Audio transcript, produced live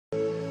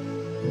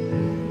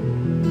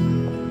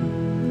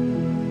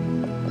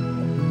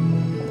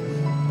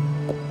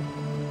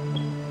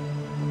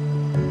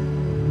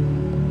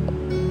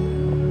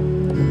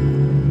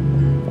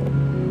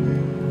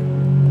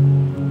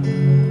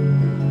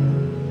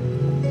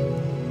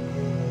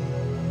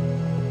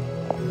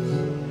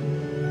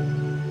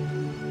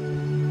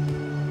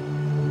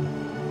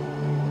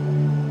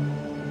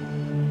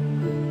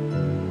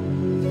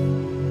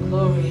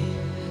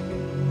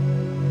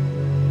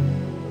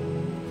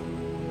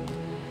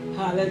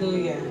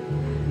Hallelujah.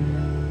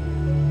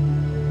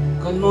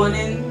 Good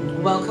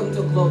morning. Welcome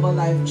to Global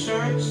Life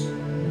Church,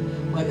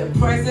 where the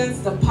presence,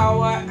 the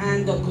power,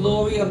 and the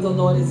glory of the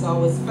Lord is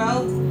always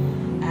felt.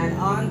 And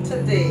on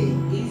today,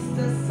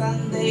 Easter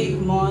Sunday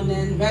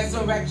morning,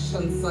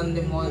 Resurrection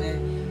Sunday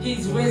morning,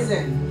 He's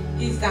risen.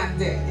 He's not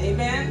dead.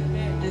 Amen?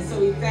 And so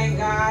we thank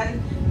God.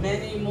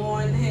 Many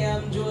mourn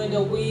Him during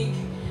the week,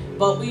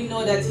 but we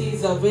know that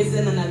He's a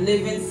risen and a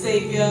living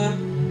Savior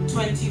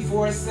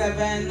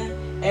 24/7.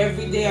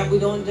 Every day. We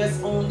don't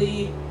just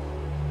only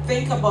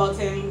think about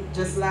Him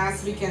just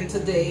last week and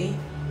today,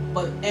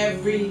 but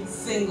every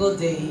single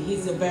day.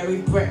 He's the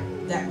very breath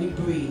that we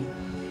breathe.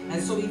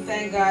 And so we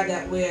thank God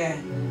that we're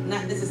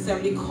not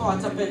necessarily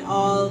caught up in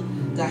all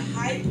the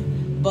hype,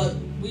 but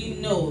we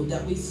know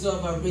that we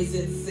serve a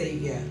risen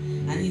Savior,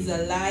 and He's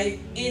alive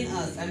in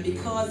us. And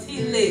because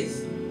He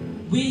lives,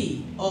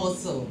 we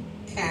also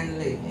can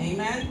live.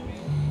 Amen?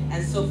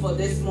 And so for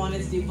this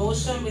morning's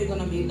devotion, we're going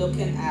to be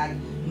looking at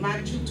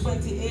Matthew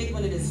 28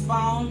 when it is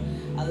found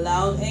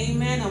aloud.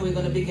 Amen. And we're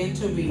going to begin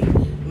to read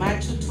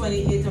Matthew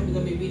 28, and we're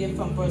going to be reading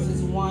from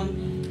verses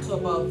 1 to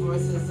about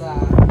verses 8.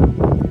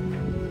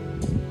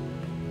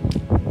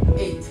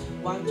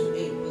 1 to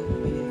 8 we'll be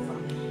reading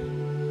from.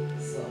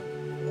 So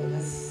let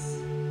us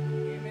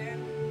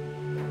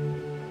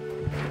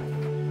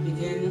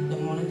begin the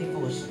morning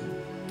devotion.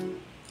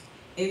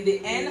 In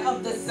the end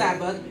of the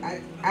Sabbath,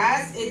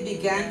 as it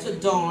began to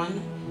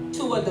dawn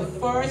toward the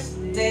first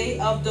day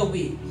of the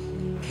week,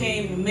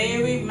 came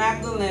Mary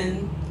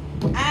Magdalene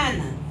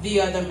and the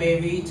other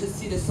Mary to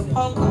see the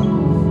sepulchre.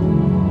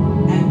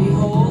 And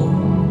behold,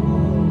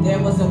 there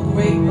was a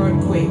great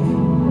earthquake.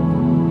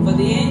 For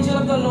the angel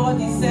of the Lord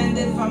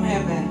descended from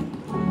heaven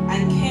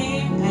and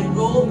came and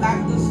rolled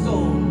back the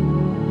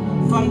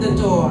stone from the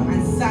door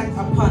and sat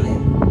upon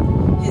it.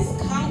 His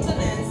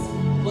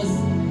countenance was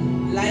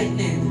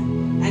lightning,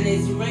 and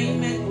his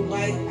raiment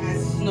white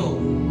as snow.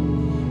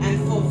 And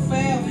for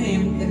fear of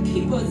him, the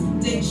keepers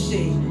did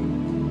shake,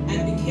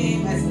 and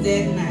became as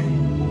dead men.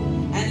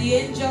 And the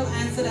angel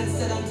answered and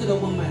said unto the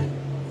woman,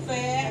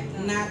 Fear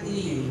not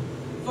ye,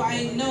 for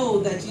I know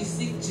that ye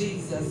seek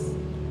Jesus,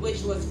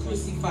 which was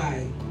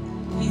crucified.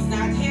 He's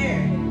not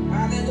here.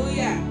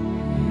 Hallelujah.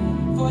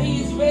 For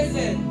he is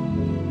risen.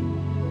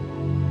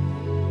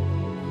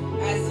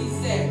 As he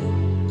said,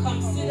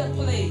 come see the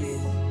place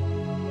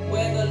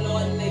where the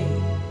Lord lay,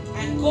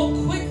 and go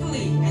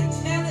quickly and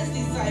tell his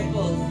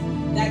disciples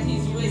that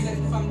he's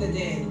risen from the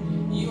dead.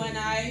 You and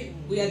I,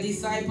 we are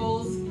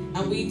disciples,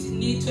 and we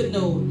need to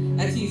know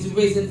that he's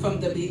risen from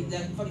the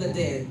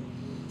dead.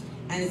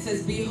 And it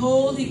says,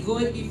 Behold, he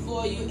goeth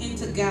before you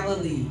into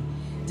Galilee.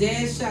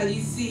 There shall ye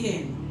see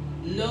him.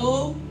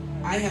 Lo,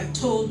 I have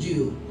told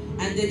you.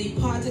 And they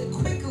departed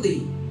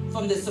quickly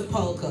from the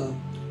sepulchre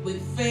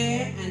with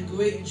fear and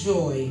great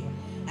joy,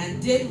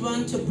 and did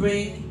run to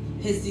bring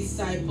his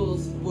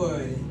disciples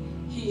word.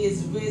 He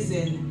is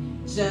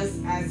risen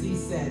just as he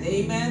said.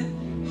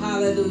 Amen.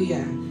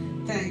 Hallelujah.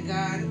 Thank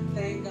God,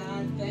 thank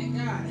God, thank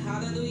God.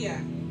 Hallelujah.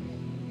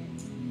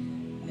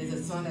 There's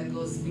a song that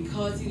goes,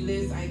 because he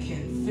lives, I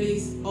can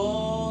face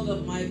all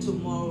of my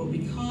tomorrow.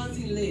 Because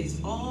he lives,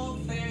 all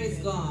fear is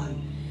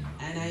gone.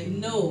 And I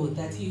know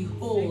that he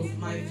holds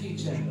my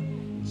future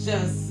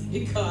just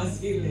because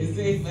he lives.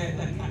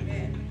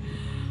 Amen.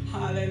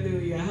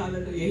 Hallelujah,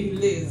 hallelujah. He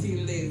lives, he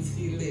lives,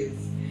 he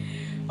lives.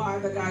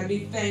 Father God,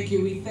 we thank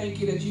you. We thank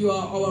you that you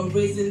are our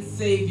risen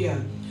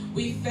Savior.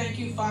 We thank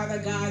you, Father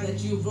God, that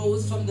you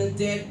rose from the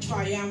dead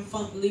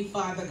triumphantly,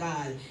 Father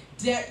God.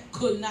 Death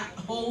could not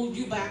hold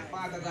you back,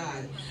 Father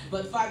God.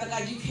 But, Father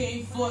God, you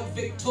came forth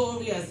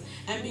victorious.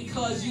 And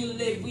because you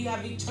live, we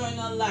have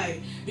eternal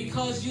life.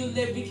 Because you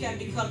live, we can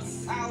become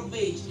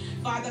salvaged.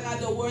 Father God,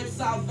 the word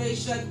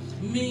salvation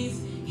means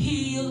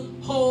heal,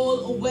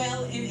 whole,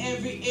 well in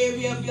every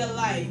area of your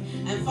life.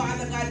 And,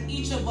 Father God,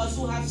 each of us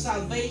who have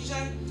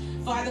salvation,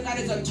 Father God,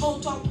 is a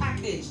total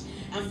package.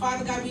 And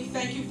Father God, we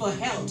thank you for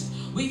health.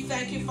 We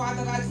thank you,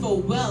 Father God, for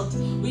wealth.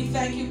 We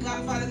thank you,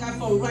 God, Father God,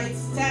 for right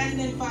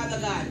standing, Father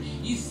God.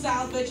 You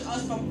salvage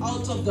us from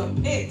out of the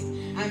pit.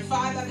 And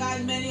Father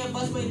God, many of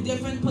us were in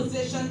different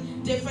positions,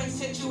 different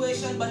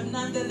situations, but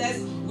nonetheless,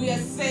 we are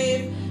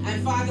saved.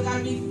 And Father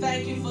God, we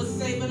thank you for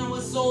saving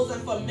our souls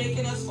and for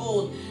making us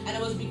whole. And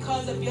it was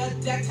because of your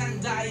death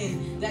and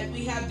dying that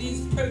we have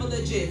these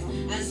privileges.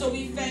 And so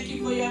we thank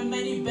you for your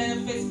many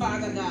benefits,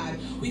 Father God.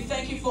 We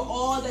thank you for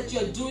all that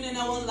you're doing in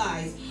our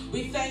lives.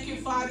 We thank you,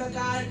 Father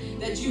God,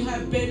 that you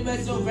have been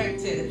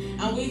resurrected.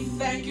 And we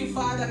thank you,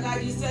 Father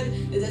God, you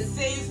said that the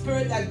same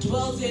spirit that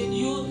dwells in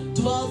you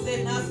dwells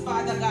in us,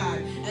 Father God.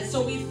 And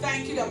so we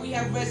thank you that we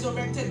have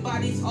resurrected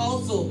bodies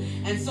also.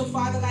 And so,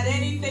 Father God,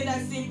 anything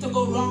that seems to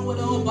go wrong with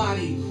our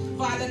body,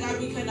 Father God,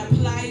 we can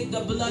apply the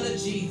blood of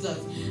Jesus.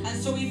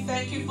 And so we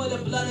thank you for the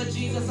blood of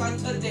Jesus on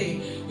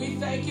today. We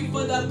thank you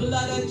for the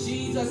blood of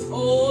Jesus.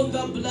 Oh,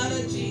 the blood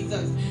of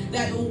Jesus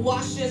that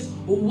washes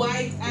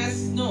white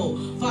as snow.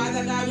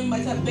 Father God, we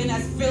might have been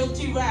as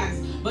filthy rags,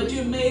 but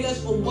you made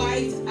us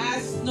white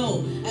as snow.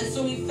 And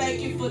so we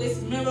thank you for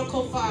this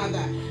miracle, Father.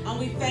 And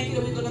we thank you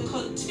that we're going to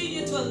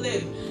continue to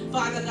live,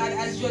 Father God,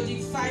 as your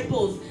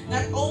disciples,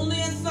 not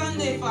only on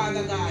Sunday,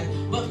 Father God,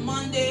 but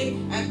Monday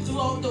and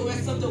throughout the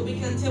rest of the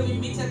week until we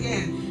meet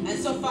again. And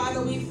so,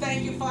 Father, we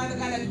thank you, Father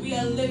God, that we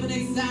are living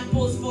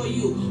examples for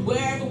you.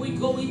 Wherever we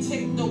go, we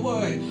take the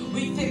word.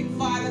 We take,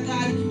 Father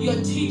God, your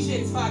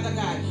teachings, Father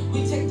God.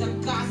 We take the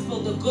gospel,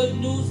 the good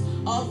news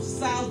of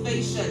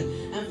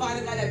salvation. And,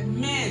 Father God, that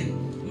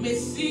men may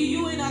see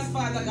you in us,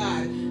 Father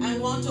God,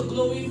 and want to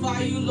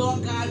glorify you,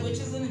 Lord God, which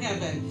is in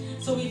heaven.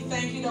 So we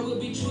thank you that we'll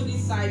be true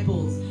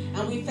disciples.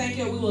 And we thank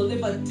you that we will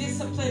live a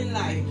disciplined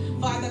life,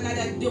 Father God,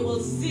 that they will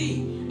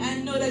see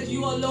and know that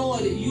you are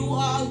Lord. You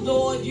are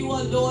Lord. You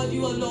are Lord.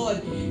 You are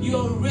Lord. You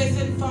are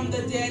risen from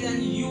the dead,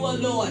 and you are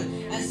Lord.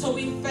 And so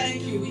we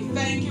thank you. We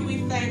thank you. We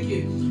thank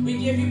you. We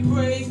give you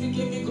praise. We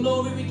give you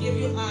glory. We give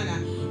you honor.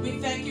 We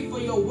thank you for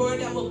your word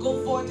that will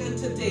go forth in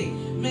today.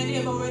 Many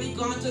have already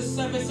gone to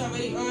service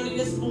already early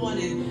this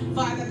morning.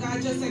 Father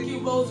God, just like you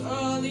rose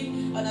early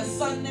on a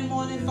Sunday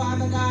morning,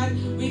 Father God,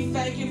 we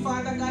thank you,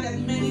 Father God, that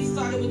many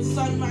started with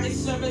sunrise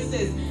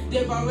services.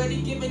 They've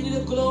already given you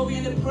the glory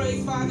and the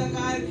praise, Father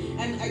God,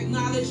 and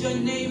acknowledge your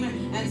name.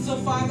 And so,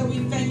 Father, we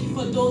thank you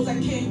for those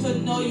that came to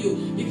know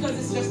you, because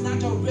it's just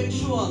not a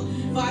ritual,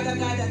 Father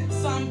God, that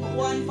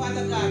someone,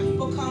 Father God,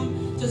 people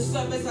come to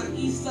service on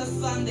Easter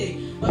Sunday.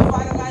 But,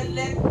 Father God,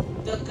 let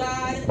the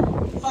God,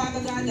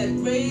 Father God, that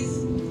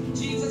raised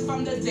Jesus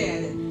from the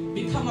dead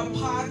become a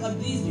part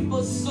of these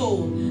people's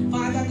soul.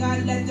 Father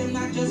God, let them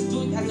not just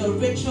do it as a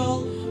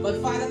ritual,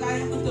 but Father God,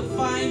 help them to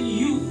find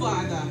you,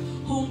 Father,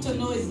 whom to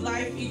know is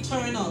life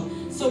eternal.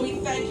 So we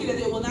thank you that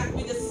it will not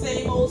be the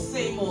same old,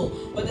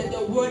 but that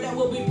the word that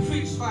will be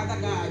preached, Father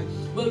God,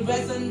 will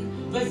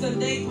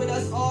resonate with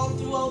us all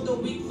throughout the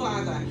week,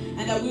 Father,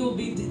 and that we will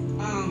be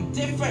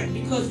different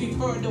because we've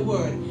heard the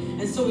word.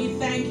 And so we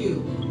thank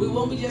you. We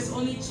won't be just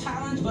only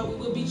challenged, but we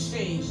will be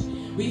changed.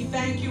 We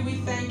thank you, we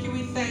thank you,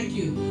 we thank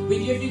you.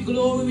 We give you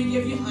glory, we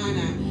give you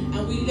honor.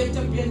 And we lift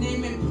up your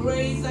name in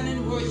praise and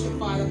in worship,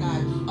 Father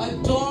God.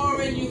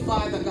 Adoring you,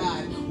 Father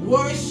God.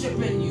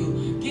 Worshiping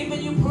you.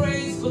 Giving you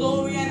praise,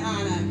 glory, and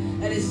honor.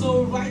 That is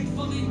so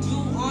rightfully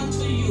due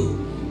unto you.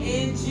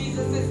 In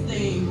Jesus'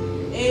 name,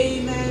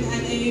 amen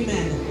and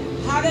amen.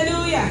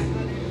 Hallelujah.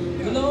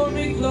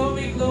 Glory,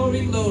 glory,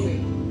 glory, glory.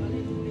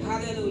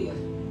 Hallelujah.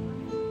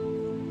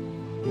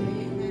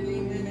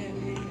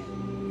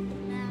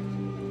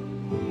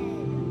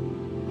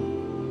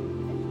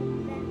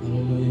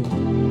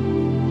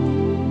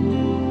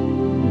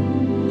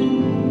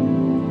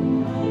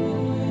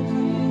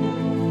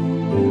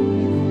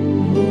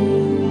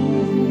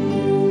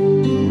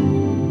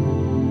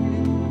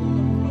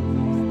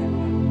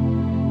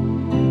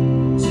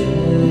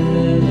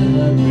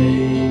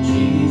 Celebrate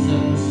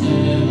Jesus,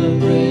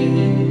 celebrate.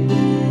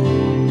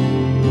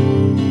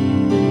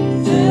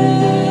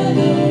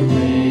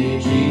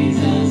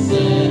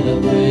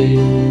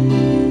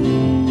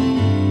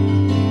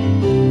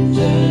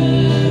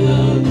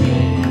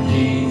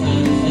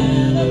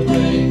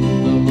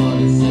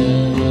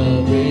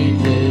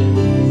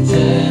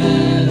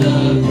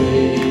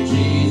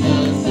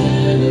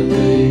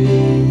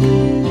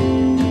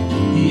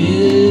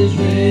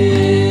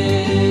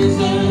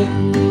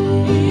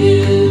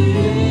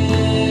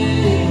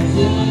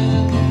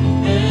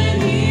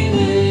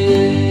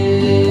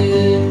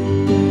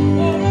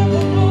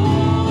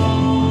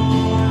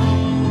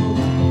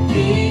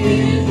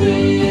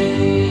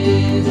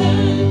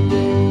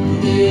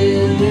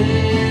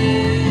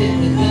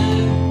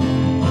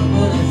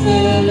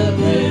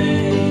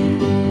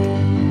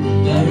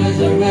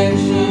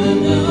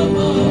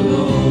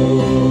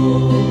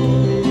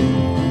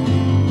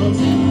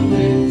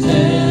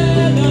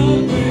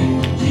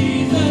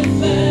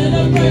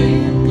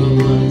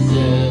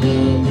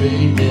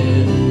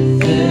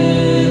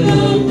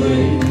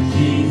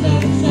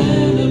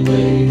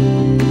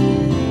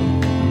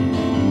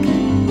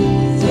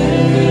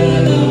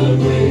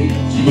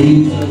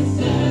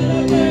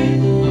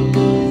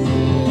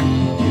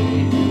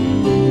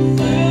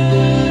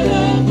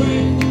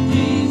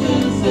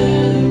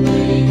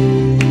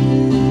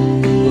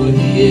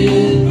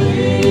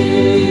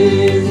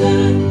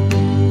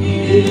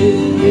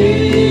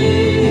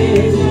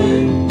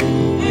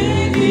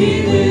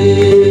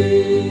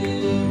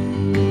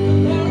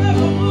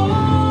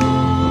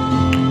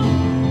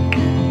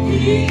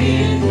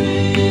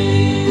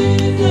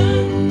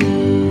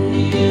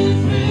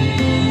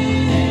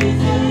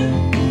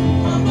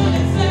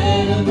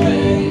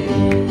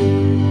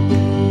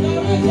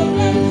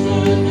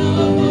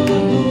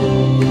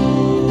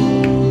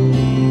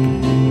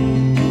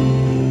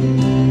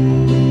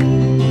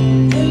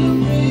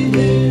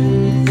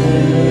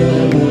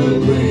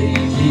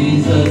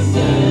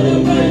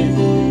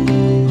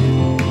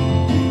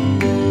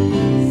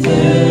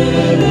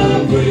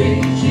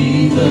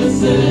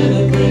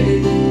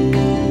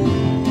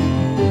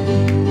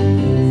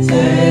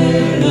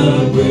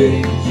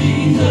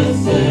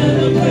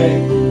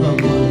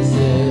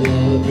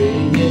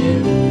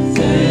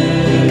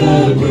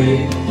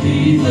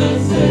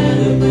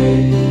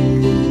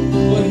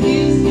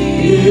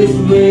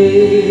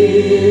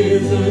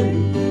 risen,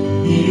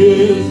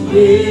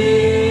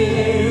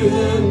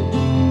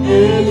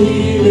 and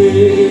he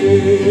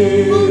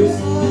lives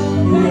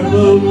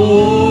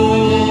forevermore.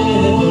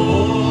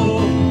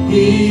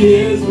 He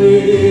is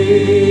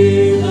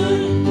risen,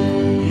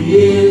 he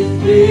is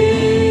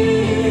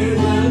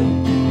risen.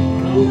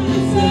 Come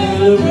and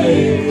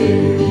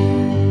celebrate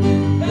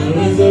the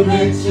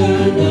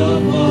resurrection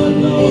of our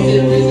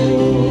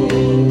Lord.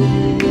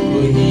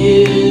 For he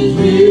is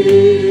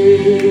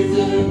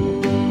risen,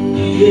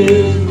 he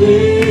is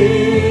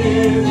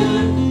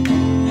risen,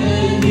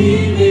 and he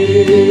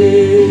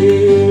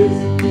lives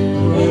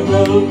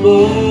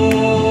forevermore.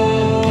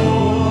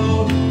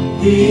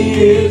 He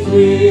is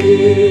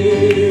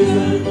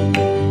risen,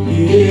 he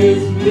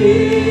is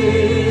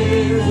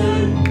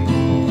risen.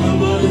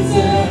 Come on and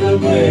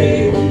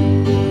celebrate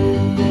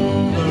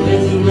the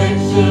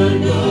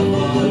resurrection of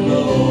our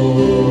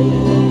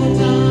Lord.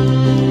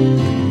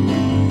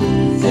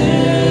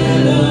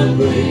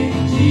 Celebrate,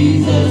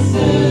 Jesus,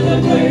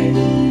 celebrate.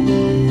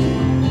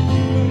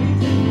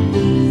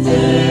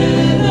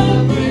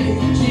 Celebrate,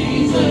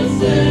 Jesus,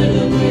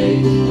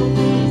 celebrate.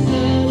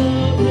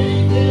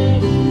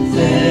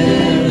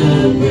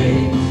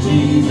 Celebrate,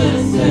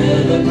 Jesus,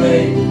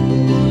 celebrate.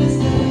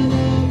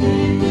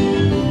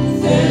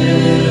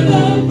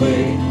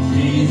 Celebrate,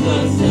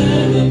 Jesus,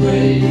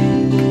 celebrate.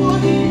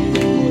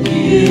 He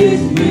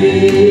is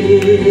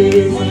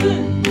risen,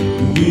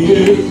 he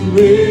is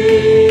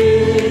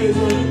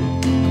risen,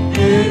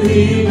 and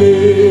he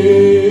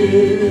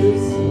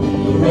lives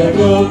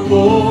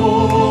forevermore.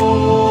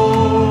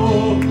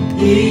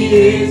 He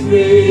is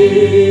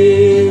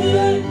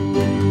risen,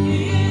 he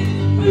is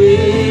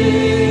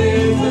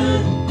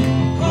risen.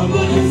 Come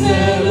on and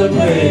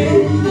celebrate.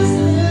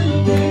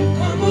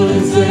 Come on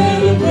and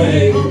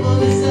celebrate.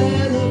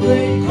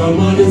 Come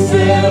on and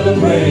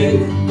celebrate.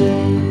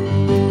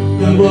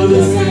 Come on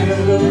and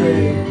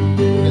celebrate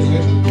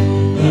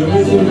the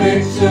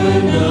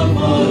resurrection of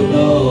our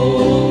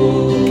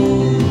Lord.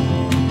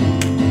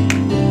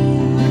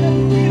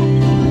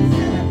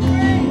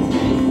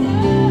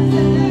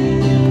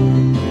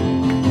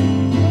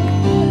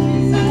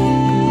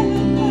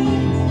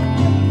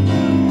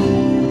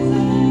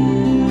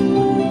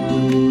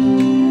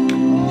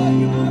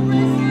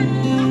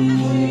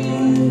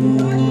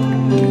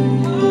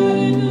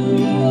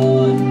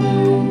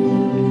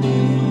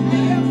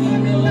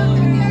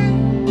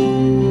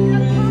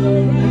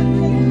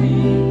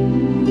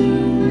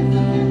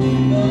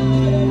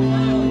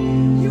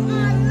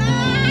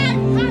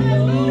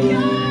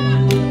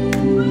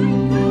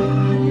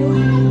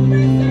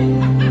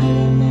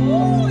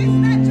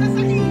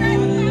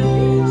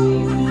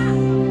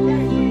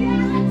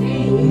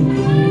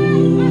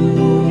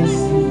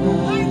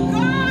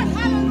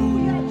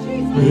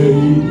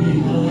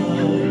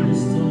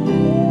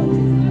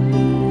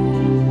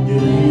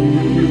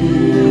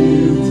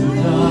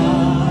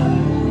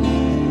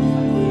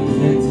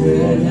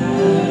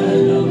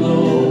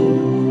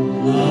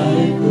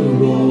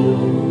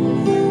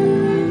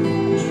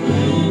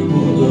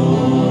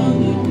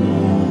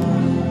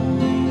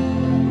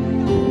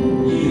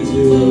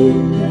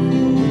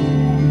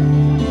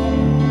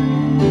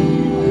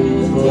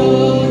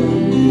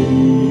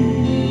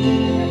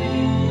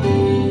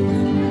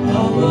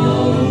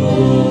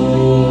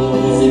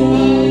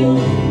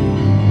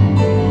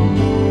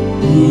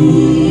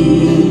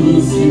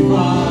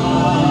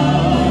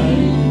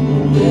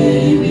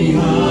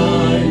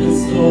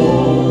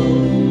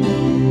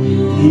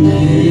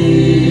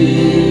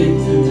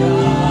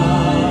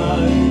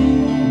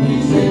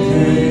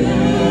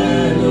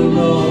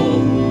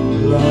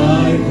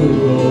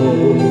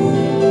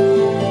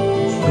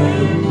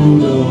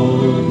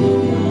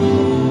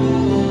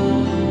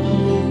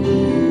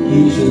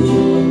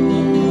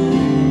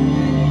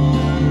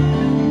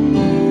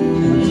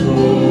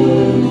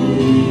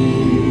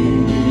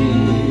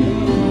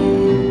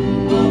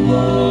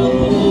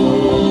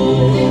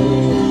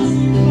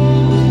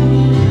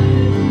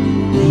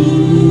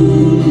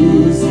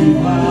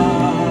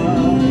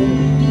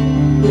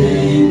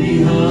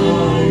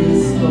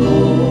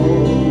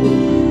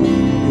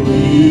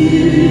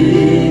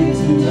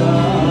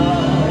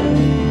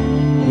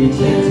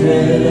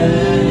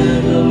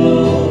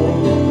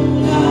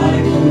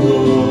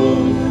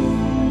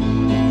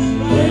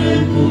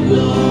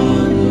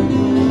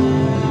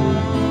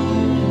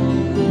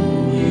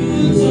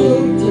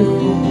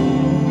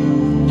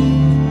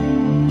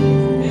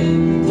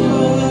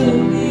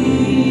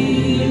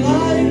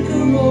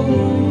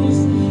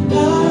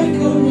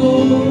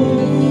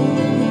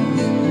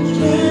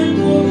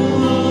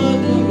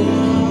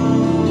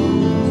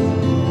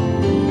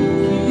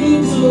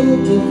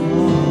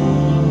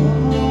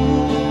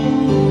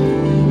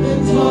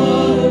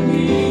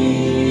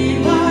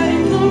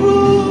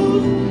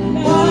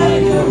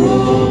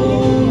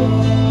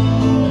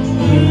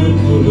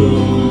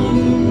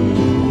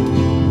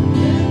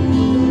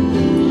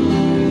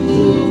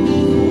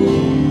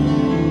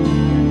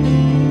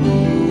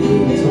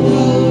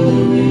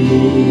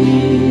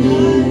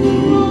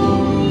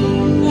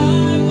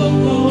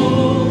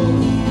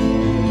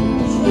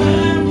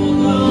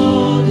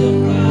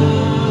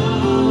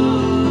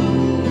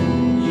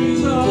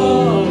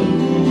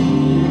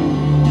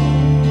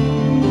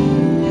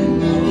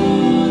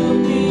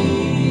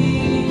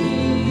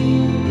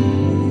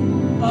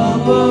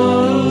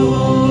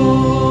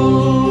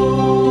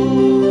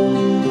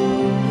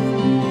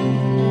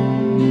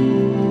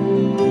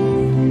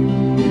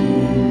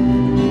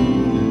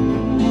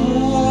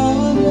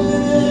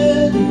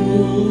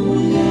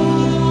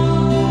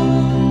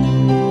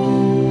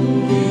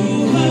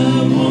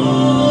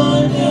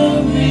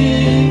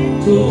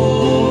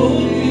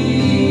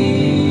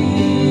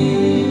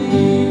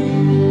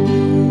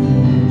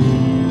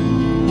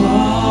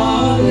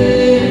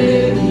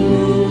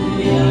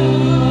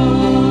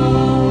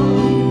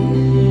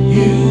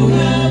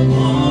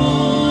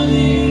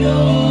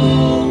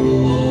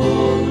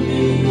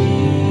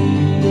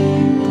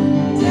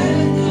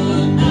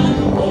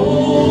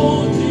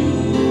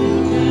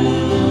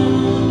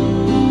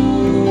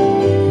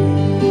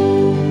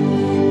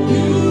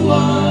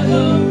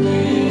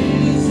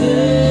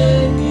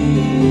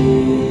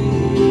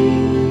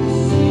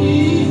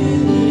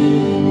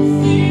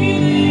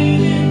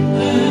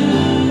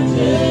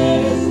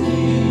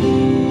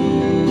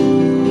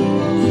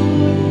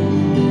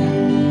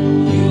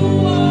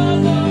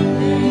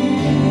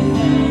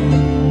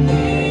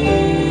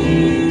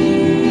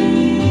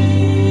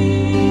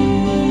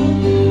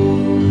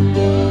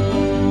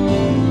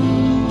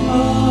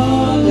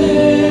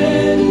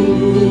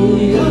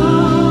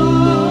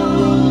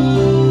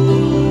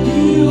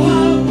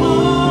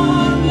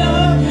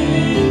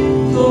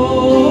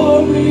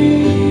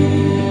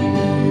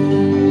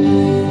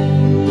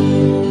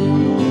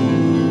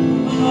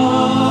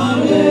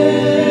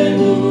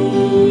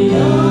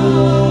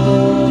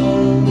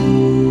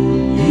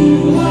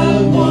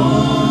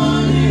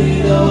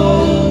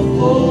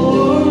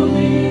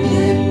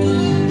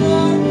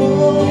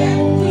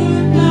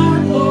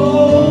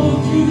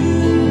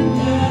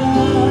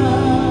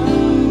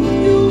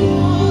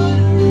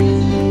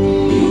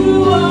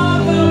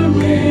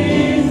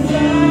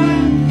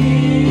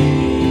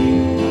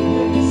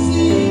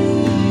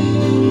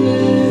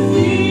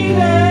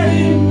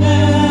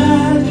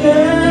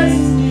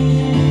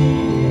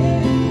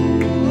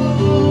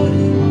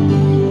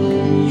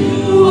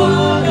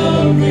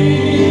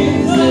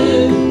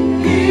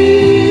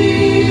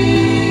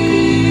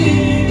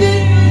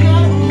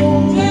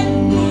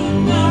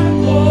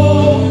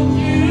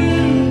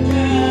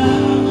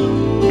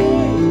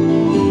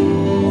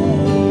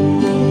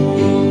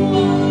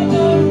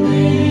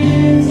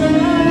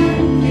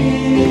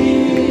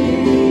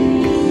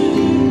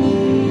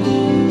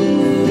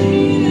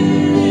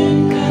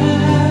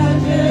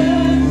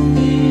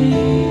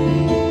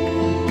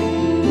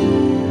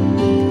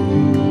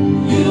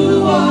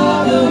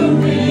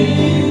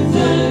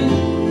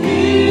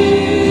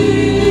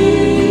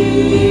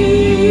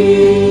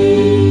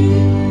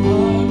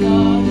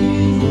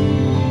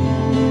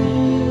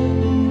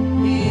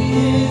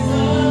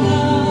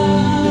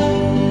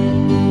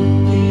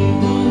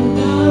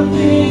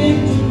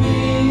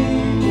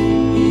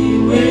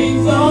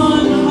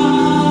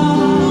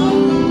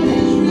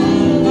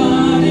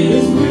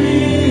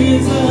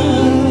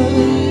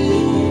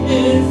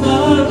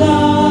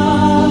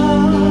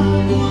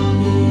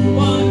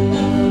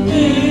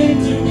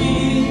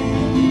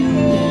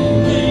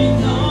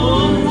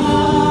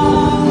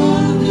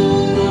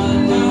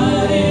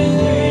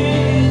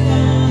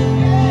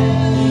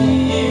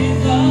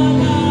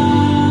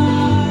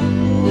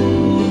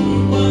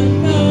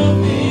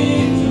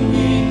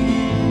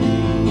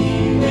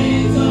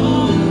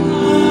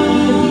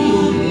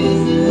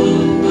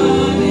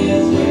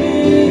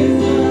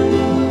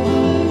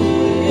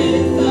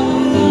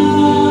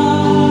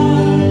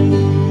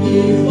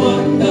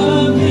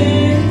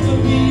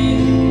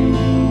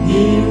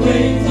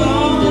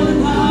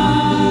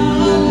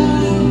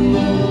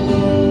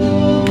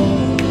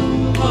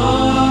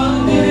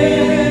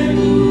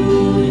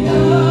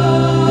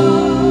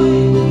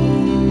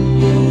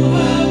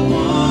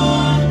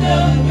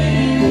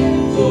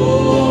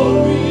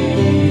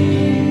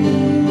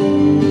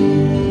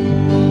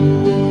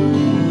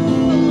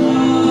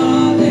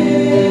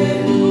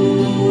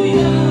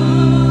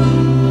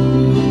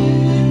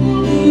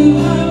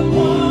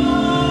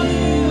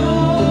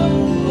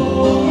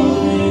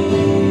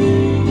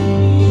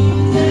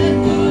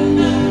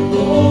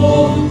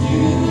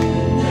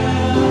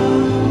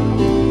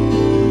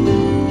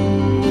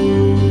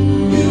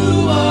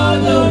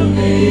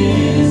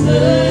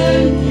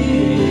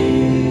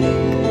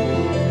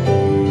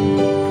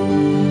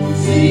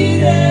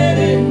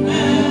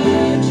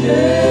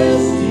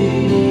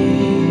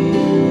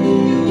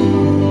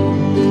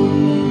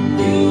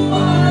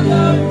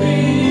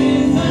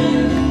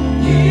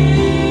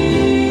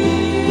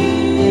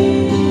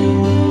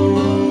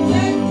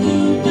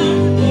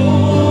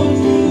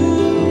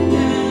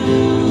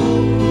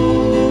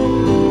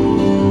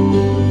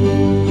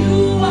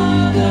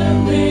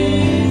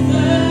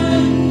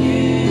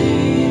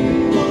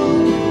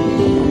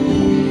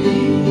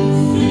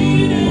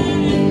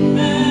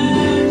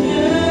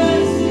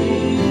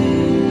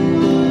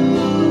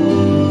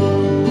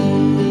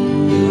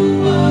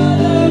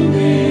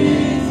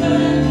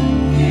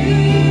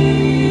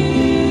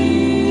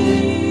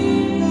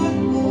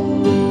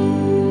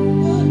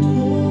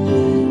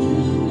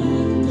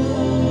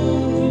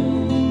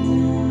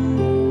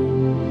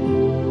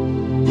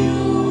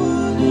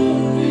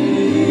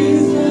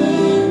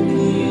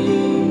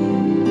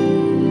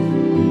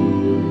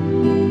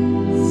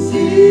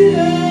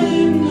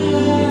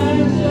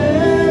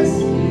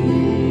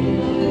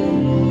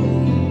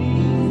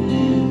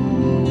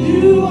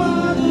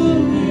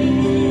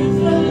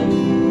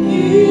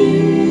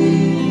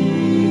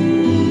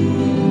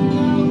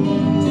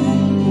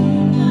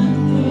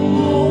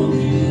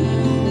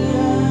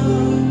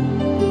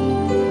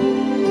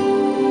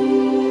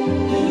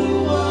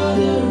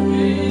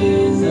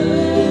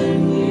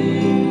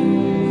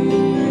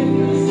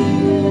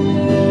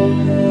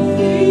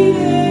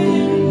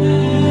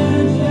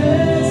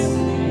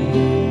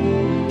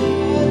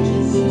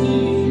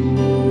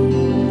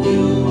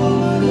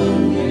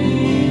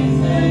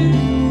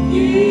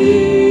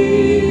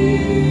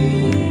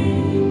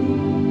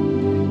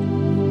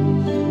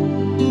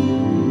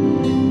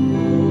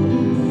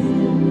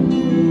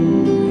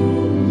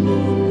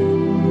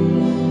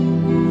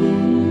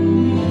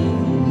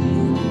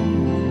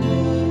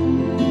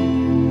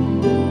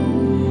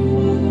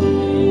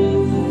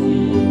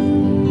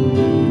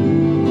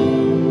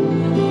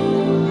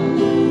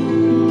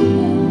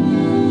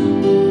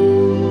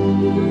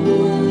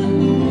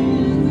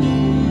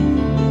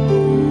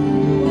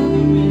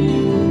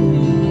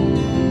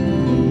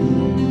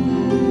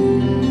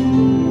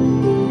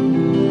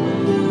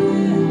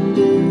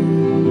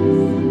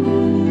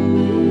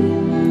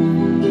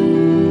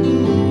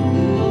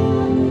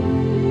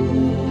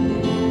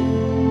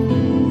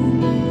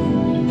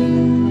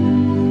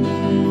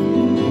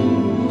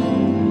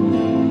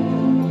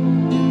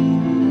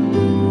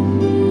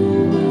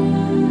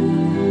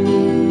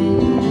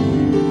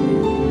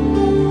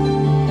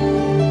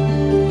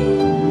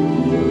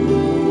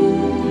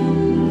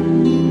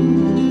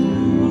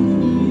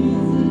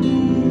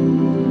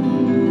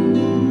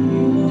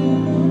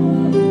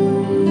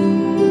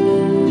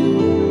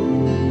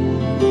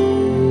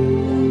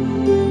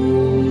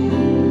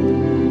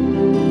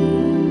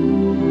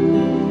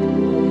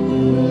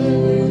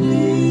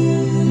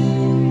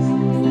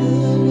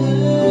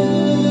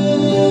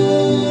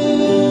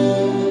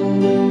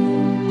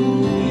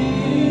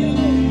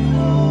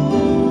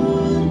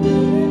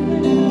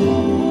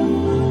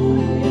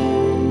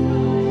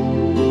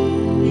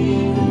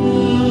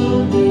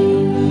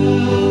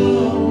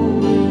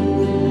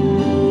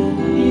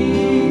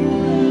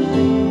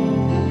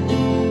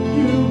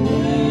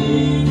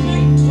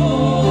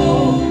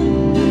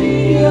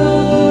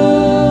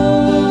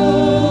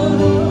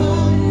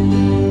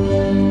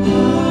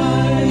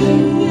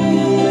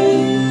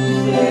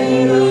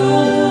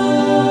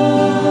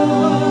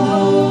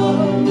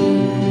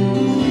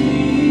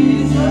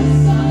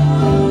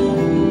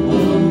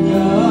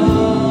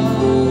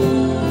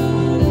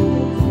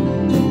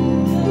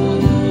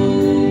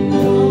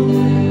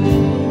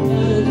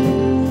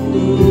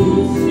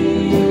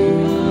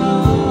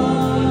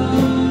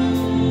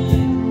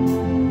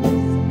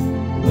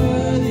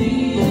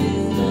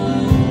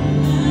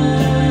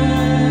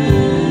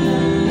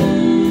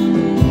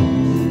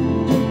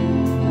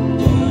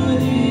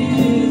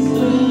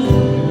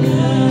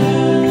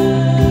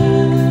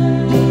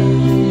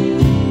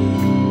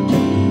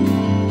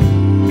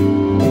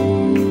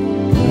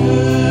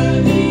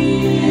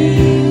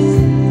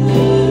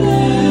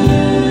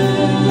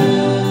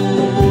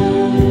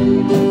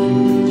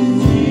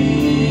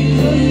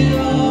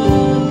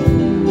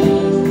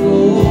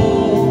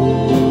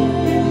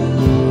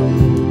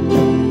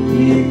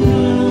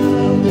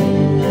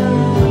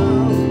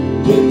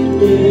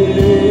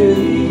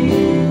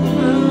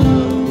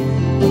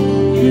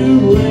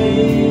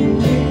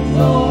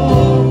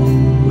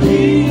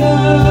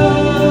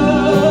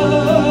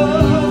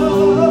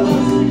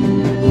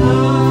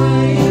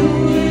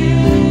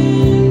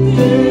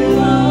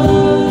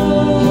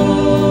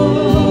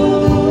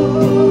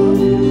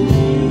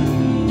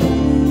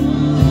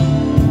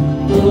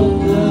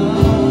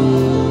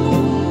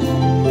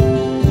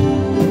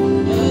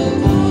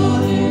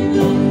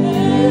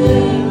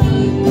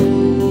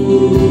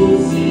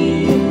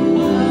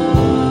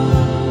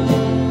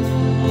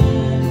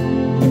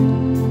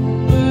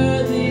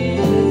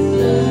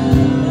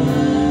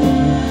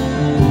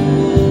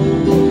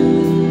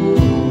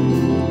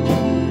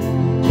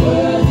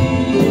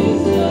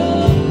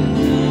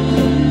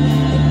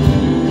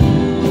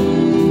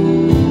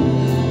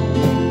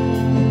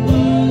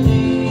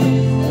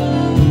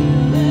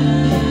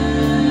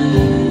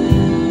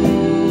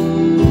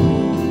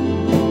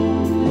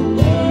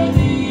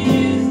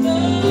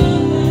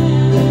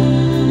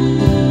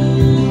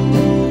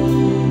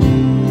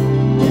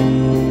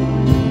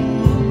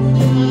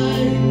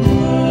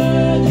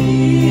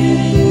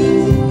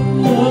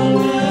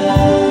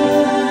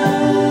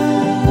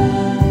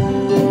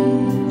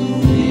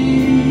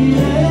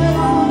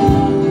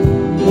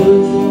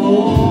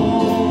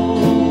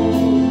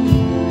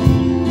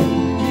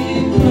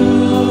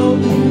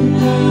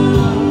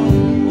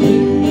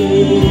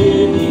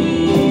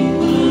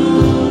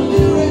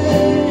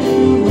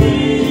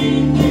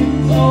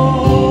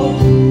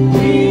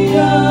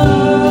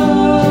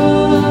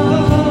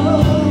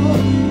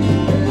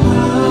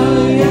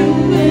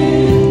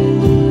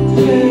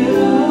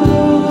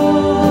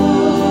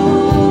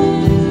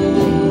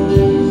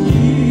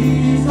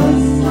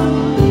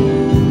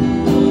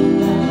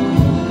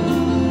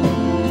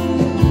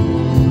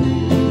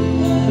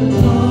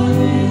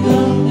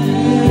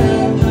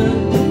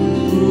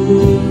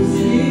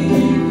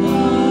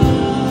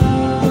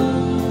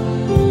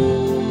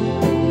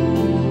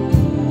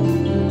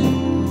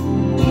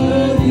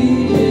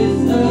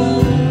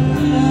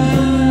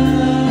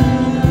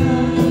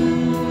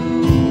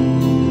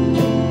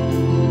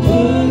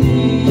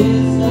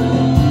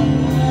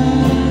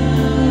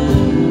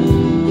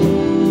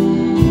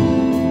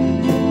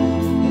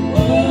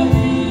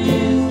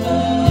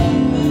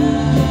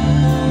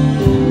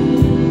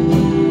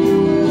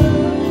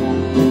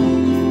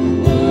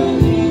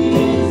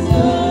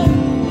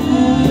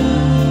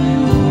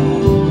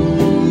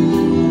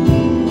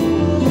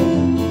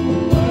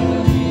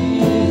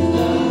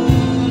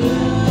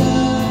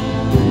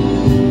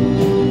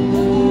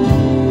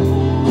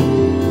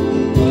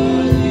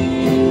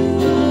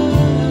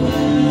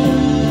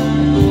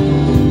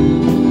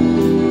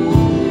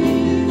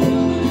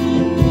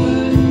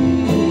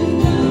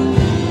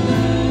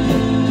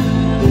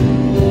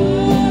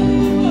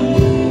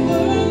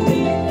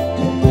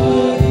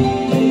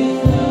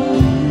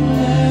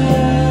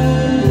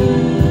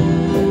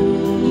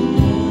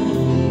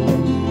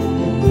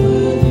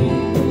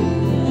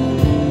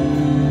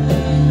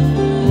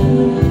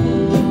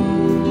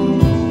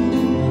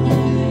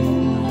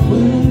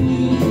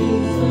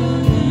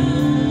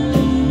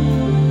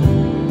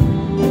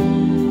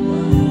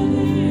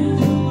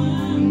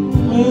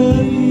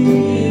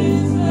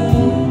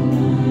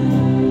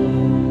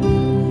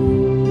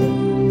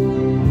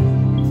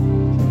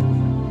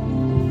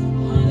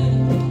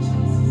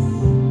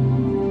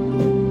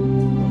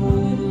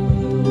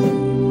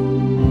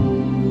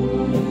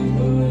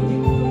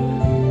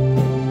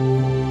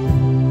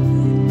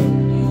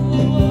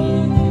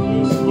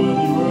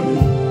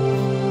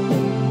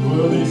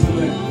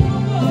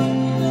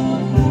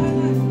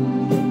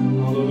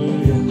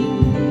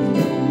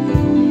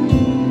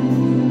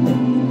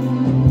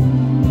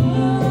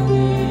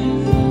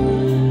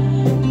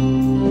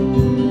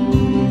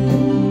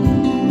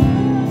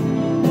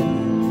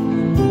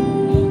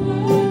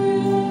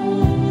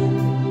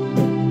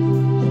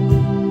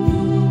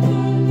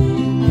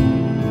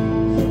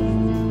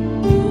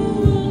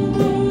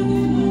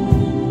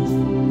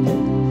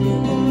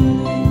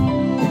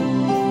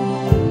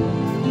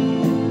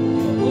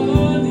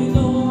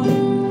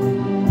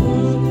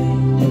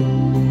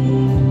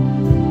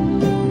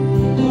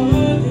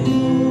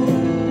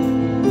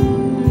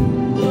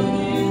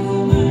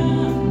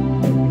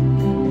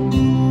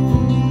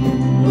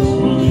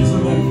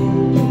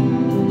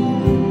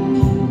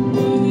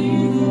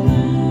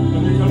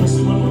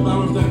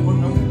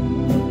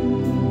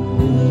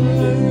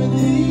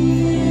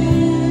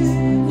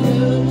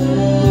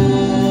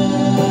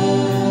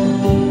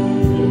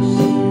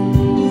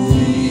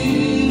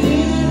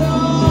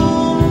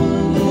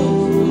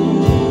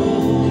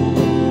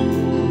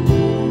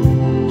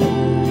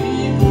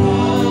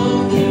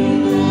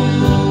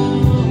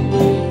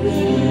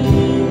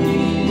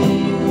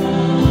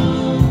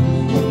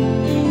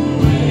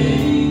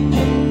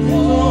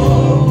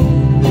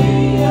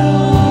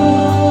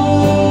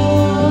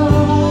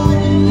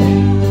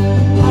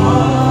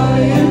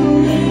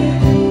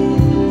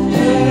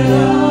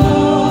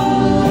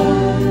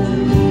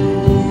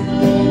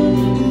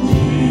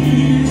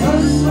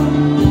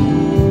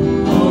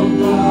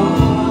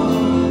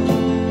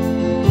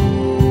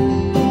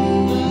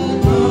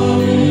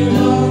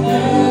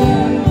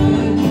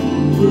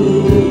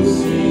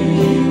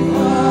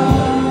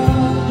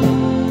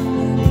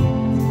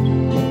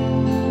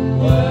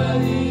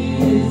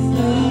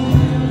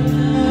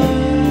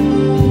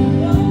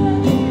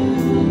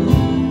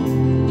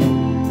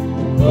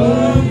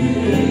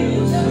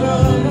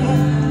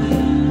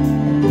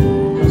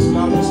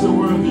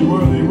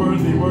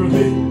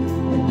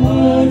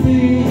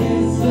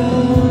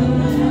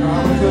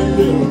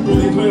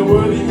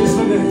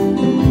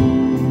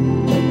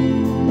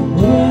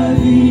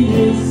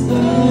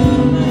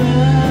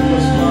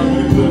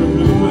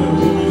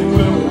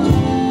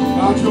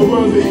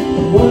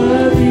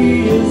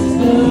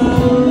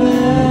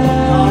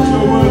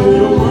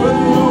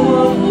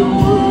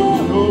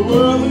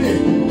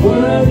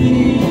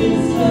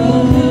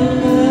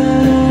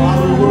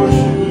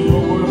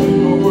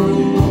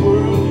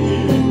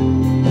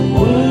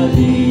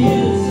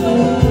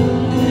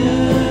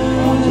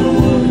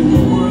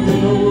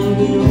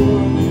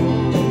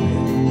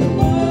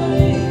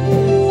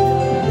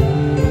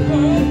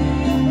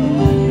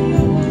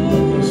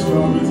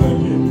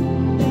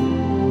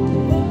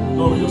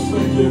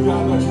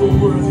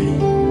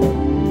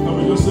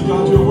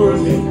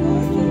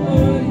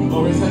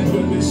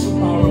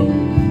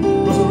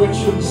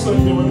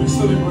 Sunday when we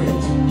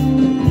celebrate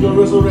your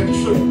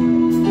resurrection.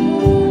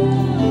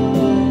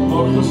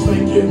 Lord, we just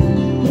thank you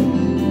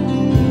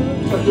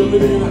because you're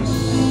living in us.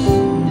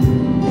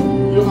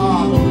 You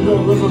are, your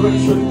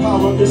resurrection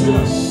power is in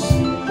us.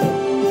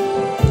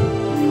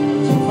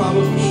 So, Father,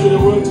 as we share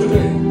your word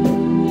today,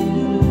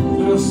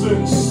 let us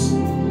sense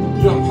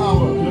your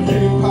power, your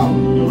healing power,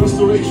 your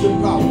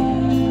restoration power,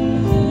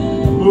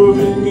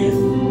 moving in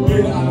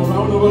and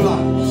around our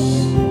lives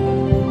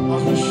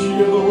as we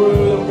share the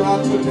word of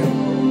God today.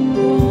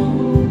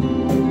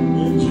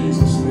 In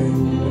Jesus'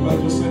 name.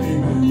 Everybody just say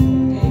amen.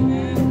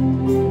 Amen.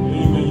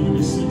 Amen. You can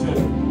be seated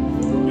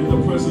in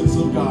the presence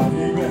of God.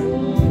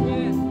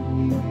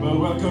 Amen. Well,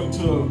 welcome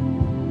to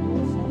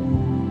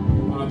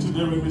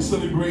today when we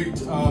celebrate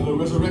the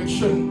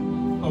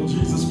resurrection of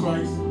Jesus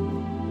Christ.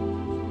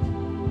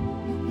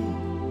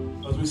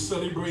 As we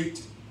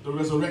celebrate the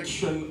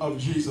resurrection of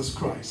Jesus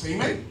Christ.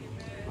 Amen.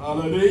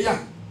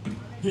 Hallelujah.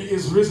 He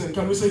is risen.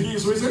 Can we say he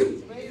is risen?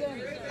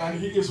 And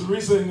he is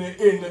risen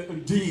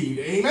indeed.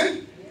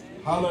 Amen.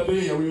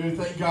 Hallelujah. We will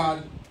thank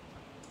God.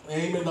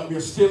 Amen. That we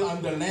are still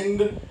on the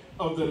land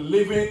of the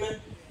living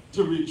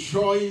to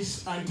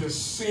rejoice and to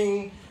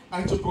sing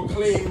and to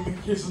proclaim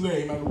his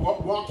name and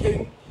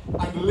walking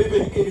and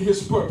living in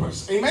his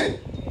purpose.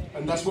 Amen.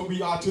 And that's what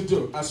we are to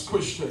do as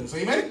Christians.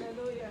 Amen.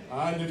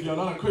 And if you're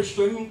not a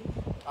Christian,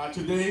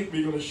 today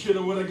we're going to share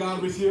the word of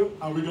God with you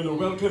and we're going to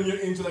welcome you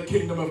into the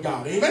kingdom of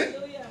God. Amen.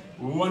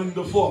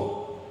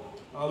 Wonderful.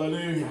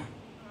 Hallelujah.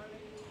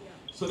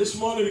 So this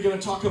morning we're going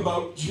to talk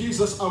about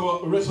Jesus,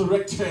 our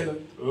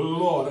resurrected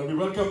Lord. And we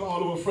welcome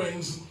all our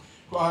friends,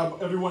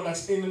 everyone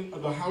that's in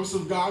the house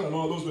of God and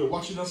all those who are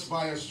watching us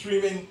via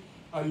streaming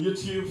on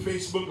YouTube,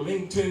 Facebook,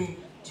 LinkedIn,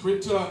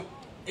 Twitter,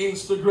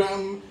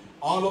 Instagram,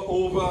 all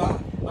over.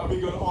 And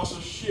we're going to also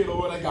share the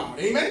word of God.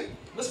 Amen.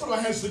 Let's put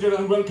our hands together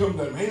and welcome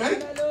them.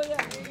 Amen.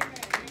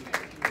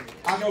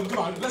 Come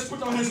on, let's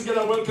put our hands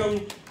together and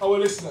welcome our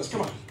listeners.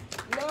 Come on.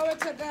 Glory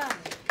to God.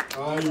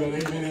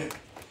 Amen. Amen.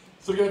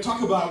 So we're going to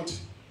talk about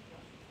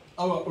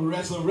our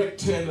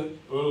resurrected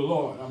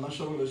Lord. I'm not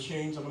sure I'm going to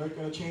change. I'm going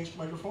to change the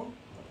microphone.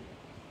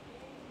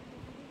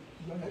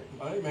 Go ahead.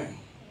 Amen.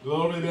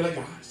 Glory be to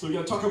God. So we're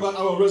going to talk about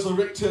our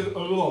resurrected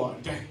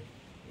Lord.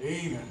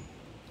 Amen.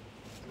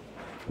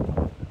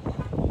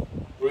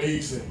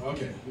 Praise him.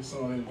 Okay, this is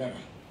a little better.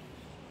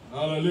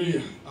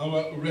 Hallelujah.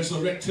 Our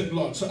resurrected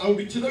Lord. So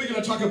today we're going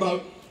to talk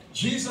about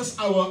Jesus,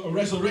 our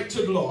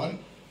resurrected Lord.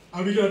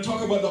 And we're going to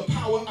talk about the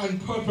power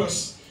and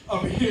purpose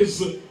of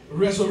his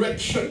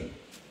resurrection.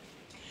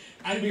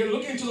 And we're going to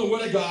look into the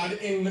word of God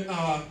in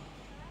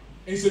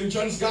St.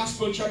 John's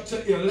Gospel,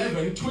 chapter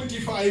 11,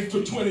 25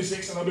 to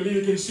 26. And I believe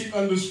you can see it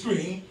on the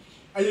screen.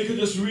 And you can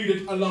just read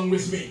it along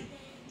with me.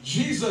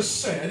 Jesus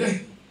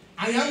said,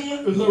 I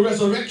am the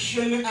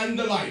resurrection and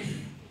the life.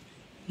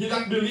 He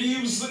that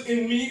believes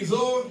in me,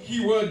 though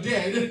he were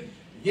dead,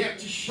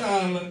 yet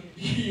shall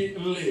he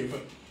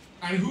live.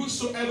 And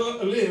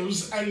whosoever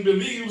lives and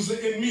believes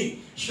in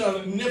me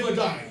shall never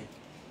die.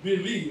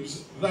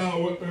 Believes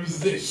thou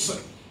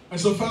this? And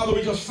so, Father,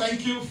 we just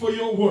thank you for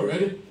your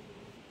word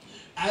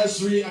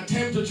as we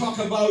attempt to talk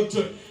about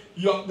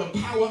the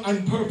power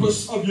and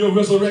purpose of your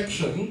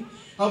resurrection.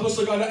 Help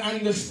us, God, to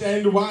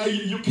understand why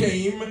you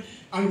came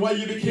and why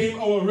you became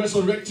our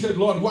resurrected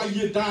Lord, why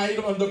you died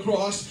on the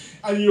cross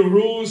and you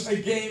rose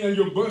again and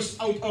you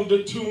burst out of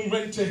the tomb,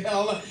 went to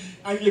hell,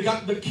 and you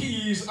got the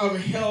keys of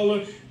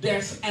hell,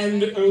 death,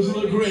 and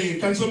the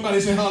grave. Can somebody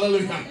say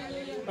hallelujah?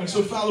 And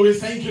so, Father, we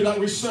thank you that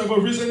we serve a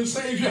risen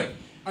Savior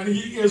and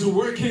he is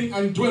working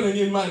and dwelling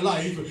in my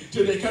life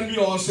today. Can we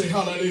all say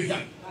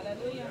hallelujah?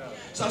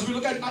 So as we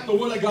look at the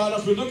word of God,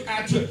 as we look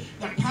at the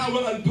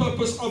power and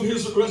purpose of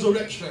his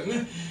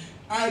resurrection,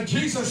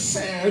 Jesus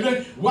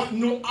said what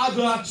no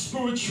other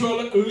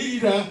spiritual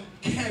leader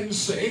can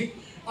say,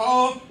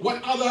 or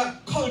what other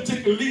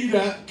cultic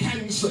leader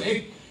can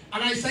say.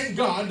 And I thank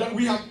God that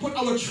we have put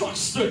our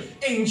trust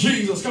in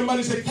Jesus.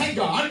 Somebody say, thank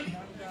God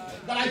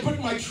that I put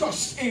my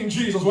trust in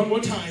Jesus. One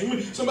more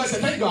time. Somebody say,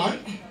 thank God.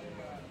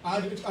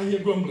 I hear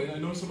grumbling. I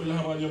know somebody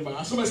have on your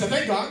back. Somebody say,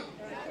 thank God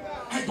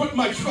I put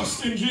my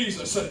trust in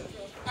Jesus.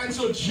 And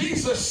so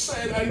Jesus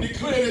said and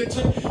declared it.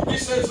 He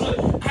says,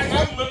 I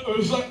am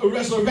the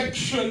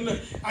resurrection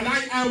and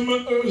I am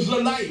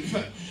the life.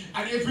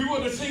 And if we were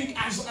to think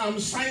as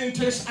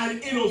scientists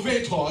and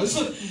innovators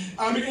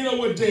in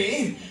our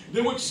day,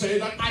 they would say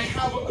that I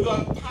have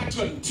the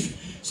patent.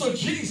 So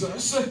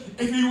Jesus,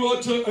 if he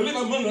were to live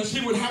among us,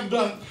 he would have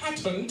the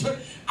patent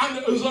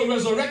and the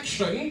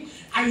resurrection,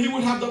 and he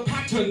would have the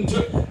patent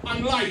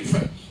on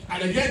life.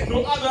 And again,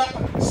 no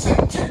other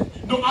sect,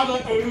 no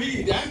other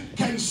leader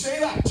can say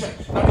that.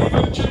 Not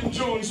even Jim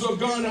Jones who have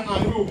gone and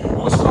who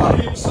was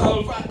calling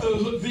himself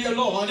their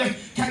Lord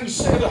can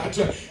say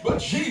that. But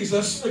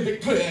Jesus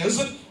declares,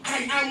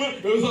 I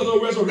am the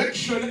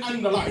resurrection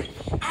and the life.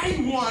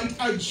 I want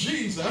a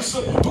Jesus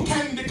who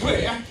can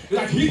declare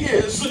that he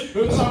is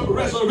the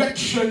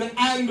resurrection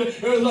and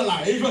the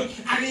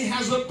life. And he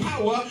has the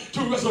power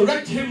to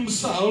resurrect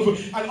himself.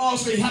 And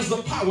also he has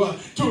the power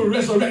to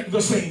resurrect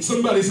the saints.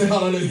 Somebody say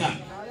hallelujah.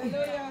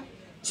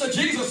 So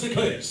Jesus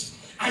declares,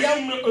 I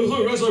am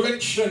the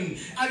resurrection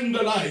and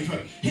the life.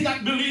 He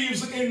that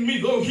believes in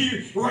me, though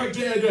he were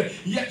dead,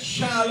 yet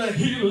shall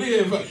he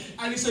live.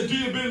 And he said, do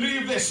you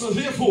believe this? So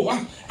therefore,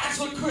 as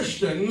the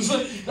Christians,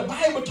 the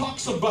Bible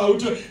talks about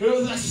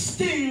the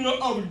sting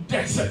of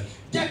death.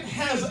 Death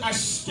has a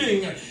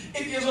sting.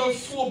 It is a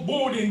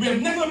foreboding. We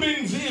have never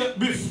been there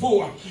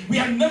before. We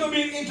have never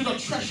been into the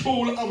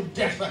threshold of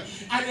death.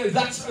 And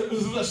that's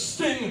the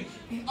sting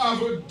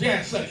of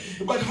death.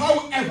 But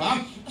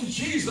however,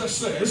 Jesus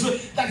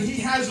says that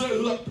he has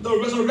the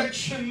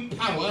resurrection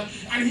power,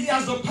 and he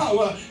has the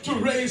power to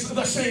raise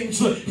the saints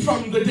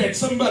from the dead.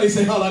 Somebody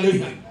say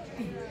hallelujah.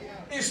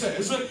 He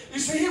says, you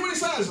see here what he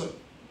says.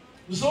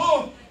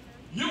 So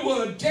you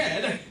were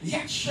dead,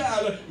 yet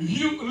shall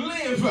you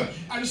live.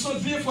 And so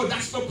therefore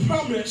that's the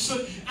promise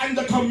and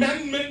the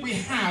commandment we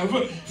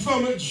have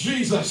from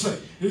Jesus.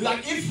 That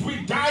if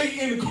we die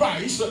in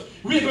Christ,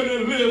 we're going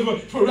to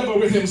live forever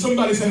with him.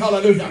 Somebody say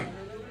hallelujah.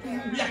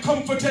 We are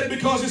comforted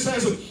because it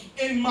says,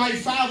 in my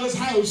Father's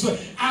house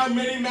are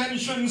many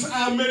mansions,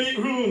 are many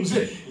rooms.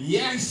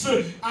 Yes,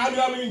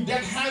 I mean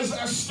that has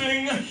a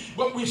sting,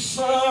 but we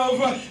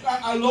serve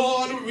a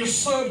Lord, we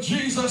serve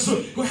Jesus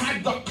who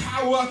had the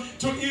power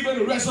to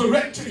even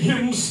resurrect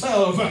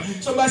himself.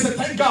 Somebody say,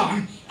 thank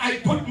God I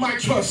put my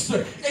trust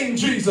in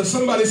Jesus.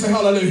 Somebody say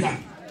hallelujah.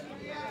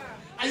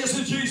 And you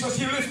see, Jesus,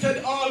 he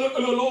lifted all the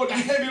load, the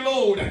heavy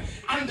load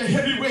and the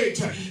heavy weight.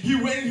 He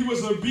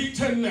was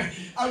beaten,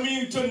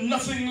 to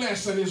nothing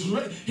less. And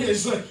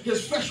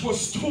his flesh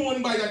was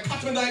torn by the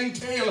cat o' nine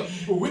tail,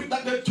 whip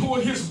that they tore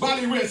his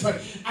body with.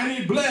 And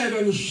he bled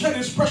and shed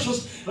his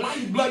precious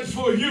lifeblood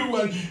for you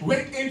and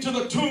went into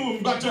the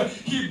tomb. But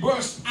he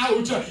burst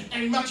out.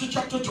 And Matthew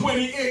chapter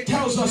 28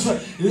 tells us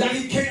that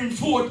he came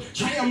forth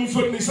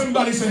triumphantly.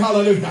 Somebody say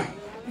hallelujah.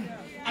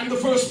 And the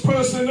first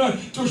person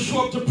to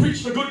show up to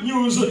preach the good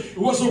news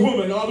was a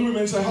woman. All the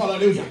women say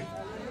hallelujah.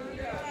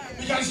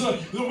 Because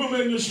the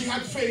woman, she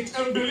had faith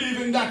and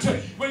believing that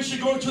when she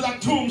go to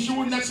that tomb, she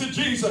would not see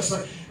Jesus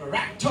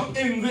wrapped up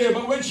in there.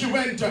 But when she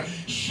went,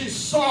 she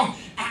saw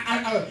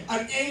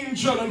an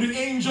angel, and the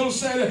angel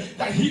said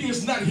that he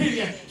is not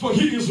here, for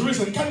he is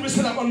risen. Can we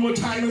say that one more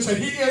time and say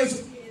he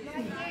is?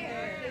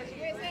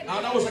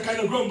 Now that was a kind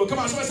of grumble. Come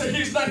on, somebody say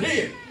he's not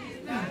here.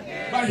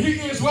 But he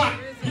is what?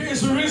 He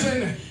is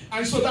risen.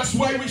 And so that's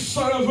why we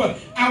serve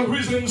our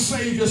risen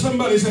Savior.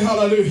 Somebody say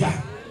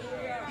hallelujah.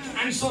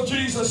 And so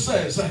Jesus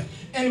says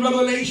in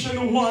Revelation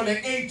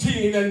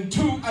 1:18 and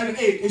 2 and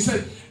 8, he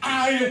said,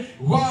 I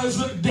was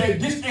dead.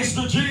 This is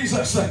the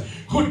Jesus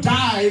who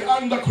died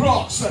on the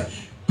cross,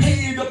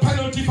 paid the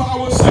penalty for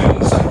our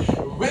sins,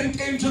 went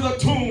into the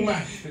tomb,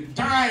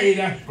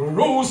 died,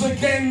 rose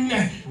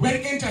again,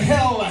 went into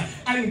hell,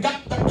 and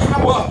got the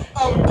power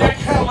of death,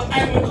 hell,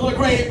 and the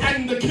grave,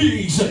 and the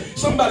keys.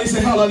 Somebody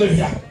say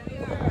hallelujah.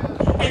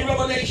 In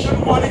Revelation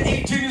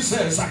 1:18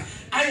 says,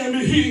 I am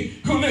he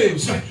who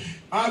lives.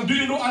 Do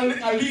you know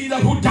a leader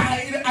who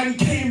died and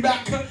came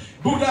back?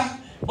 Buddha,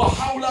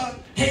 Baha'u'llah,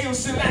 Haile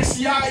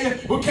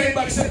Selassie, who came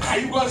back and said,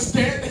 I was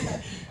dead.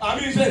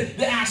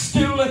 They are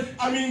still,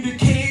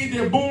 decayed.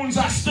 Their bones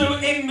are still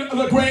in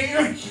the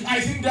grave.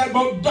 I think they're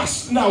about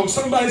dust now.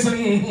 Somebody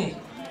said,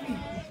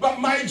 But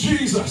my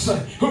Jesus,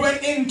 who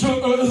went into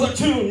the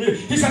tomb,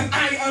 he said,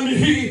 I am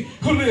he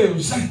who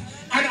lives.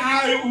 And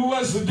I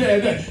was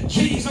dead.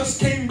 Jesus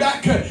came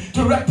back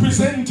to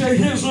represent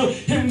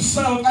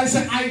himself. I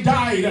said, I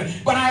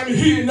died, but I'm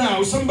here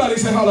now. Somebody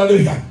say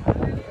hallelujah.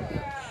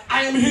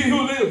 I am he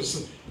who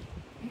lives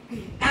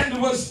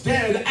and was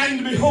dead,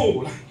 and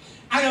behold,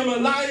 I am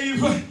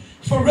alive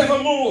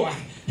forevermore.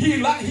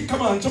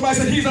 Come on, somebody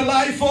said he's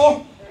alive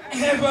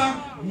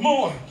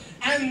forevermore.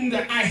 And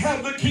I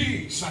have the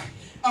keys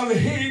of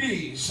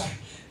Hades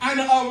and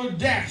of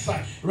death.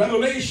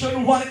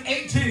 Revelation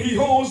 1:18, he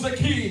holds the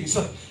keys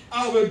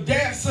of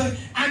death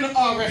and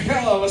of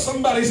hell.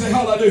 Somebody say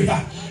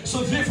hallelujah.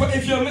 So therefore,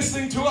 if you're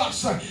listening to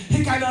us,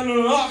 he can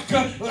unlock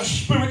the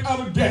spirit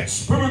of death,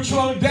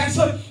 spiritual death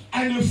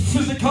and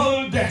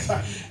physical death.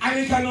 And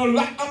he can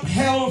unlock up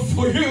hell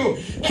for you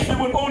if you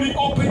would only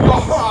open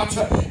your heart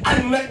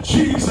and let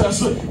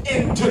Jesus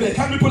into it.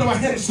 Can we put our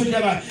hands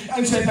together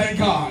and say thank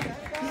God?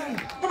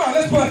 Come on,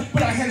 let's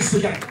put our hands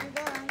together.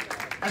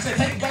 I said,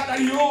 thank God that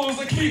he holds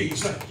the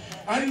keys.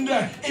 And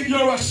if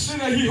you're a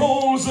sinner, he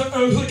holds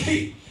the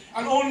key.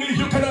 And only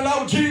you can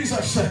allow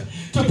Jesus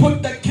to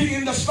put the key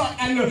in the slot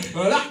and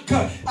lock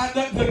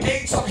the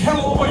gates of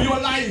hell over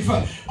your life.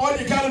 All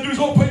you got to do is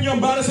open your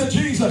mouth and say,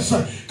 Jesus,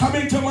 come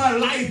into my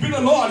life, be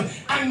the Lord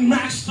and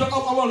master of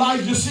our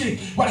lives. You see,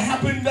 what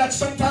happened that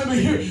sometimes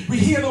we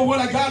hear the word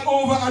of God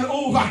over and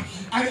over.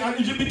 And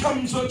it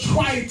becomes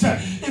trite.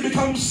 It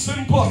becomes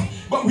simple.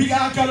 But we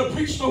are going to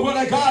preach the word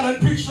of God and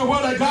preach the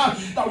word of God.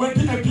 That when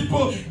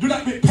people do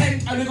not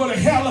repent and they go to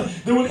hell,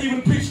 they will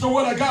even preach the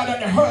word of God that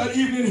they heard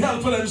even in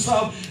hell for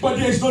themselves. But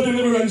there's no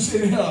deliverance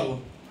in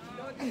hell.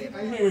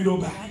 I know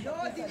bad.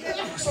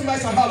 Somebody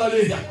say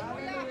hallelujah.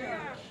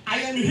 I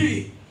am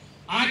he.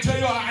 I tell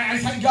you, I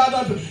thank God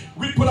that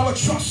we put our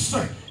trust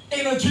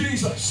in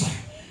Jesus.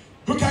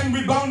 who can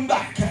rebound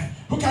back,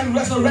 who can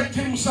resurrect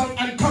himself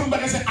and come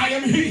back and say, I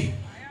am he.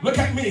 Look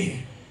at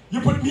me.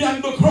 You put me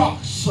on the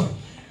cross.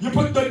 You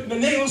put the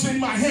nails in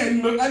my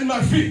hand and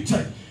my feet.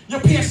 You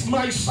pierced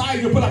my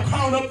side. You put a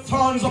crown of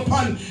thorns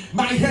upon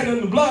my head,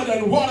 and blood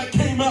and water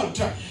came out.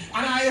 And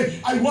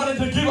I wanted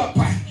to give up.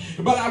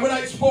 But when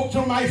I spoke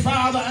to my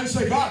Father and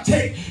said, God,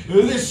 take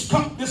this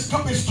cup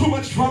is too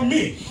much for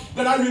me.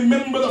 Then I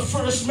remember the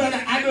first man,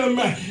 Adam,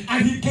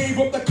 and he gave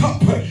up the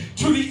cup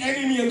to the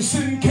enemy, and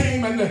sin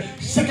came, and the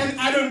second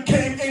Adam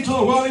came into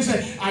the world. He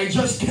said, I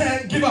just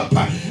can't give up.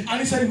 And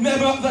he said,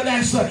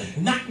 nevertheless,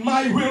 not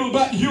my will,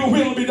 but your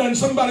will be done.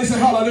 Somebody say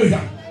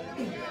hallelujah.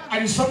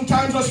 And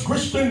sometimes as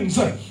Christians,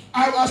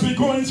 as we're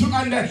going through,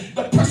 and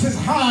the press is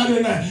hard,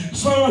 and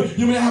so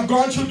you may have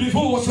gone through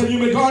divorce, and you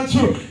may have gone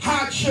through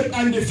hardship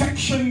and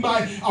defection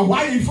by a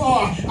wife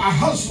or a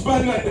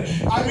husband,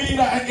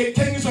 and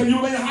things, and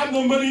you may have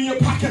no money in your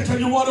pocket,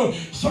 and you want to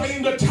throw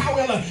in the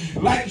towel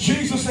like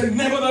Jesus said,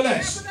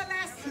 nevertheless.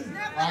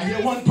 I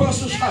hear one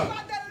person shout.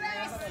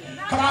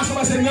 Come on,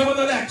 somebody say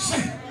nevertheless.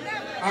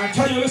 I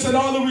tell you, listen,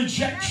 all the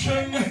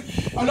rejection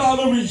and all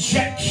the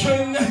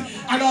rejection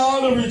and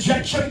all the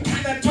rejection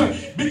cannot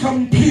be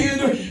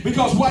compared,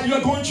 because while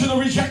you're going through the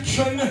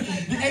rejection,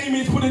 the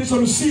enemy is putting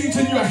some seeds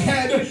in your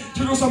head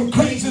to do some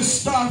crazy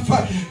stuff.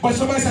 But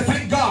somebody said,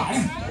 thank God.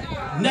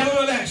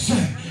 Nevertheless,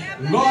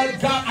 Lord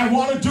God, I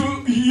want to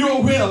do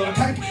your will.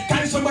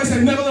 Can somebody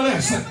say,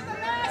 nevertheless?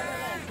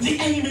 The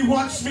enemy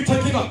wants me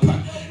to give up.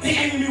 The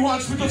enemy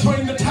wants me to throw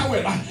in the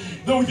towel.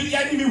 The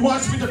enemy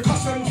wants me to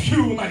cuss and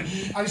fume and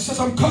say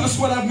some curse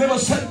what I've never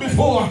said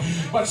before.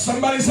 But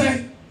somebody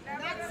say,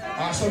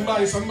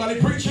 somebody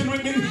preaching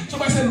with me.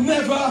 Somebody say,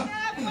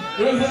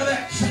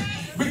 nevertheless.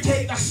 We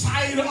take the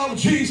side of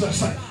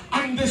Jesus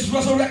on this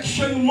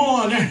resurrection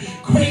morning.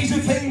 Crazy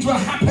things will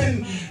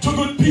happen to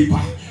good people.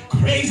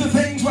 Crazy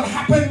things will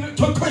happen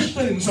to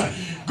Christians.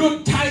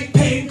 Good tight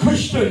paying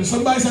Christians.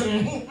 Somebody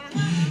say,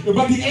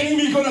 but the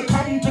enemy is going to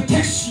come to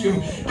test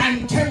you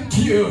and tempt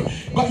you.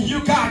 But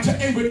you got to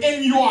end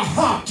within your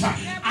heart.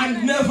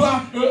 And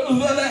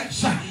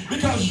nevertheless,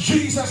 because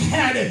Jesus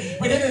had it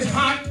within his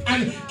heart,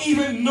 and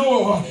even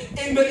though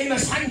in the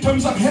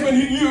sanctums of heaven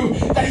he knew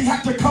that he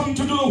had to come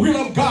to do the will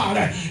of God,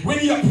 when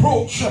he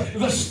approached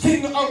the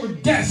sting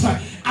of death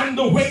and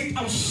the weight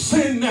of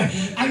sin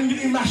and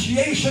the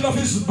emaciation of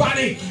his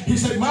body, he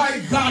said,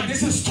 my God,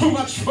 this is too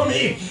much for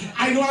me.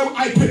 I know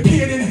I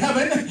prepared in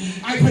heaven.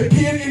 I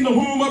prepared in the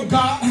womb of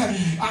God.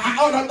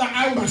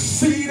 I'm a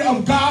seed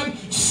of God,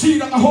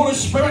 seed of the Holy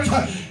Spirit.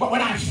 But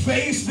when I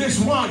face this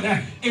one,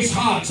 it's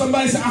hard.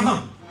 Somebody say,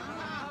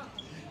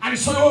 And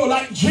so,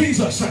 like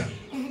Jesus,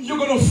 you're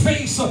going to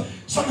face some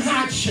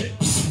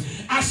hardships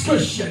as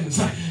Christians.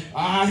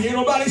 I hear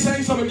nobody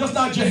saying something, just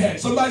nod your head.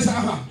 Somebody say,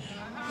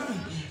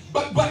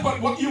 But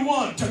what you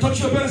want? Touch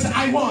your belly and say,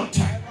 I want.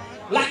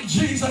 Like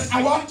Jesus,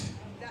 I want.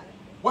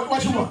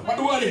 What you want? What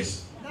the word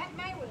is? Not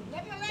my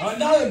will.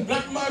 No,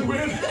 not my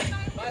will.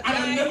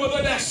 And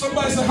nevertheless,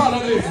 somebody say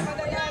hallelujah.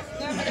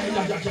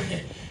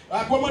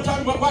 One more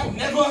time, but what?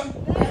 Never.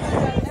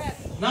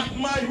 Not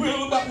my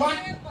will, but what?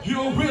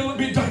 Your will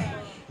be done.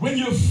 When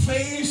you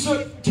face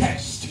a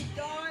test,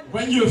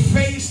 when you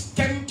face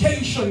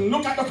temptation,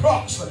 look at the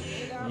cross.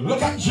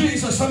 Look at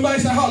Jesus. Somebody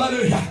say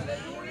hallelujah.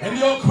 And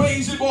your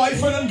crazy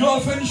boyfriend and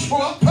girlfriend show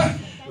up.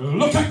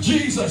 Look at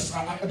Jesus.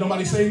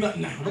 Nobody saying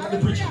nothing now. Look at the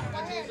preacher.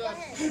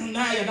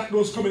 Now you're not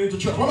those coming into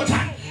church. One more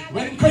time.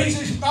 When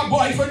crazy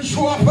boyfriend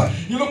show up,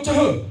 you look to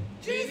who?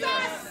 Jesus.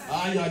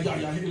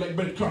 Yeah. He like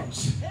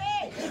breadcrumbs.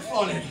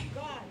 Falling.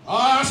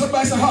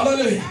 Somebody say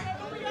hallelujah.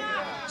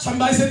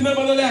 Somebody say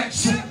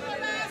nevertheless.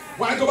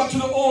 Why go back to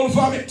the old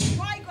vomit?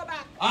 Why go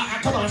back?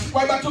 Come on.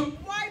 Why back to?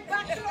 Why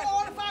back to the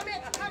old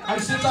vomit? I'm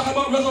still talking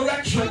about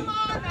resurrection. Come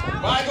on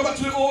now. Why go back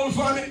to the old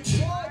vomit?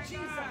 Oh,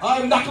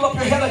 Jesus. Knuckle up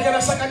your head again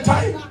a second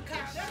time.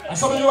 And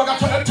some of you got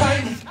third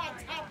time.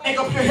 Egg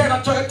up your head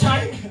a third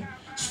time.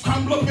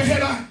 Scramble up your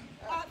head.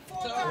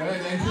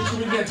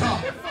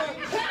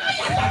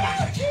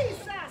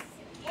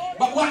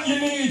 But what you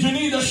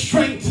need the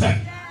strength.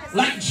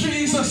 Like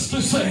Jesus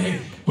to say,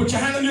 put your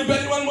hand on your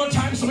belly one more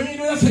time, so you do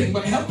nothing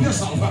but help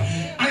yourself.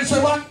 And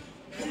say what?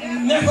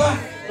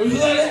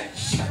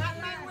 Nevertheless,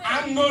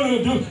 I'm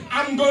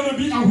going to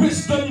be a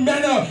wisdom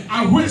man,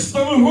 a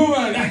wisdom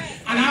woman, and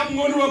I'm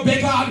going to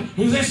obey God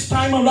this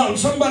time around.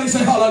 Somebody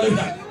say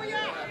hallelujah.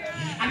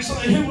 And so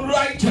the hymn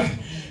writer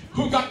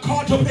who got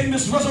caught up in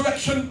this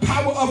resurrection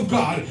power of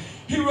God,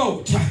 he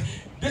wrote,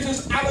 this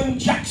is Alan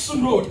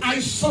Jackson wrote, I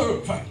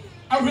serve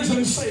a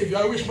risen Savior.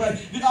 I wish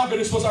the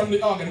organist was on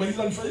the organ, but he's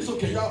on. It's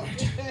okay, all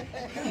right.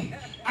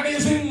 And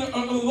he's in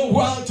the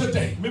world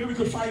today. Maybe we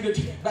could find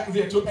it back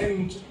there to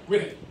end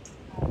with it.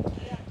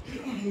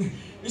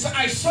 He said,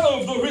 I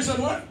serve the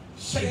risen what?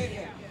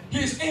 Savior.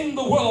 He's in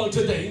the world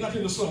today, not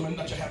in the sermon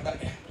that you have back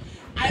there.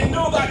 I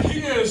know that he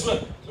is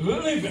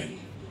living.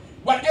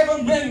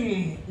 Whatever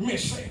men may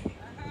say,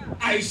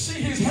 I see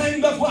his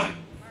hand of what?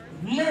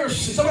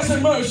 Mercy. Somebody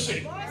say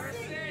mercy.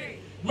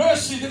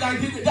 Mercy that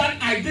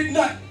I did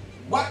not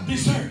what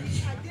deserve.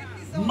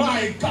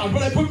 My God,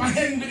 when I put my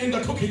hand in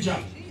the cookie jar,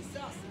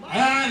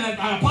 and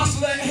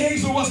Apostle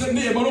Hazell wasn't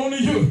there, but only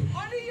you.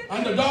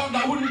 And the dog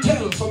that wouldn't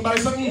tell.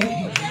 Somebody said,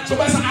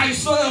 somebody said, I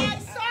serve.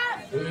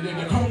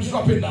 The crumbs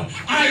dropping down.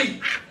 I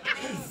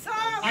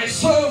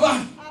serve.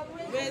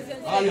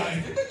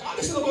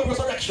 This is about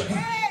resurrection.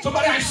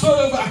 Somebody, I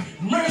serve a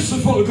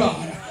merciful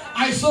God.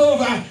 I serve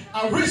a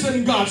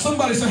risen God.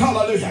 Somebody say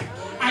hallelujah.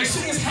 I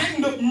see his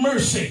hand of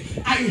mercy.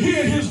 I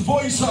hear his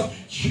voice of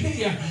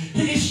cheer.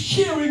 He is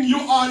cheering you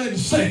on and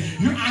say,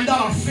 you are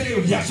not a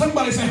failure.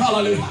 Somebody say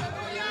hallelujah.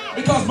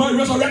 Because my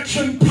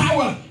resurrection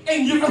power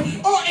in you,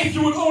 or if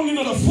you would only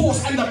know the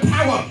force and the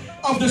power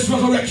of this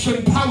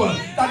resurrection power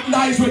that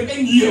lies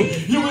within you,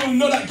 you will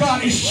know that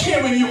God is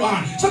cheering you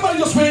on. Somebody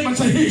just wave and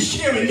say, he's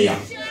cheering me on.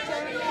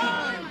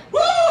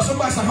 Woo!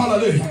 Somebody say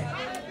hallelujah.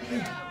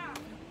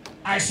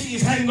 I see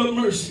his hand of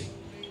mercy.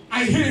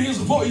 I hear his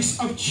voice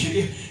of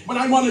cheer when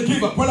I want to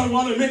give up, when I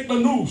want to make the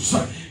news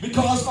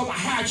because of a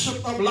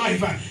hardship of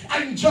life.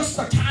 And just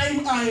the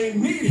time I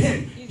need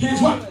him,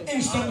 he's what?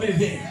 Instantly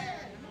there.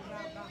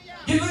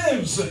 He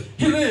lives.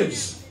 He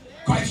lives.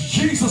 Christ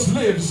Jesus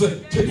lives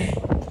today.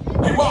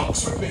 He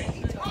walks with me.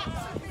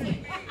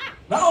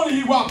 Not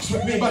only he walks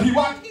with me, but he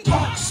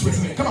talks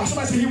with me. Come on,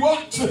 somebody say he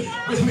walks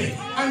with me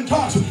and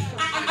talks with me.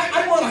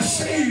 I want a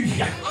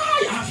Savior.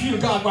 I feel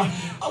God, but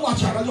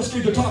watch out. I just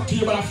need to talk to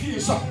you, but I feel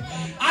something.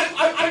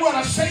 I want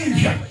a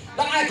Savior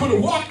that I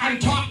could walk and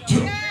talk to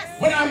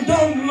when I'm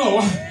down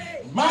low.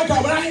 My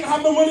God, when I ain't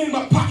have no money in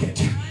my pocket.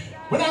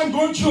 When I'm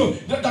going through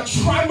the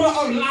trauma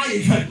of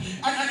life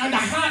and the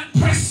hard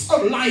press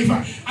of life,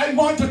 I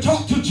want to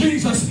talk to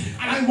Jesus,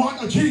 and I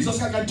want a Jesus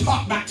that can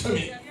talk back to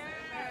me.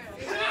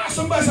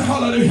 Somebody say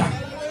hallelujah.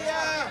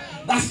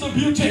 That's the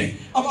beauty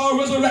of our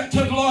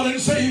resurrected Lord and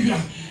Savior.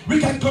 We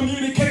can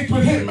communicate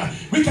with him.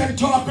 We can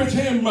talk with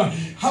him.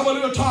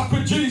 Hallelujah, talk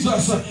with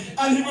Jesus,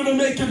 and he will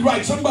make it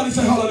right. Somebody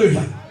say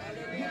hallelujah.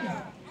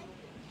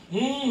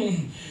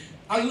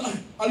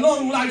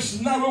 Along life's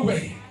narrow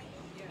way,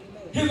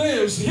 he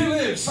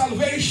lives,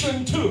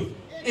 salvation to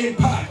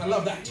impart. I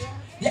love that.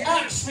 He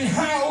asks me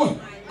how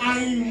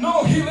I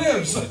know he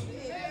lives.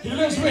 He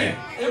lives where?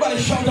 Everybody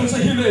shout and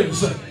say he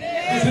lives.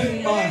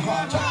 Within my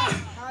heart.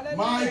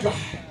 My God.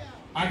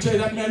 I tell you,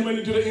 that man went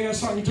into the inner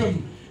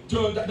sanctum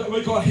to that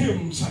we call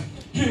hymns.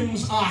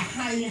 Hymns are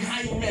high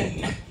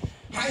men.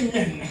 High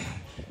men.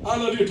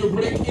 Hallelujah, to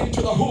break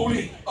into the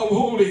Holy of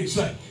Holies.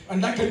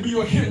 And that can be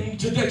your hymn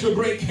today, to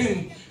break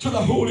into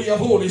the Holy of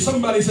Holies.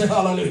 Somebody say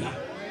hallelujah.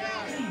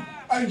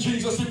 And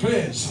Jesus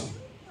declares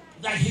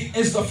that he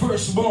is the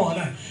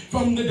firstborn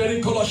from the dead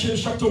in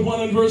Colossians chapter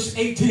 1 and verse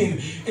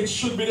 18. It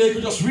should be there, you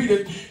could just read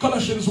it.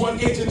 Colossians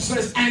 1:18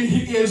 says, and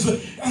he is the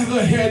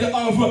head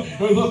of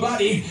the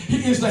body.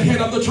 He is the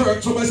head of the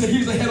church. Somebody say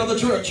he's the head of the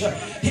church.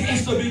 He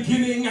is the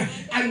beginning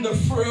and the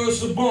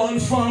firstborn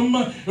from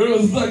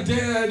the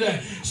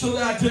dead, so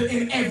that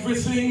in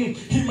everything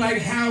he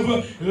might have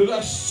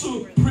the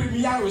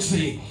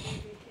supremacy.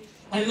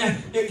 And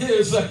it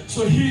is,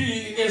 so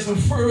he is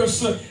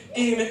first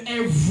in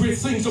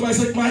everything. Somebody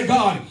say, my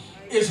God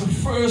is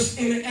first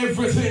in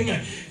everything.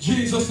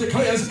 Jesus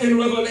declares in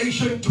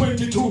Revelation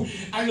 22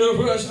 and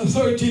verse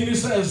 13, he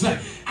says,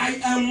 I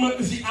am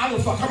the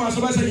Alpha. Come on,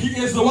 somebody say, he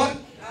is the what?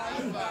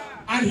 Alpha.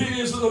 And he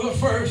is the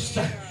first.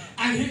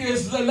 And he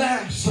is the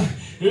last.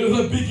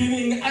 The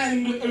beginning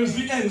and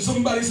the end.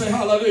 Somebody say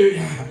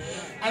hallelujah.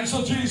 And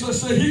so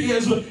Jesus said he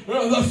is the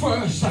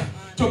first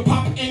to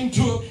pop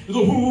into the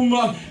womb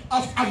of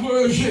a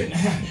virgin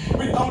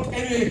without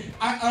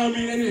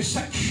any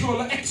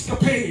sexual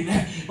escapade.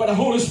 But the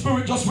Holy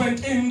Spirit just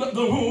went in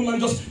the womb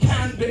and just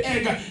planted the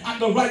egg at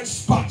the right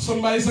spot.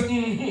 Somebody said,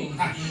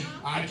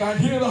 I can't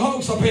hear the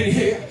house up in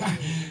here.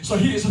 So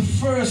he is the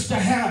first to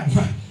have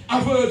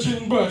a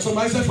virgin birth.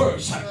 Somebody said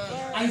first.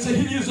 And say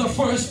he is the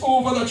first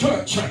over the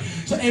church.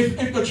 So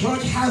if the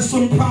church has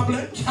some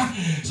problems,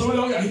 so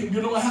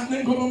you know what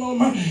happening?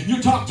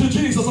 You talk to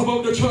Jesus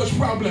about the church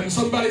problems.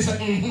 Somebody say,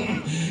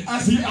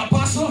 as the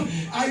apostle,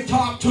 I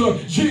talk to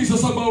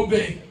Jesus about the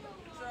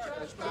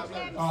church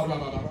problems.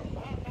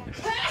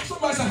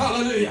 Somebody say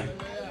hallelujah.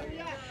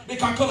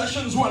 Because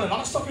Colossians 1, a lot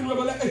of stuff in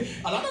Revelation,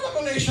 a lot of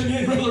revelation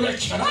in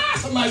resurrection.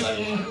 Somebody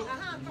say,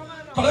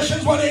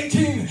 Colossians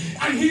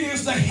 1:18, and he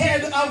is the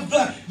head of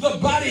the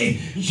body.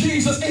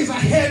 Jesus is the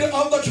head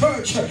of the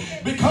church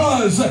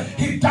because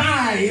he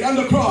died on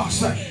the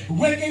cross,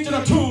 went into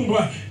the tomb,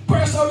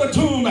 burst out the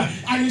tomb,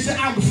 and he said,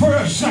 I'm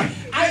first.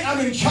 I am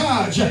in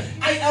charge.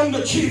 I am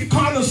the chief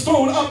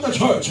cornerstone of the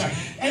church.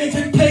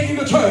 Anything plaguing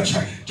the church,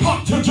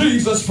 talk to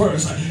Jesus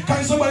first.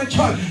 Can somebody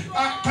shout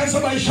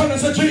and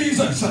say,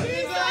 Jesus?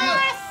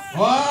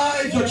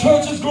 Why? The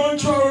church is going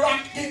through a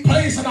rocky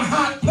place and a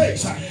hard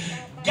place.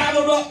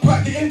 Gather up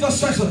the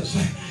intercessors.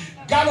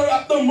 Gather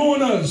up the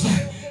mourners.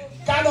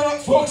 Gather up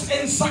folks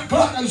in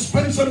sackcloth and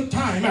spend some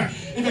time.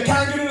 If you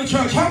can't get in the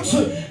church house,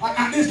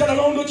 at least get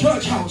around the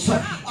church house.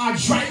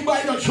 Drive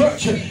by the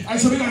church. And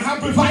so we're going to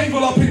have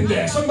revival up in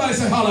there. Somebody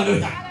say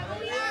hallelujah.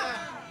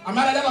 I'm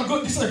mad at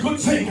that. This is a good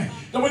thing.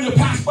 that when you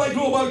pass by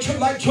Global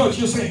Life Church,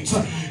 you saints,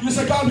 you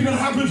say, God, we're going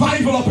to have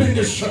revival up in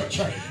this church.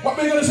 What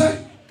are we going to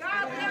say?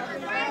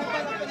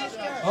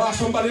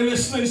 Somebody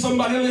listening,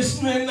 somebody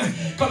listening.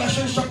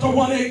 Colossians chapter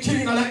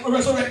 1:18, I like the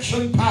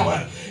resurrection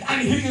power.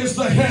 And he is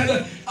the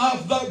head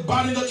of the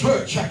body of the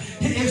church.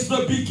 He is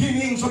the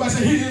beginning. Somebody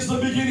say, he is the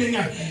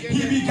beginning.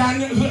 He began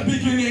the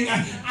beginning.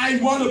 I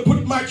want to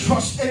put my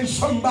trust in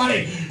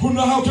somebody who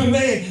know how to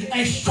lay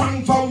a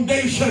strong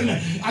foundation.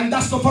 And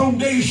that's the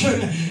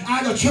foundation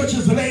and the church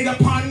is laid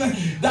upon.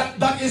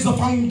 That is the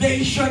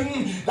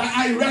foundation that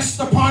I rest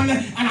upon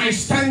and I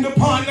stand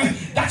upon.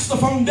 That's the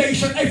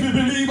foundation every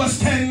believer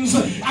stands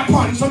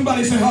upon.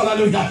 Somebody say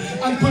hallelujah.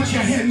 And put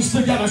your hands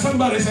together.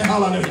 Somebody say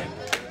hallelujah.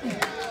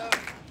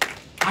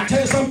 I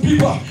tell you, some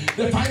people,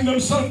 they find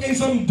themselves in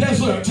some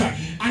desert,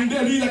 and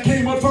their leader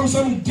came out from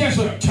some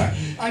desert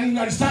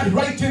and started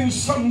writing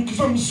some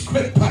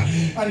script,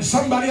 and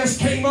somebody else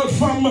came out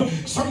from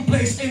some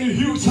place in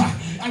Utah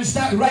and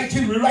started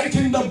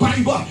rewriting the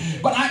Bible.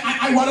 But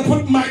I want to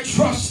put my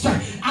trust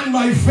and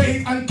my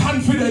faith and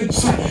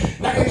confidence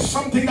that it's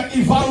something that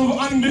evolved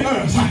on the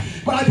earth.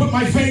 But I put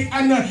my faith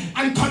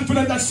and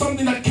confidence that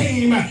something that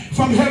came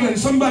from heaven.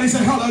 Somebody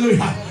say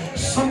hallelujah.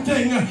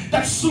 Something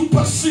that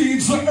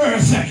supersedes the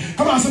earth.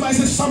 Come on, somebody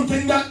say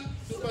something that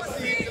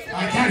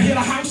I can't hear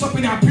the house up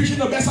in here. I'm preaching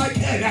the best I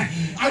can.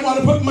 I want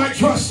to put my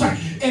trust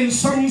in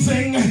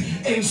something,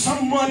 in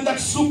someone that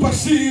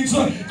supersedes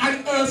an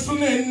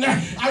earthling.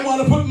 I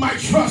want to put my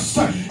trust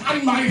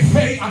and my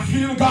faith, I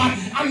feel God,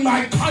 and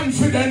my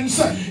confidence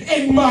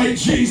in my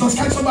Jesus.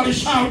 Can somebody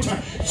shout,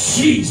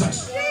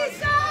 Jesus?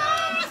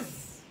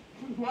 Jesus!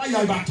 Why are you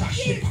about to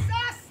ship?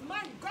 Jesus,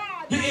 my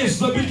God! He is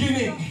the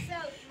beginning.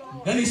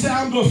 Then he said,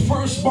 I'm the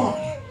firstborn.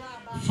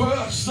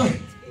 First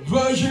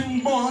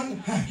virgin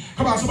born.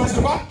 Come on, somebody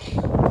say what?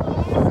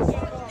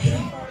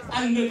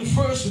 And then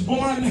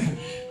firstborn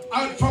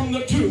out from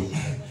the tomb.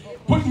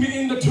 Put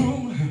me in the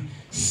tomb.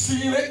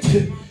 Seal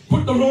it.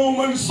 Put the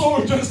Roman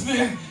soldiers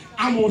there.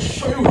 I'm going to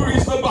show you who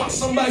is the boss.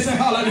 Somebody say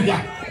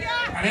hallelujah.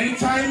 And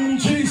anytime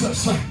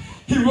Jesus,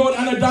 he rode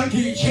on a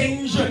donkey, he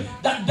changed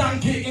that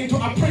donkey into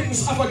a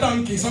prince of a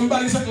donkey.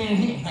 Somebody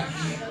say,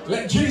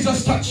 Let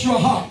Jesus touch your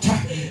heart.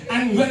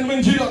 And then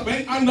when Jesus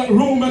went on that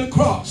Roman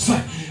cross,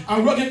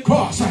 a rugged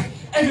cross,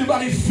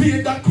 everybody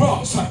feared that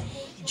cross.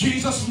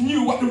 Jesus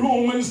knew what the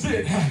Romans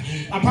did.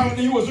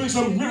 Apparently he was doing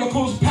some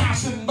miracles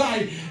passing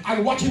by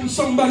and watching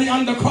somebody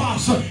on the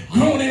cross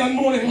groaning and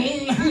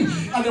moaning,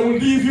 and they will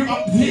leave you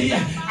up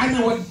there and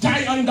you will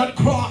die on that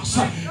cross.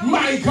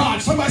 My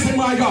God, somebody say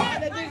my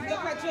God.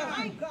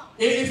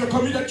 If you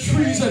committed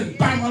treason,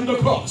 bam, on the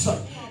cross.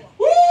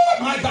 Woo,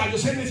 my God, you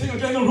say anything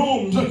against the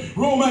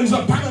Romans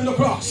bam on the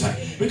cross,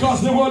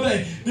 because they were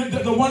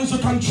the ones who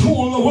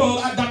control the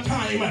world at that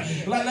time,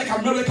 like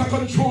America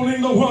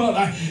controlling the world.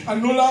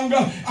 And no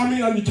longer,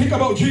 and you think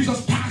about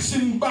Jesus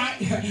passing by,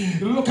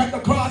 look at the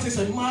cross and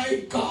say,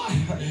 my God,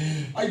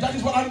 that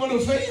is what I'm going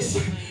to face.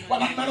 What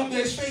that man up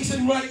there is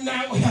facing right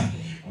now.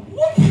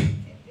 Whoop.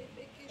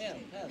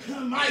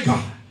 My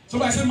God.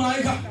 Somebody say,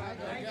 my God.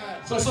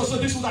 So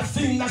this was that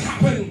thing that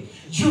happened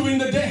during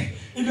the day.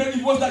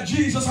 It was that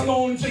Jesus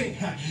alone thing.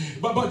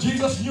 But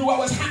Jesus knew what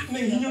was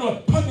happening. He knew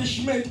the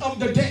punishment of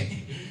the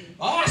day.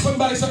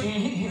 Somebody said,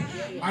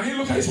 And he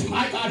looked at it and said,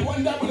 my God,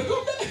 one day I'm going to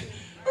go there.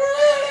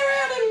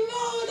 Really,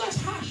 no, that's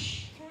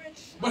harsh.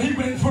 But he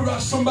went for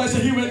us. Somebody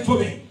said, he went for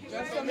me.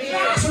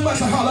 Somebody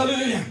said,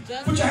 hallelujah.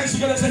 Put your hands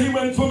together and say, he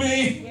went for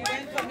me.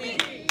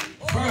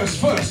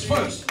 First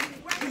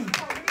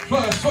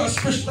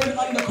Christian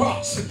on the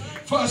cross.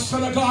 First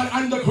Son of God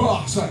on the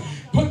cross.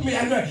 Put me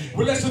on the,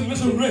 listen,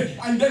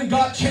 and then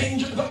God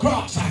changed the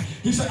cross.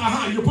 He said,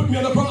 you put me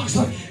on the cross.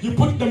 You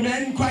put the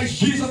man Christ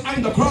Jesus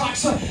on the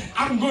cross.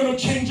 I'm going to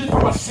change it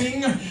from a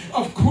thing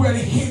of cruel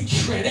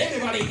hatred.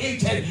 Everybody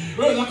hated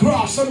the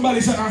cross.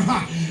 Somebody said,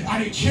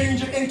 and he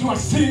changed it into a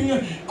thing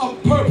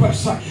of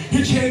purpose.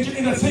 He changed it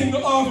into a thing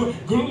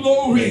of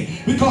glory,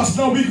 because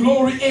now we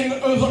glory in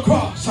the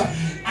cross.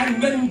 And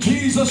then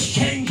Jesus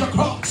changed the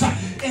cross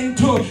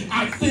into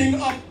a thing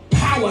of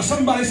power.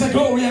 Somebody say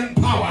glory and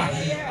power.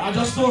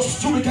 Just those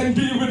two we can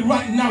deal with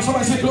right now.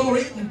 Somebody say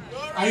glory.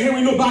 I hear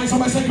nobody.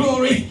 Somebody say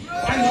glory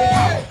and the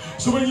power.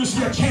 So when you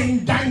see a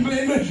chain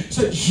dangling,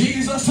 say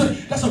Jesus,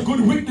 that's a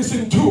good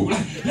witnessing tool.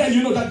 Yeah,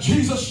 you know that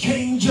Jesus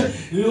changed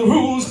the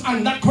rules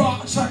on that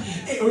cross.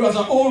 It was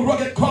an old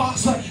rugged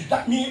cross.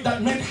 That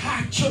meant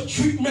harsh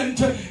treatment,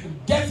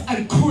 death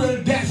and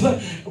cruel death,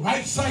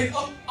 right side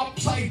up,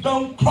 upside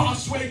down,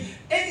 crossway.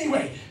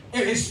 Anyway,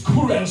 it is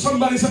cruel.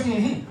 Somebody said,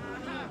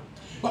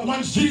 But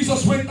once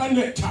Jesus went on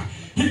it,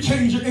 he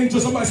changed it into,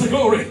 somebody say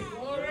glory.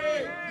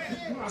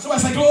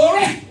 Somebody say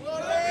glory.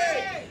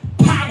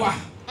 Power.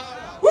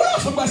 Woo,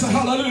 somebody say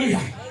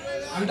hallelujah.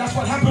 And that's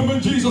what happened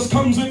when Jesus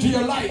comes into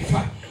your life.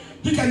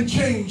 He can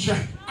change,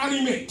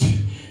 animate,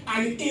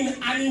 and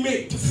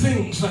inanimate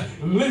things,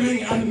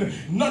 living and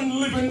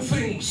non-living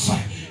things.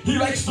 He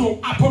likes to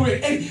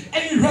operate in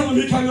any realm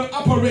he can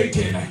operate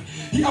in.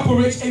 He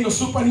operates in the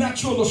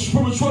supernatural, the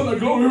spiritual, the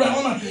glory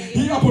realm.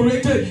 He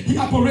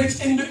operates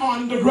in the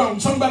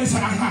underground. Somebody say,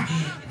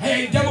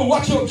 hey, devil,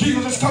 watch out.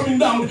 Jesus is coming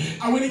down.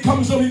 And when he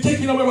comes down, he's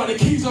taking away the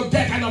keys of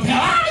death and of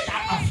hell.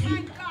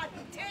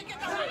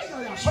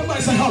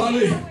 Somebody say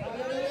hallelujah.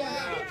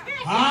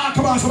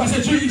 Come on, somebody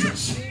say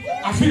Jesus.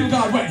 I feel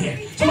God right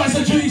here. Somebody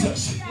say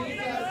Jesus.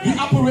 He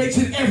operates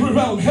in every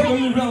realm,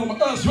 heavenly realm,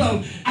 earth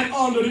realm, and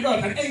under the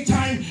earth. And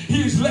anytime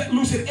he is let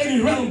loose in any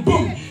realm,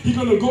 boom, he's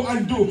going to go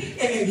and do,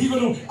 and he's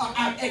going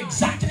to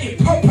exact a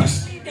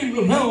purpose in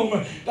the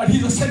realm that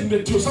he's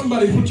ascended to.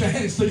 Somebody put your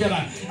hands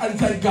together and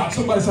thank God.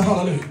 Somebody say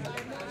hallelujah.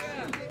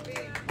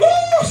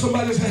 Woo!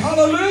 Somebody say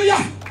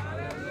hallelujah.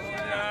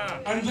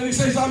 And then he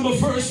says, I'm the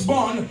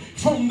firstborn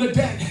from the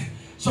dead.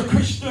 So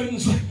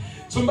Christians,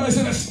 somebody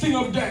say the sting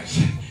of death.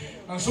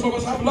 And some of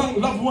us have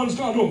loved ones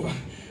gone over.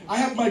 I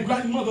have my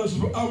grandmother's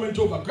went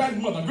over.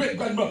 Grandmother,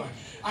 great-grandmother.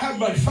 I have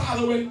my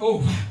father went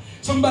over.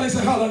 Somebody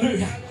say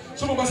hallelujah.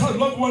 Some of us have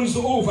loved ones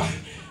over.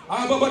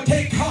 But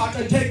take heart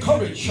and take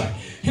courage.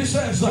 He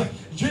says,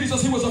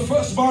 Jesus, he was the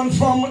firstborn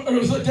from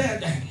the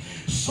dead.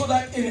 So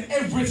that in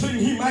everything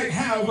he might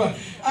have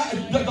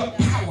the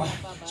power.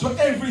 So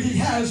he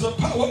has the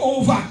power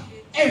over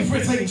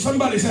everything.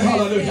 Somebody say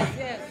hallelujah.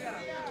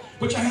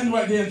 Put your hand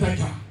right there and thank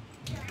God.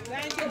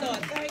 Thank you, Lord.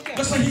 Thank you.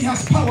 Just say he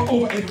has power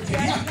over everything.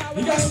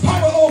 He has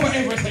power over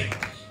everything.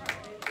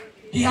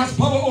 He has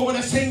power over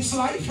the saint's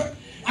life.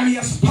 And he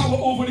has power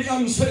over the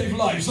unsaved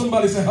life.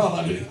 Somebody say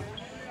hallelujah.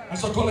 And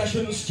so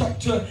Colossians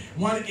chapter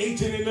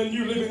 1:18 in the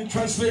New Living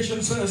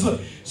Translation says,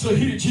 so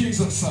he,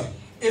 Jesus,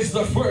 is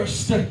the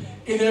first in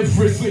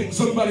everything.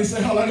 Somebody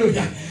say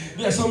hallelujah.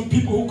 There are some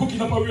people who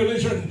cooking up a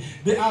religion.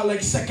 They are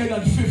like second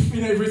and fifth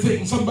in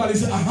everything. Somebody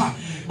say,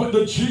 But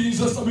the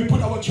Jesus that we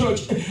put our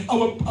church,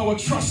 our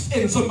trust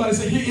in, somebody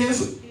say, he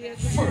is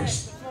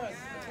first.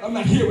 I'm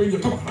not hearing you.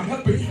 Come on, I'm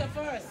helping you.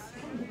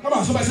 Come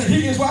on, somebody say,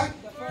 he is what?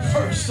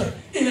 First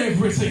in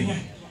everything.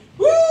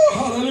 Woo,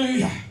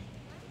 hallelujah.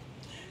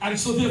 And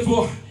so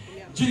therefore,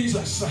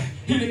 Jesus,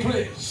 he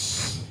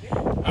declares,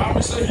 I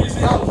will say he's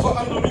the Alpha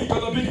and the Omega,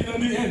 the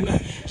beginning and the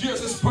end.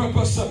 Jesus'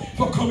 purpose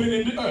for coming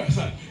in the earth.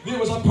 There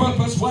was a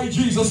purpose why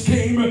Jesus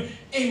came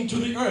into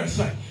the earth.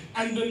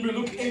 And then we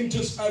look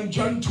into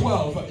John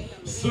 12,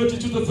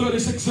 32 to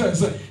 36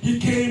 says, he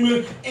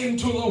came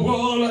into the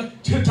world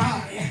to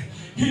die.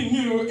 He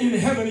knew in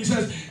heaven, he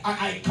says,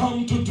 I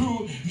come to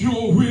do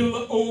your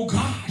will, O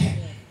God.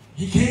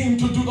 He came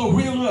to do the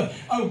will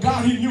of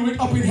God. He knew it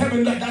up in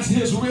heaven that that's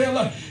his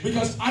will.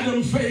 Because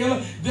Adam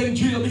failed. Then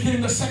Jesus became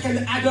the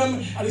second Adam.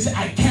 And he said,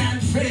 I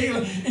can't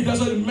fail. It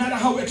doesn't matter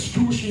how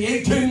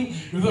excruciating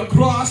the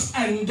cross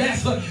and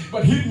death.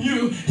 But he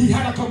knew he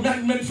had a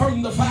commandment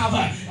from the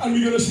Father. And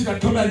we're going to see that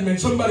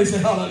commandment. Somebody say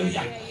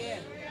hallelujah.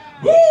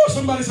 Woo!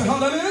 Somebody say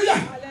hallelujah.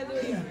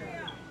 Hallelujah.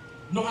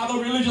 No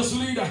other religious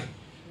leader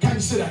can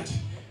say that.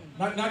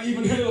 Not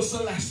even Haile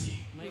Selassie.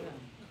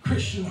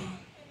 Krishna.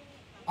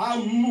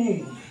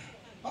 Moon.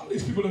 All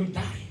these people don't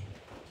die.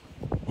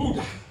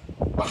 Buddha,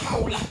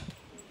 Baha'u'llah,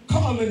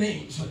 call the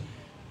names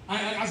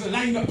as a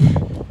lineup.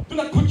 Do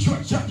not put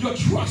your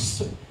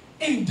trust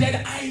in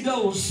dead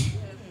idols,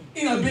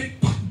 in a big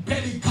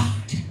belly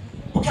God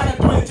who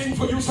cannot do anything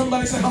for you.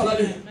 Somebody say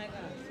hallelujah.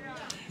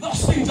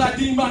 Those things are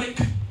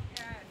demonic.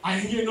 I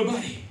ain't hear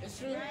nobody.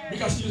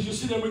 Because you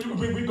see them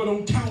when we go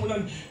downtown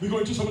and we go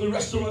into some of the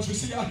restaurants, we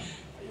see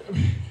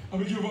and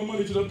we give our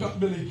money to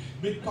the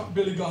big pot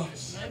belly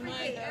guys.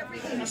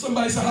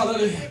 Somebody say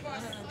hallelujah.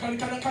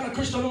 Can a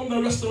Christian open a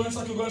restaurant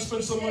so I can go and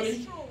spend some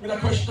money with a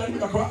question,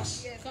 with a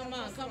cross? Come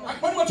on.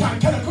 One more time,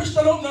 can a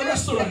Christian open a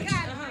restaurant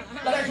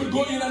that I could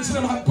go in and see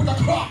them and put a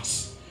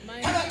cross?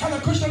 Can a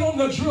Christian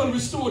open a jewelry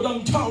store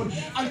downtown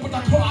and put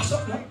a cross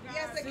up there?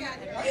 Yes, I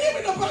can. I hear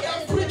me the body,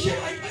 I'm preaching,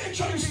 I ain't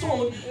trying to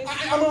store.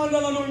 I'm on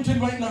an anointing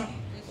right now.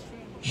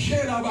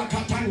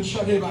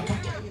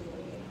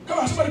 Come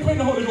on, somebody pray in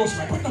the Holy Ghost,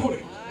 man. Pray in the Holy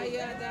Ghost.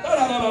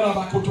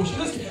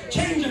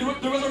 Change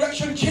it. The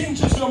resurrection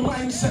changes your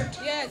mindset.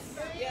 Yes.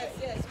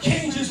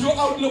 Changes your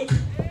outlook.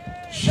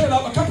 Shut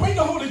up. Come pray in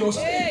the Holy Ghost.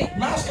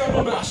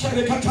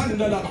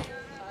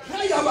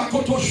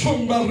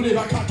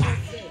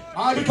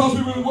 Because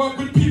we will work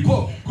with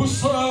people who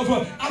serve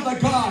other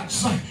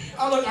gods.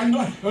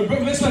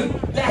 Listen,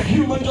 they're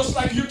human just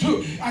like you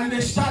too. And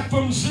they start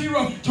from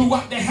zero to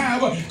what they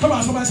have. Come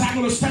on, somebody say, I'm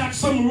going to start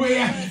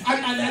somewhere.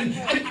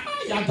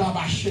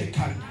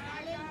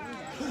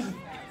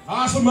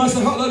 Somebody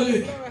say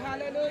hallelujah.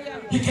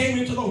 He came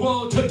into the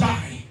world to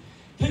die.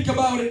 Think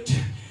about it.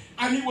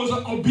 And he was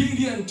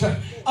obedient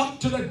up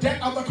to the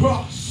death of the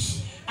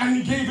cross. And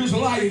he gave his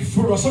life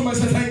for us. Somebody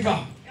say thank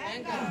God.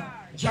 Thank God.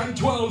 John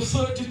 12,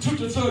 32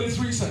 to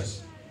 33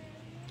 says.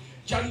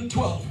 John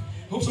 12.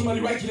 Hope somebody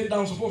writing it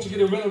down so folks will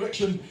get a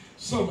resurrection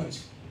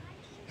sermons.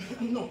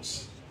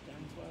 Notes.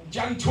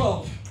 John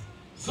 12,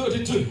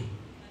 32.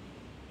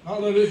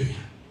 Hallelujah.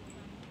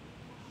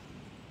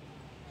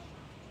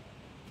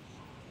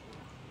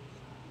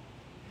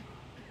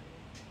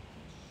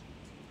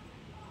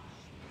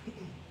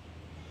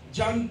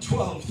 John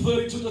 12,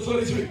 32 to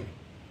 33.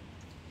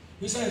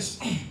 He says,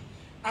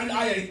 And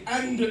I,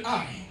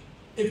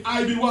 if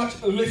I be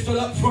what? Lifted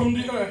up from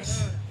the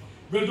earth,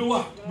 will do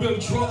what? Will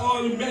draw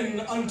all men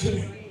unto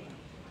me.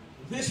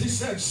 This he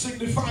said,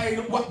 signifying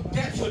what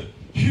death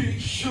he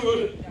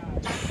should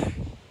die.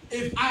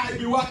 If I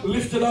be what?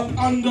 Lifted up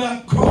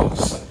under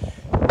cross.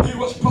 He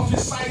was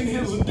prophesying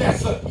his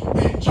death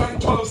in John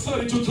 12,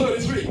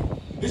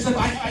 30-33. He said,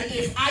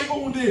 if I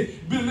only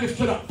be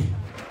lifted up,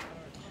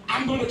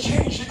 I'm going to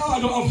change the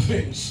order of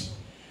things.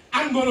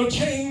 I'm going to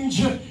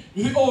change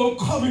the old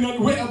covenant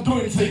way of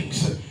doing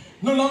things.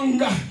 No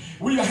longer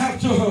will you have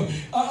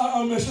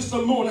to,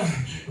 Sister Mona,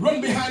 run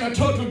behind a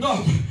turtle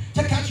dove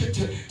to catch it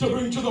to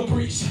bring to the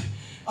priest.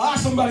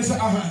 Somebody said,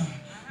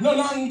 no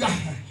longer,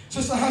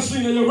 Sister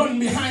Hasina, you run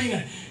behind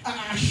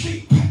a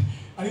sheep.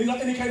 And he's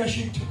not any kind of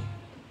sheep.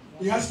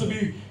 He has to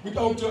be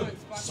without a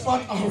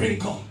spot or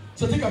wrinkle.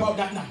 So think about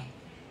that now.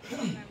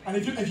 And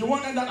if you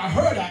want that, I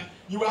heard that,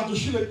 you will have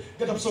to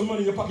get up some money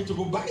in your pocket to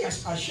go buy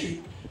a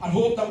sheep and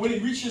hope that when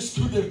it reaches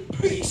to the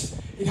priest,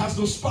 it has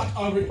no spot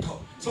or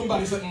wrinkle.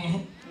 Somebody said,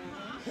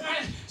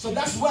 So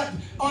that's what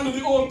under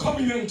the old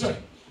covenant.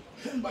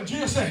 But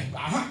Jesus said,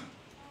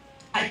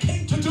 I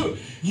came to do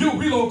your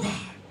will, oh God.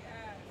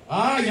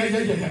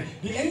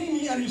 The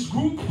enemy and his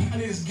group and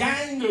his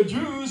gang, the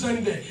Jews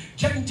and the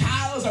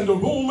Gentiles and the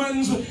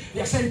Romans,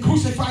 they are saying,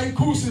 crucify him,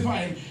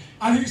 crucify him.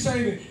 And he's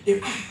saying,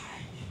 if I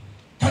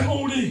can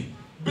only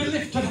be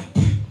lifted up,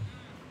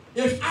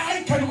 if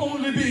I can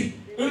only be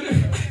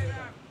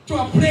to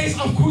a place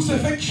of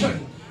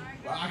crucifixion,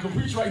 I can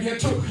preach right here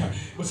too,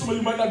 but some of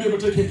you might not be able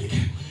to take it.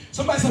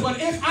 Somebody said, but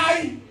if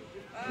I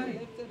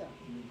lifted up.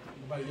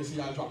 Everybody just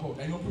see I drop out.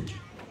 I ain't no preaching.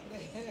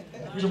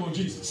 Preach about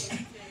Jesus.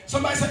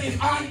 Somebody said, if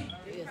I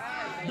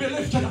be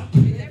lifted up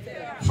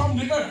from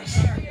the earth,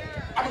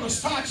 I'm going to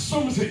start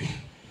something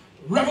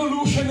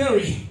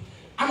revolutionary.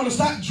 I'm going to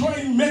start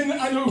drawing men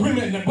and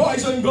women,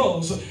 boys and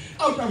girls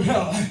out of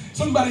hell.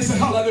 Somebody say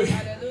hallelujah.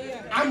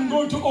 Hallelujah. I'm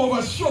going to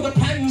overthrow the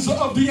plans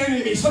of the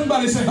enemy.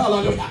 Somebody say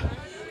hallelujah.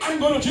 I'm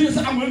going to do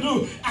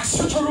a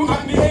switcheroo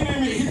of the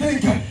enemy. He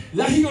think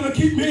that he's going to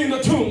keep me in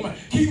the tomb,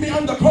 keep me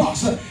on the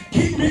cross,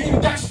 keep me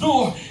in death's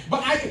door.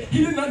 But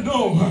he did not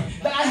know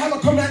that I have a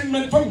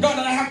commandment from God,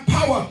 that I have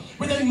power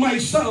within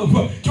myself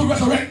to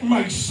resurrect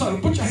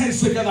myself. Put your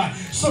hands together.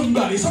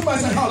 Somebody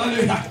say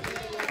hallelujah.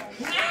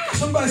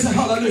 Somebody say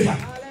hallelujah.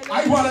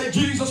 I want a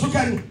Jesus who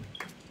can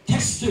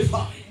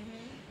testify.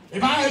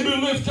 If I be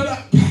lifted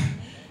up,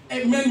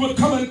 a man will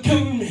come and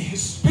kill me,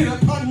 spit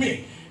upon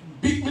me,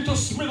 beat me to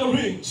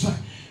smithereens.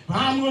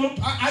 I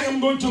am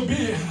going to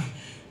be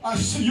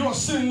your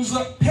sins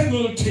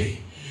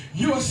penalty,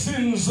 your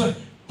sins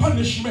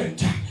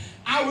punishment.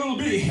 I will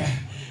be.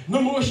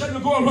 No more shall you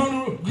go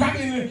around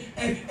grabbing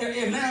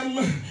a lamb,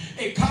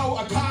 a cow,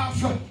 a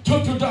calf,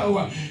 turtle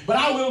dove. But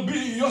I will be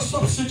your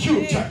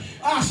substitute.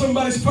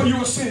 Somebody for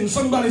your sins.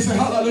 Somebody say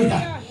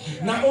hallelujah.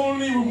 Not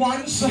only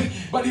once,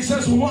 but he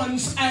says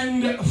once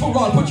and for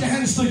all. Put your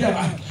hands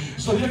together.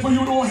 So therefore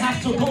you don't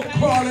have to go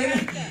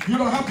crawling. You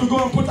don't have to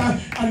go and put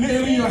a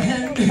nail in your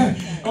hand.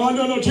 Oh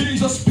no,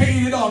 Jesus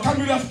paid it all. Can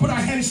we just put our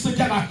hands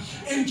together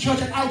in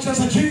church and out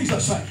as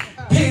Jesus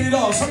paid it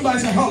all? Somebody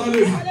say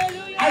hallelujah.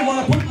 I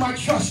want to put my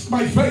trust,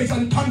 my faith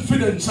and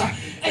confidence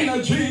in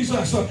a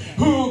Jesus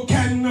who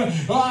can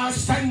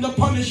stand the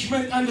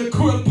punishment and the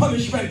cruel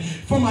punishment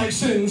for my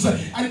sins.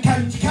 And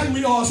can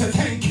we all say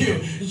thank you,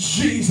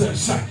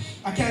 Jesus?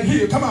 I can't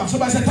hear you. Come on,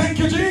 somebody say thank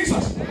you,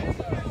 Jesus.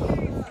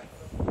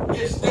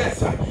 His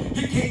death,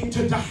 he came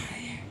to die.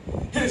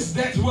 His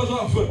death was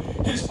of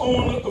his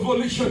own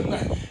volition.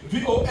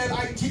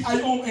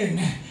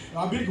 V-O-L-I-T-I-O-N.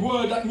 A big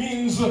word that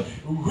means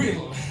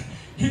will.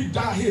 He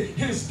died.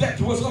 His death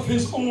was of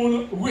his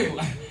own will.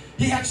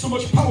 He had so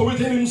much power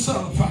within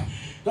himself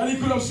that he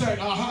could have said,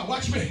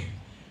 watch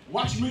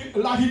me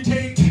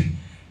levitate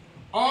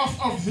off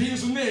of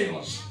these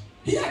nails.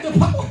 He had the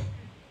power.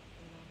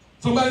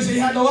 Somebody say he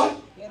had the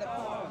what? He had the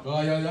power.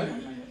 Oh,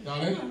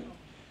 yeah.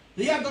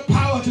 He had the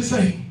power to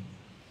say,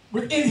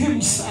 within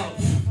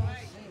himself.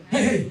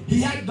 Hey,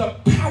 he had the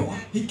power.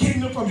 He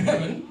came from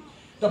heaven.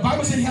 The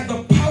Bible said he had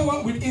the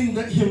power within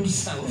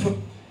himself.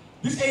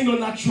 This ain't no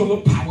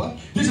natural power.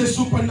 This is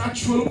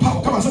supernatural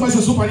power. Come on, somebody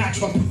say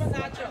supernatural.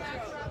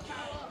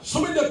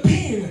 So in the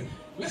pain,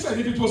 listen,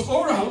 if it was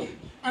oral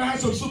and I had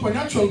some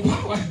supernatural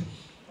power,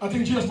 I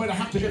think Jesus might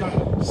have to get a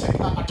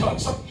tongue.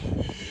 So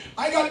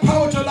I got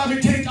power to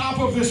levitate off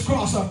of this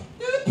cross. All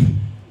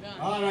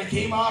right,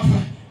 came off.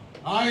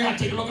 I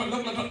take a look.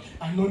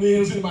 And no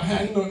nails in my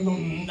hand, no,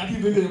 not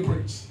even nail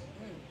prints.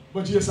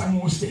 But Jesus, I'm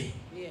going to stay.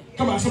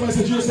 Come on, somebody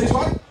say, Jesus says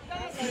what?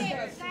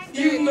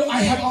 Even though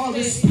I have all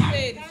this power,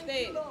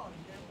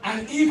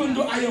 and even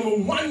though I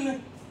am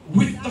one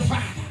with the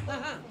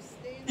Father,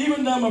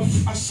 even though I'm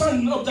a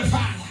son of the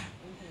Father,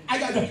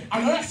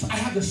 unless I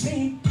have the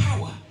same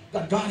power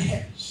that God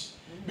has,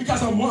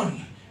 because I'm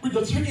one with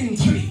the 3 in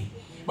 3.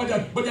 But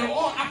they're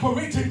all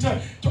operating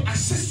to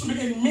assist me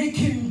in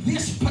making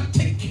this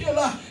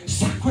particular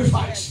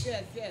sacrifice.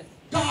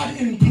 God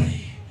in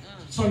play.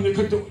 Son, they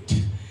could do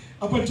it.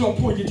 Up until a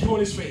point, he threw on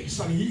his face,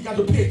 and he got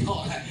to pay it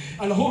all.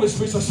 And the Holy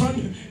Spirit said,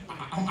 son,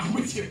 I'm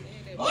with you.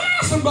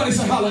 Somebody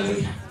say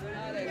hallelujah.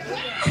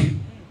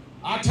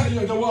 I tell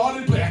you, the world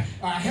in prayer.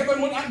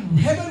 Heaven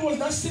was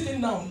not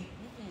sitting down.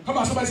 Come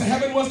on, somebody say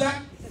heaven was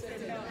that?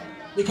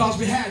 Because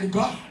we had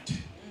God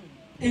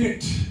in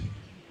it.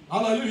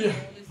 Hallelujah.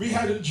 We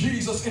had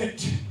Jesus in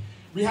it.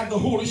 We had the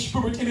Holy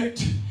Spirit in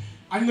it.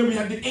 And then we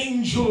had the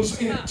angels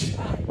in it.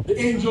 The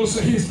angels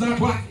say he's not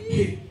what?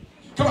 He.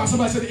 Come on,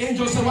 somebody say the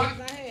angels say what?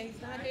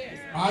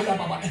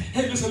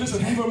 Hey,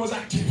 listen, heaven was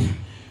active.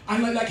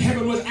 And like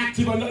heaven was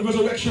active on that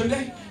resurrection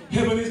day,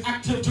 heaven is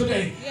active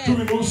today to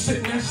remove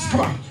sickness.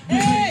 Come on,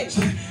 disease.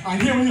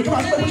 And here when you come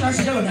on, somebody put your hands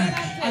together, man.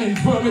 And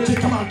infirmity.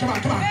 Come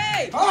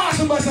on.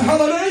 Somebody say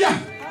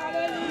hallelujah.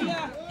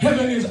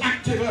 Heaven is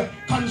active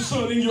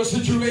concerning your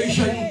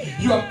situation,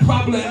 your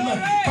problem.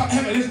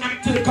 Heaven is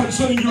active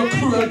concerning your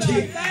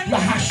cruelty, your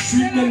harsh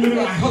treatment with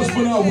a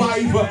husband or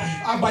wife,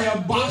 by a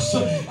boss.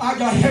 I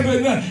got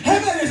heaven.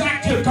 Heaven is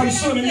active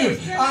concerning you.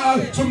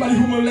 Somebody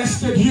who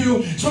molested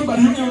you,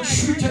 somebody who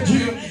ill-treated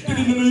you,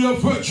 didn't know your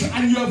virtue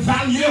and your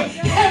value.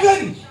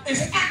 Heaven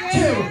is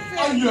active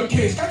on your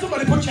case. Can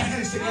somebody put your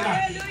hands together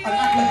and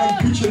act like I'm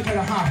preaching kind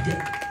of half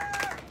good?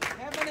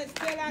 Heaven is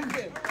still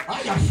active.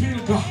 I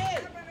feel God.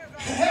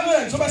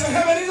 Heaven, somebody say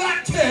heaven is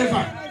active.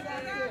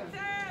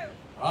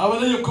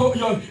 Whether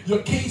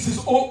your case is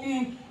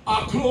open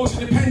or closed,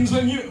 it depends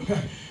on you.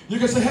 You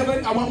can say,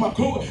 heaven, I want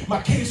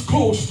my case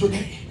closed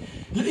today.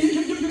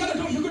 You gotta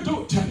do it, you can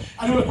do it.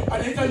 And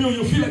anytime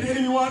you feel like the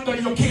enemy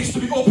wants your case to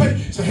be open,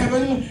 say,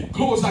 heaven,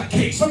 close that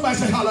case. Somebody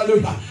say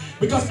hallelujah.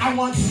 Because I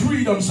want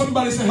freedom.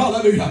 Somebody say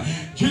hallelujah.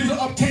 Jesus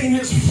obtained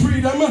his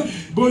freedom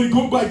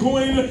by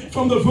going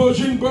from the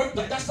virgin birth.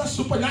 That's not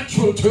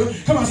supernatural too.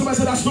 Come on, somebody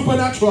say that's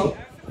supernatural.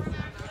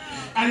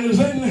 And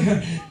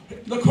then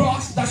the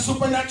cross, that's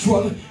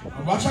supernatural.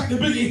 Watch out the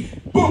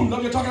biggie. Boom, now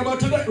we're talking about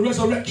today,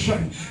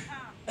 resurrection.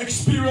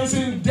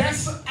 Experiencing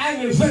death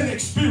and then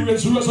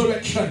experience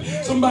resurrection.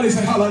 Somebody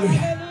say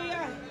hallelujah.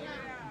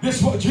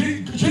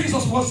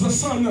 Jesus was the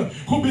son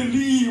who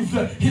believed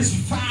his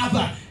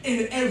father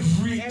in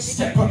every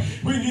step.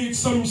 We need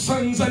some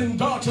sons and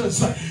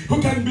daughters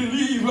who can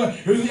believe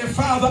their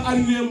father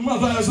and their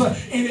mothers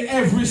in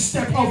every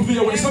step of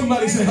their way.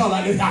 Somebody say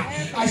hallelujah.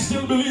 I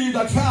still believe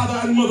that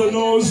father and mother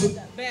knows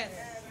best.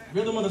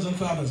 We're the mothers and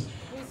fathers.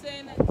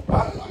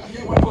 I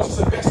hear one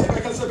person say best.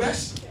 Everybody can say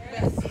best?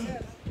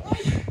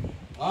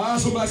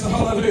 Somebody say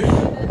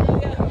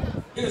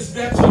hallelujah. His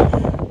death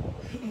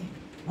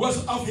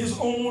was of his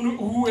own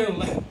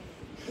will.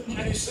 And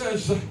he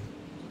says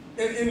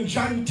in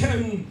John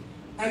 10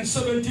 and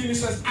 17, he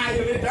says, I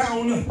lay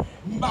down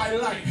my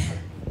life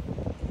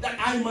that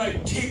I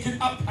might take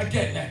it up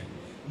again.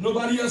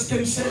 Nobody else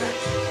can say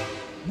that.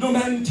 No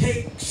man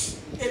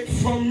takes it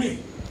from me,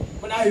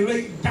 but I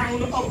lay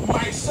down of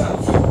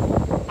myself.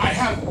 I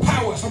have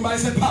power. Somebody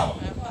said power.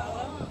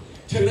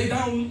 To lay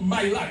down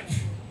my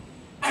life.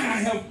 And I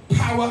have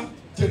power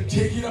to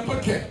take it up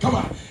again. Come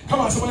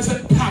on, somebody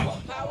said power.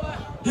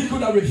 He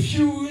could have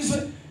refused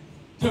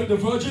the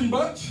virgin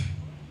birth.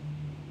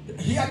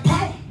 He had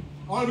power.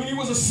 I mean, he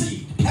was a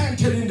seed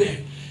planted in there.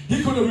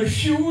 He could have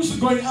refused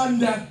going on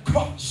that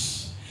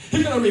cross. He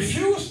could have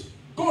refused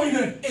going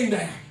in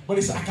there. But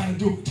he said, I gotta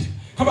do it.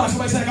 Come on,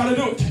 somebody say, I gotta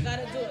do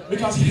it.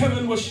 Because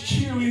heaven was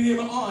cheering him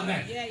on.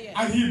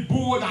 And he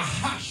bore the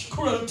harsh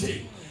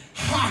cruelty,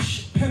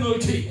 harsh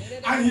penalty,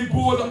 and he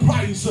bore the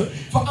price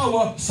for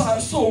our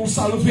soul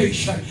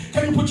salvation.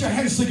 Can you put your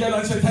hands together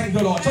and say, thank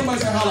the Lord? Somebody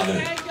say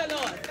hallelujah. Thank you,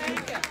 Lord.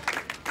 Thank you.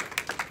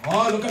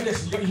 Oh, look at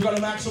this. You got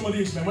to mark some of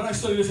these, man. When I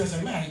study this, I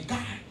say, man,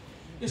 God,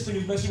 this thing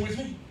is messing with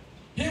me.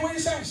 Hear what he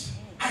says.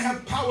 I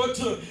have power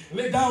to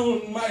lay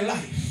down my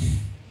life.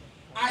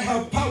 I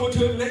have power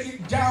to lay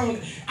it down,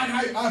 and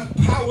I have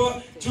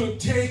power to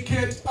take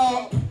it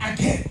up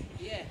again.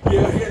 Yeah.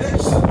 Hear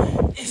this?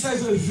 It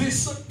says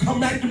this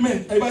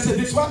commandment. Everybody say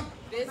this one?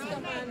 This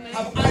commandment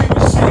have I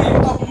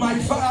received of my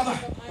Father.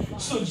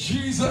 So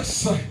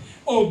Jesus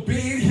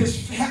obeyed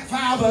his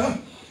Father.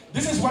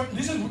 This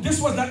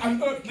was not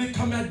an earthly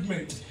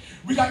commandment.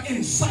 We got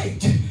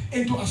insight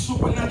into a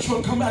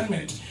supernatural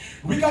commandment.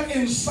 We got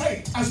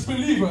insight as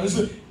believers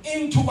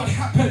into what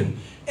happened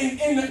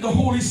in the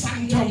Holy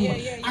Sanctum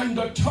and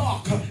the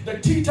talk, the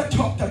teet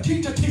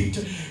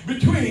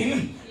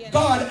between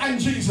God and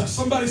Jesus.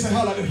 Somebody say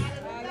hallelujah.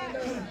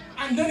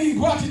 And then he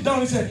brought it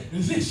down and said,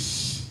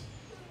 this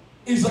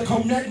is a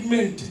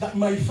commandment that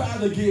my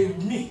Father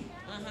gave me.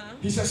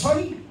 He said,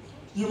 son,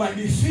 you might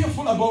be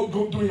fearful about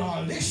doing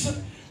all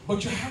this,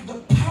 but you have the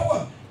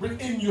power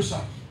within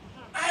yourself.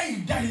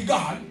 I, Daddy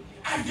God,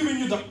 I've given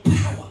you the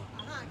power.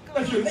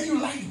 If you lay your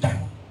life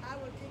down,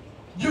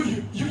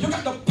 you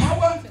got the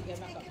power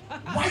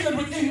wired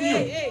within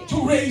you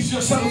to raise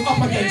yourself up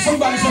again.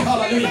 Somebody say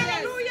hallelujah.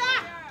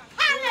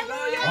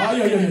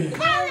 Hallelujah.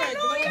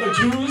 The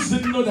Jews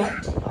didn't know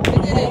that.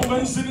 The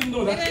Romans didn't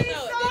know that.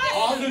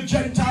 All the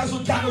Gentiles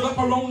who gathered up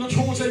around the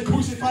throne saying,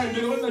 crucify him.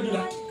 They don't do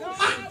that.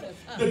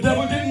 The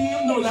devil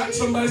didn't know that.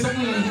 Somebody said,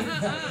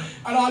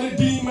 and all the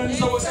demons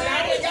that was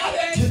saying, we got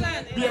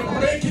it. We are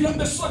breaking up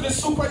the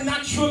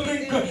supernatural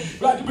link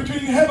right between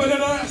heaven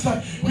and earth.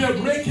 We are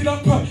breaking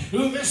up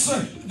this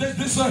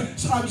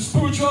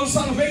spiritual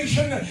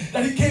salvation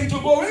that he came to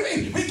go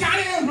with. We got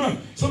him.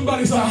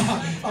 Somebody said,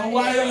 and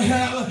while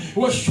hell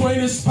was throwing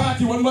his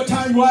party, one more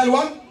time, while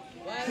what?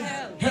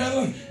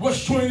 Hell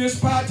was throwing his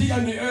party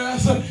and the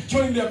earth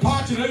throwing their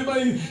party, and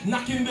everybody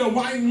knocking their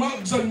wine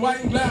mugs and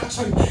wine glass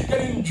and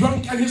getting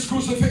drunk at his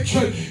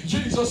crucifixion.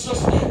 Jesus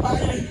just,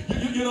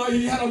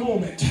 he had a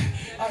moment.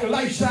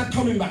 Life started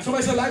coming back.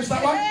 Somebody said life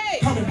started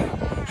what? Coming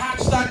back. Heart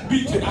started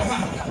beating.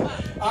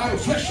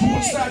 Flesh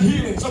wounds start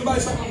healing. Somebody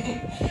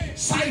said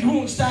side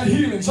wounds start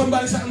healing.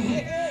 Somebody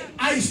said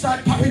eyes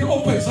start popping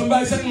open.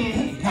 Somebody said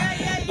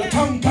the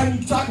tongue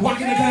can start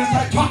walking again and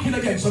start talking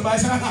again. Somebody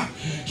said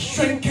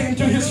strength came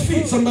to his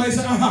feet. Somebody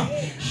said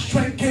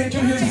strength came to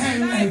his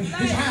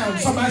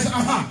hands. Somebody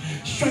said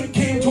strength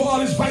came to all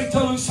his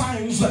vital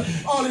signs,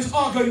 all his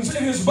organs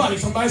in his body.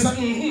 Somebody said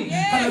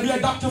can I be a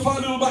doctor for a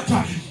little bit?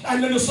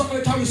 And then the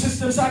circulatory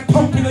system started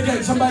pumping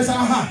again. Somebody said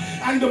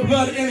and the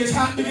blood in his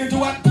heart began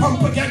to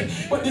pump again.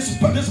 But this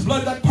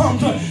blood that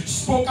pumped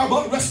spoke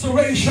about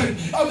restoration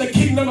of the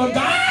kingdom of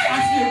God.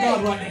 I feel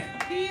God right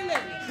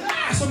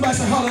there. Somebody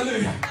said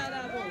hallelujah.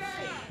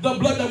 The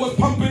blood that was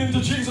pumping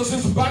into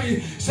Jesus'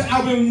 body said,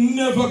 I will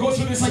never go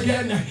through this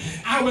again.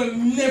 I will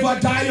never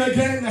die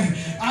again.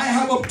 I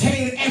have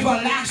obtained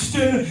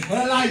everlasting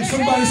life.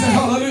 Somebody say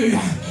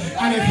hallelujah.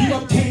 And if he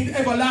obtained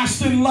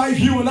everlasting life,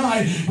 you and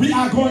I, we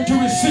are going to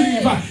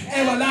receive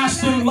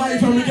everlasting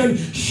life. And we can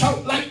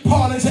shout like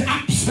Paul and say,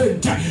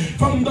 absent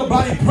from the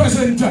body,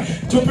 present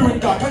to be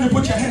with God. Can you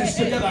put your hands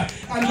together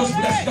and just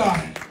bless God?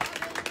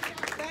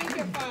 Thank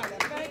you, Father.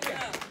 Thank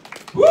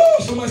you. Woo!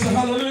 Somebody say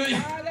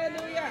hallelujah.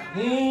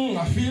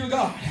 I feel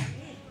God.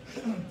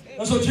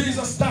 And so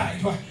Jesus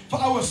died for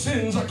our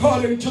sins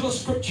according to the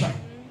scripture.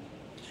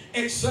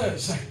 It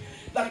says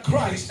that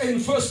Christ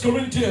in 1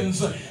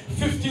 Corinthians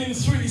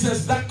 15:3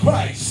 says that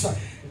Christ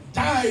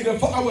died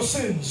for our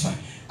sins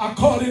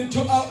according to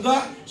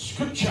the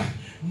scripture.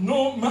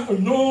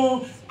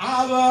 No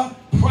other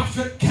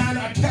prophet can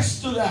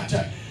attest to that.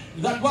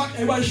 That what?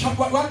 Everybody shout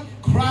what?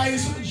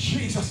 Christ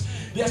Jesus.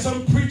 There are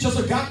some preachers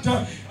who got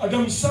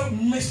themselves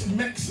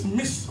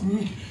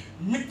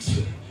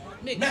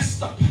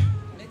messed up.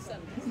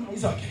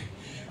 It's okay.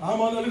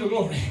 I'm on a little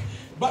glory.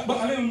 But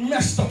a little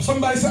messed up.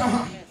 Somebody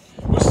said,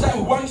 we start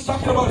once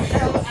talking about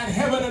hell and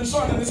heaven and so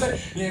on, and they say,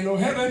 there ain't no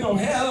heaven, no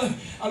hell,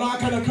 and all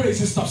kind of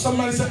crazy stuff.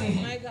 Somebody said,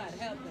 My God,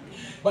 help them.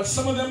 But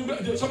some of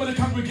the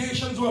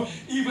congregations were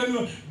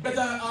even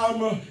better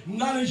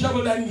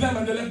knowledgeable than them,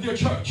 and they left their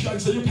church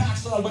and said, you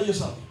pastor all by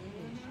yourself.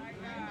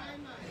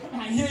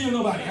 I hear you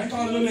nobody. I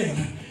call your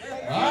name.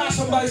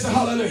 Somebody say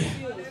hallelujah.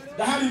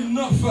 They had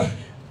enough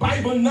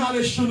Bible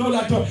knowledge to know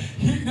that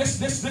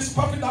this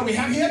prophet that we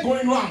have here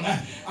going wrong, and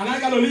I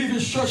got to leave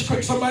his church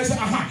quick. Somebody say,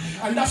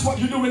 and that's what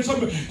you do when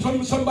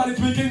somebody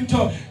begin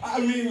to,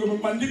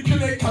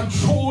 manipulate,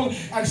 control,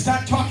 and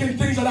start talking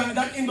things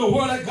that in the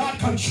word of God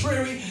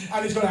contrary,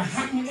 and it's going to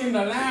happen in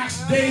the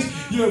last days.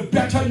 You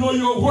better know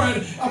your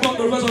word about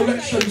the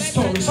resurrection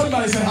story.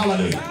 Somebody say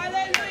hallelujah.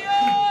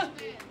 Hallelujah.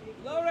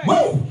 Glory.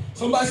 Whoa!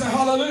 Somebody say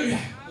hallelujah.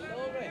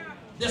 Glory.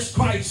 This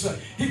Christ,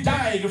 he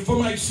died for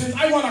my sins.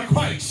 I want a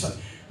Christ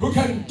who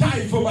can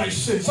die for my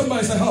sins.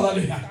 Somebody say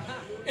hallelujah.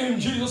 In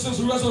Jesus'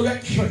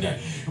 resurrection,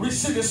 we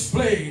see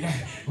displayed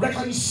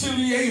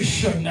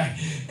reconciliation.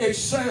 It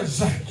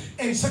says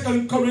in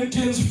 2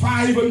 Corinthians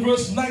 5 and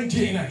verse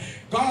 19,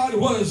 God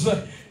was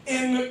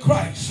in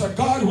Christ.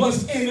 God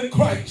was in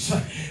Christ,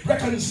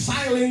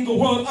 reconciling the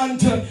world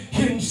unto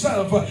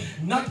himself,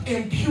 not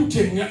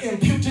imputing.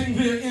 Imputing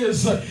there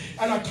is an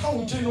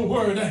accounting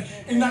word,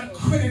 in not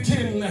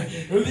crediting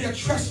their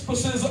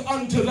trespasses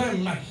unto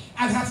them,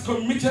 and hath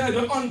committed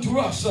unto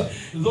us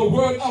the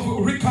word of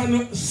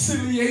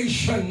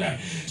reconciliation.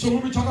 So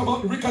when we talk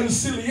about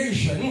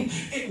reconciliation,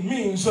 it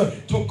means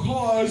to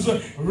cause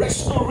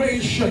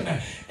restoration.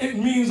 It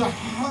means a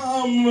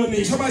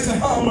harmony. Somebody say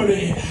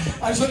harmony.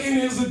 And so in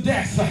his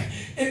death,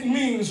 it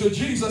means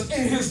Jesus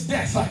in his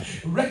death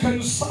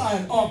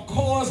reconciled or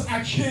caused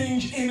a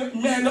change in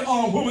man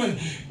or woman,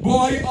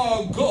 boy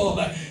or girl.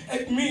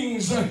 It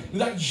means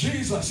that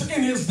Jesus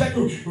in his death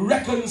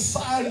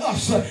reconciled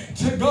us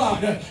to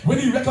God. When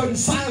he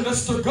reconciled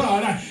us to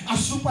God, a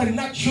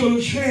supernatural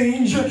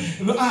change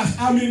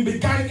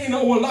began in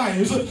our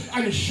lives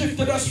and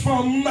shifted us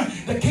from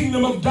the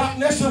kingdom of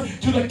darkness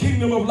to the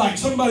kingdom of light.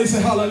 Somebody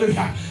say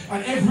hallelujah.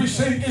 And every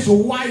saint is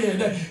wired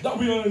that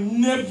we will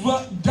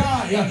never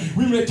die.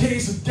 We may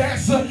taste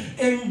death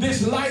in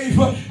this life,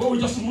 but we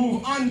just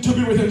move on to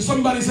be with him.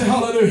 Somebody say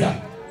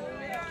hallelujah.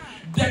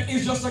 Death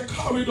is just a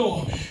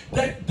corridor.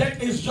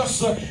 Death is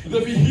just the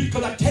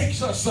vehicle that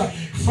takes us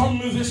from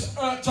this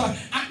earth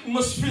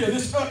atmosphere,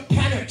 this earth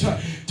planet,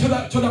 to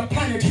the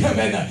planet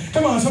heaven.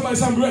 Come on, somebody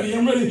say, I'm ready.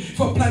 I'm ready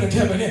for planet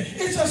heaven.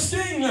 It's a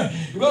sting.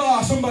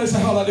 Oh, somebody say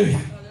hallelujah.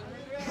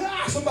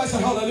 Somebody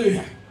say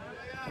hallelujah.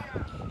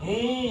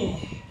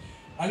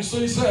 And so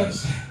he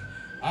says,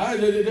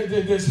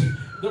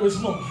 there is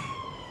more.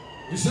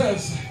 He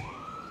says,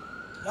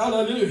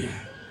 Hallelujah.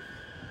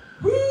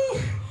 Woo.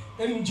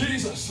 And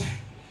Jesus,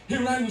 he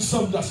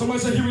ransomed us. Somebody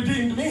said he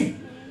redeemed me.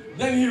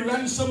 Then he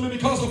ransomed me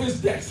because of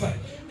his death.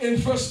 In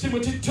 1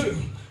 Timothy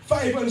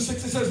 2:5-6, it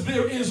says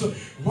there is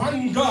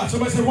one God.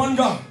 Somebody say one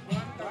God.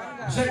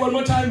 Say it one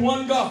more time,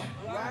 one God.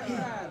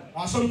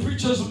 Some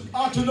preachers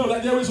ought to know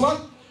that there is what?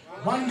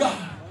 One God.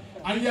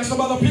 And there are some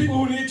other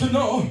people who need to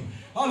know.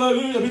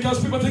 Hallelujah. Because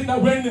people think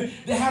that when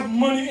they have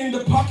money in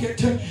the pocket,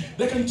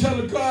 they can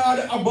tell God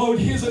about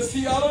his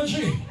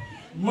theology.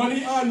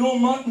 Money or no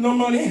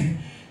money.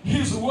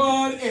 His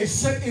word is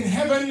set in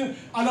heaven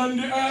and on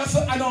the earth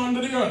and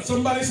under the earth.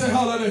 Somebody say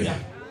hallelujah.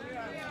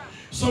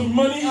 So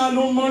money or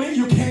no money,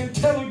 you can't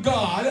tell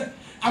God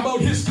about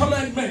his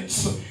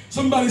commandments.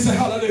 Somebody say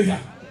hallelujah.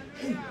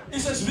 It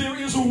says there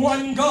is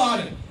one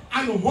God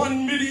and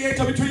one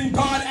mediator between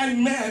God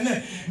and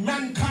man,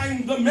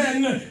 mankind, the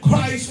man,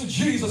 Christ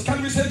Jesus.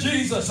 Can we say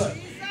Jesus?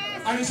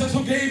 And he says,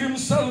 who gave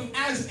himself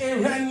as a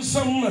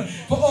ransom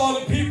for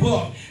all the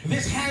people.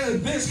 This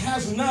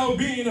has now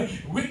been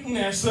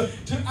witnessed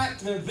to at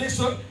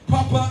this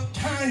proper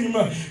time.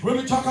 When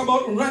we talk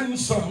about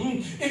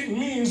ransom, it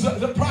means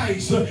the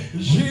price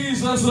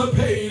Jesus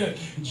paid.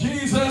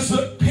 Jesus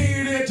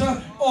paid it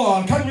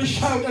all. Can we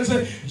shout and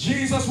say,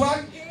 Jesus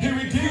what? He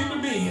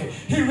redeemed me.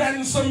 He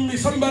ransomed me.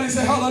 Somebody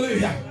say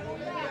hallelujah.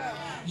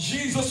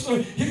 Jesus,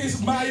 he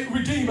is my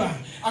redeemer.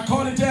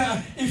 According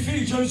to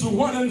Ephesians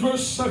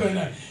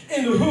 1:7,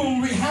 in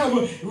whom we have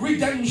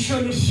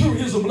redemption through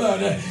his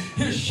blood.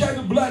 His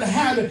shed blood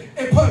had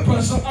a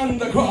purpose on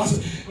the cross.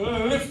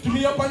 Lift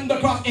me up on the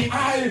cross. If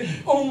I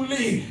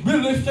only be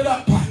lifted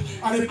up,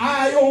 and if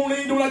I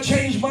only do not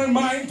change my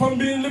mind from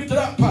being lifted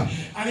up,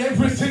 and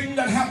everything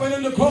that happened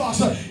on the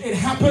cross, it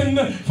happened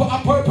for a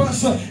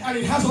purpose, and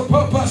it has a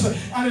purpose,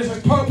 and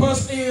its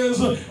purpose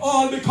is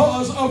all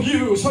because of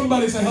you.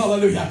 Somebody say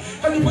hallelujah.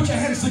 Can you put your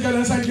hands together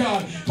and thank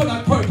God for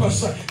that purpose?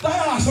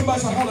 Somebody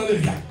say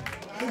hallelujah.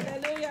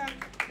 Hallelujah.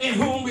 In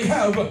whom we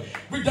have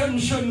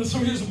redemption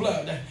through his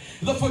blood,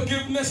 the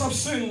forgiveness of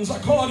sins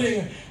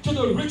according to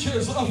the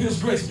riches of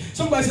his grace.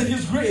 Somebody say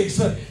his grace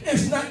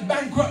is not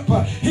bankrupt.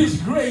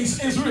 His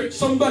grace is rich.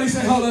 Somebody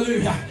say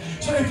hallelujah.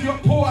 So if you're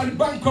poor and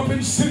bankrupt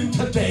in sin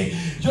today,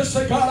 just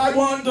say, God, I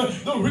want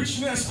the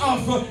richness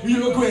of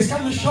your grace.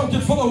 Can you shout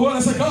it for the world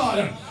and say,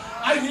 God,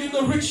 I need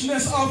the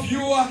richness of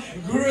your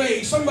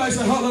grace. Somebody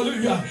say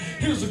hallelujah.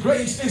 His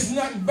grace is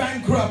not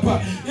bankrupt.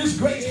 His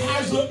grace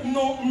has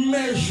no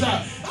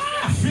measure.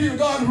 I feel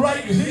God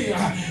right here.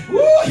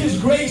 Woo, his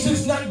grace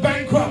is not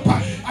bankrupt.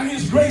 And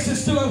his grace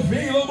is still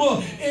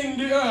available in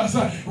the earth.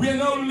 We are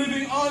now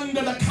living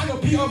under the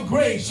canopy of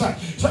grace.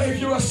 So if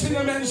you're a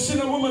sinner man,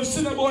 sinner woman,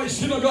 sinner boy,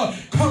 sinner girl,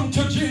 come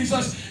to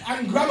Jesus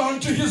and grab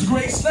onto his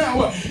grace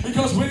now.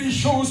 Because when he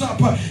shows up,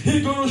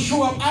 he's going to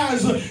show up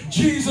as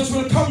Jesus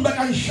will come back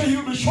and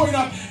he'll be showing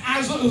up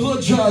as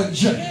the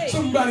judge.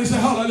 Somebody say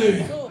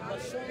hallelujah.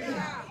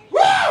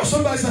 Woo!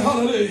 Somebody say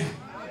hallelujah.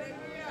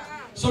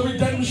 So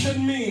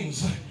redemption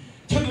means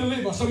to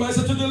deliver. Somebody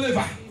say to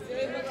deliver.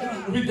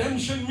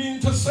 Redemption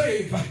means to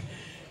save.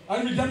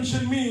 And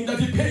redemption means that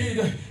he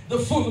paid the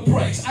full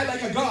price. I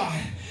like a God.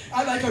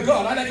 I like a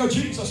God. I like a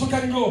Jesus who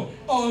can go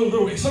all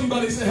the way.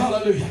 Somebody say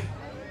hallelujah.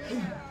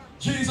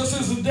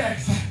 Jesus'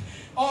 death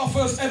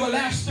offers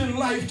everlasting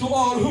life to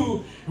all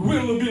who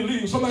will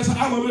believe. Somebody say,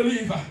 I'm a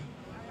believer.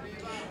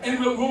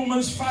 In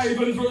Romans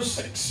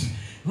 5:6.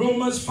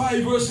 Romans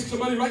 5:6.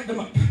 Somebody write them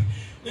up.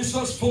 It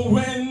says, for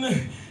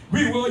when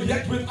we were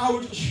yet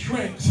without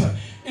strength.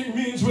 It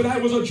means when I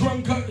was a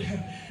drunkard,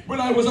 when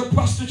I was a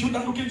prostitute,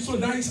 not looking so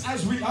nice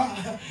as we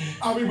are,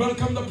 and we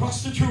welcome the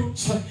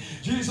prostitutes.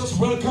 Jesus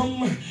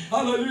welcome,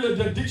 hallelujah,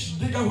 the ditch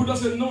digger who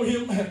doesn't know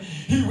him.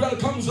 He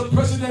welcomes the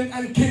president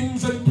and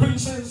kings and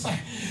princes.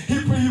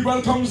 He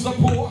welcomes the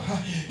poor.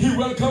 He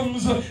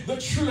welcomes the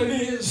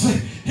trillionaires.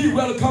 He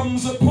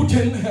welcomes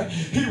Putin.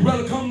 He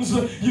welcomes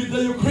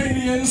the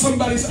Ukrainians.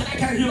 Somebody said, I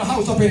can't hear the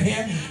house up in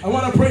here. I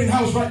want to pray in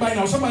house right by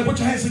now. Somebody put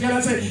your hands together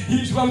and say,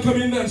 he's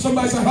welcoming them.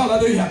 Somebody say,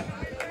 hallelujah.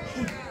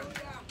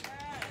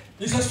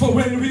 He says, for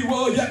when we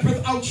were yet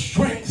without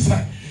strength,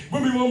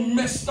 when we were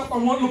messed up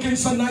and weren't looking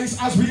so nice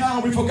as we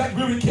are, we forgot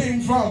where we came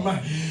from.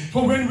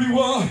 For when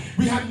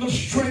we had no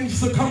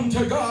strength to come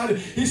to God,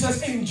 he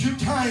says, in due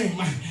time,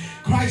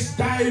 Christ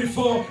died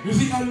for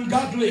the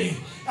ungodly.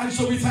 And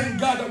so we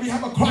thank God that we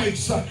have a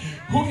Christ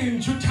who in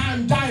due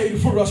time died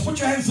for us. Put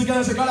your hands together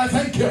and say, God, I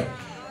thank you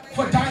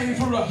for dying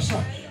for us.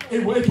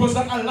 It was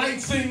not a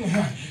light thing.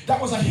 That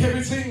was a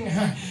heavy thing.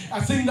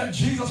 A thing that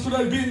Jesus could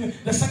have been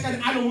the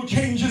second Adam who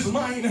changed his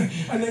mind.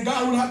 And then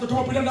God will have to come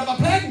up with another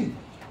plan.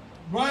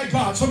 My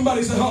God,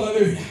 somebody say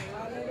hallelujah.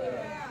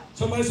 Hallelujah.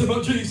 Somebody say,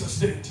 but Jesus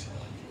did it.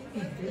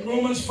 In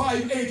Romans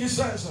 5:8 it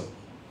says,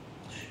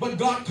 but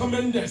God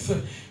commendeth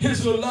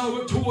his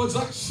love towards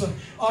us,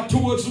 or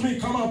towards me.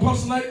 Come on,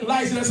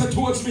 personalize it and say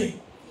towards me.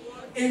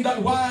 In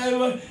that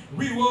while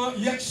we were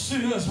yet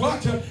sinners,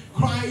 what?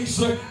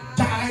 Christ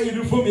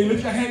died for me.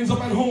 Lift your hands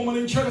up at home and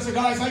in church and say,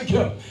 God, I thank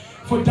you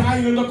for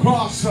dying on the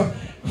cross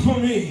for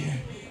me,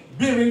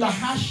 bearing the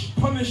harsh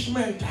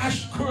punishment,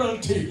 harsh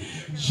cruelty,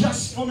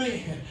 just for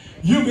me.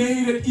 You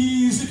made it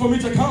easy for me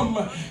to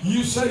come.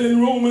 You said in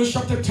Romans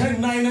chapter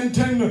 10, 9 and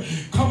 10,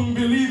 come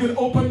believe it,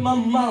 open my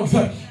mouth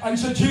and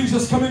say,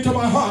 Jesus, come into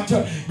my heart,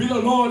 be the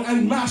Lord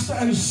and Master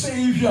and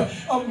Savior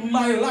of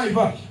my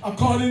life.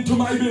 According to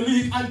my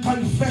belief and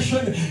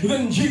confession,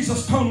 then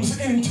Jesus comes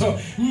into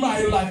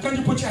my life. Can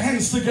you put your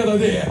hands together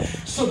there?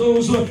 So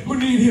those who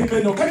need him,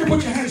 they know. Can you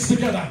put your hands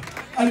together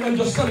and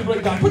just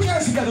celebrate God? Put your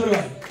hands together,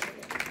 right?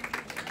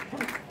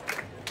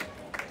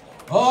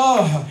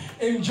 Oh,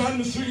 in John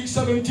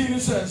 3:17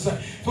 it says,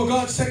 for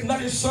God sent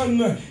not his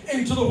son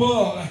into the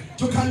world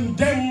to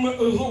condemn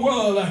the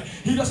world.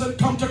 He doesn't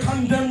come to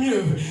condemn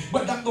you,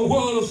 but that the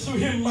world through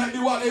him might be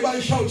what?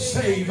 Everybody shout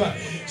save.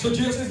 So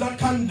Jesus is not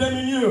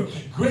condemning you.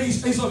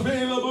 Grace is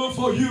available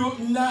for you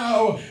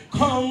now.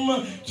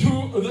 Come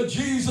to the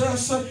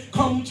Jesus.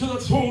 Come to the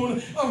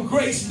throne of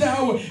grace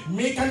now.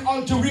 Make an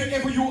altar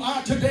wherever you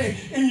are today.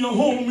 In your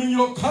home, in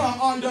your car,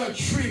 under a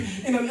tree,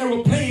 in an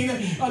aeroplane,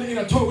 in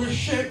a tourist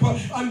ship,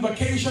 on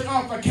vacation,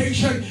 off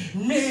vacation.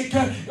 Make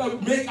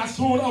a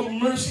throne of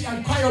mercy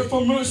and cry out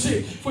for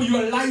mercy for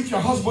your life, your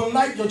husband's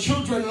life, your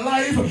children's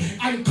life,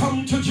 and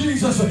come to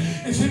Jesus.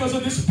 It seems as though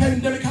this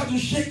pandemic hasn't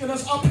shaken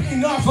us up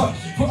enough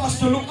for us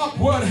to look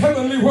upward,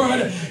 heavenly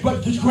word,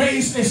 but the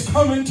grace is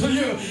coming to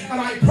you,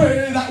 and I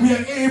pray that we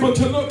are able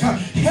to look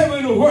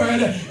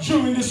heavenward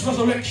during this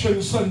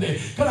Resurrection Sunday.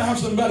 Can I have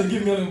somebody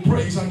give me a little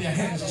praise on their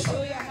hands or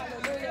something?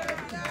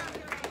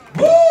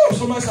 Woo!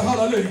 Somebody say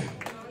hallelujah.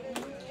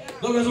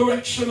 The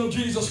resurrection of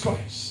Jesus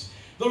Christ.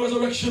 The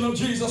resurrection of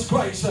Jesus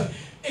Christ.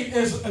 It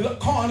is the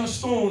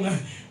cornerstone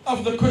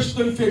of the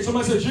Christian faith.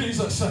 Somebody say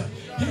Jesus.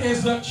 He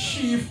is the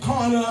chief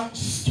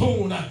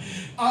cornerstone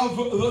of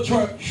the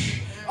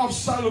church, of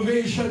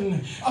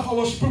salvation, of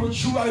our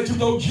spirituality.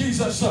 Without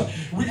Jesus,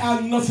 we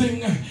are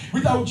nothing.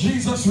 Without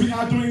Jesus, we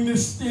are doing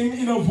this thing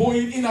in a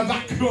void, in a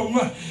vacuum.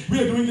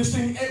 We are doing this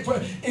thing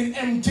in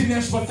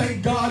emptiness. But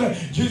thank God,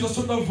 Jesus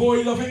took the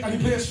void of it and he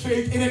placed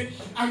faith in it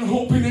and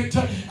hope in it.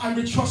 And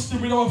we trust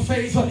him with our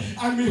faith.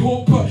 And we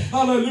hope,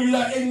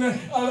 hallelujah, in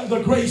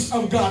the grace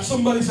of God.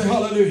 Somebody say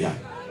hallelujah.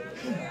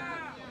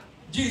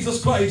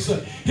 Jesus Christ,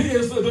 he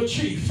is the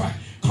chief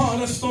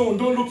cornerstone.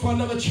 Don't look for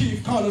another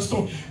chief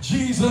cornerstone.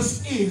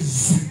 Jesus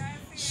is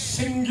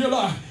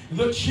singular.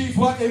 The chief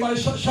what? Everybody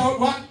shout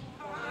what?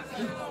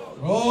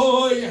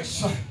 Oh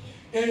yes.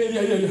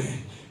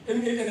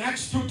 In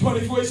Acts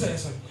 2:24 it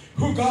says,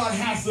 who God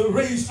has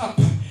raised up.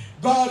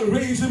 God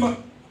raised him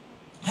up,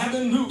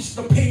 having loosed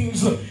the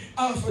pains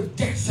of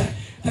death.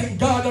 Thank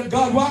God that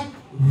God what?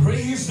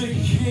 Raised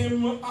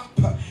him up.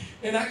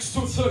 In Acts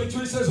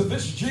 2:33 it says,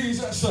 this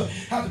Jesus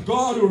hath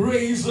God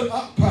raised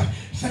up.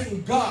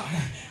 Thank God.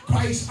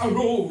 Christ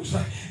arose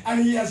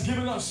and he has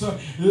given us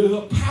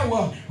the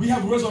power. We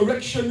have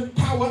resurrection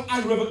power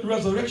and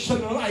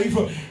resurrection life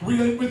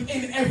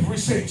within every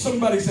saint.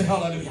 Somebody say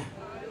hallelujah.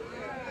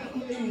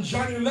 In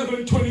John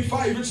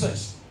 11:25 it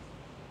says,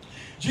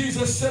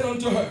 Jesus said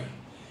unto her,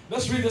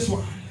 let's read this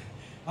one.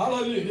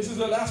 Hallelujah. This is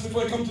the last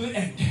before I come to the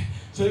end.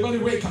 So everybody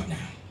wake up now.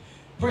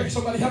 Pray.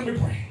 Somebody help me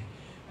pray.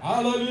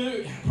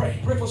 Hallelujah. Pray.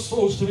 Pray for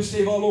souls to be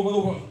saved all over the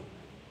world.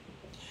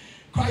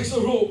 Christ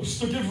arose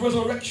to give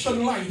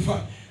resurrection life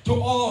to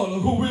all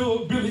who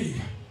will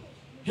believe.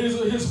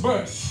 His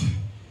birth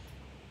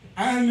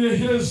and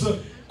his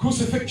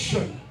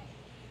crucifixion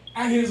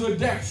and his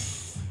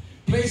death,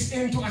 placed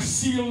into a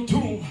sealed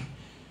tomb.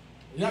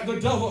 That the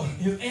devil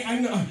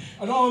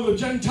and all the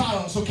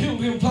Gentiles who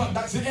killed him thought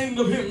that's the end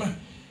of him.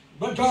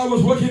 But God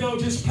was working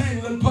out his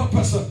plan and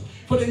purpose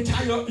for the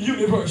entire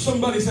universe.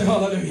 Somebody say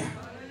hallelujah.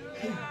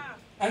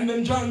 And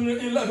then John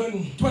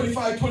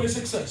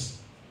 11:25-26 says,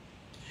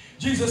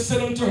 Jesus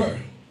said unto her,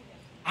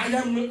 I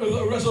am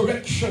the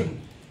resurrection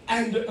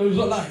and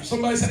the life.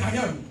 Somebody said, I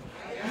am.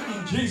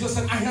 Jesus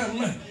said, I am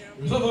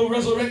the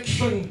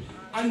resurrection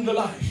and the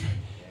life.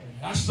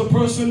 That's the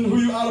person who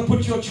you ought to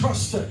put your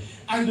trust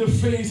and your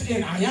faith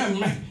in. I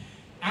am.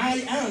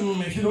 I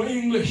am, if you know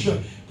English,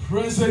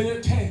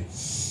 present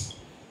tense,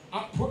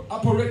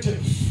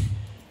 operative.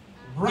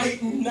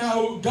 Right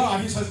now,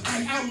 God, he says,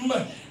 I am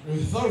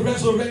the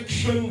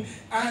resurrection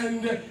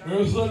and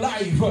the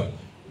life.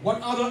 What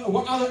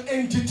other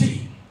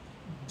entity,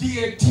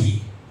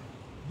 deity,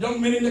 young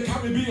men in the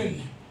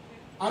Caribbean,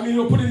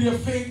 you're putting your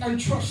faith and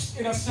trust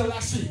in a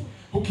Selassie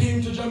who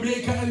came to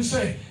Jamaica and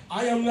said,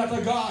 I am not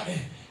a God.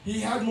 He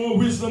had more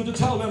wisdom to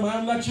tell them, I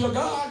am not your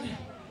God.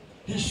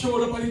 He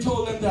showed up and he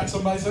told them that.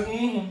 Somebody said,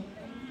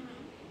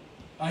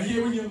 I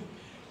hear you.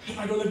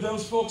 I don't know if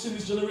those folks in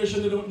this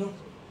generation, they don't know.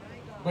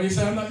 But he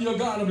said, I'm not your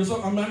God. I'm just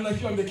a man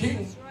like you. I'm the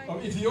king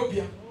of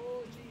Ethiopia.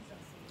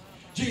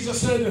 Jesus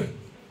said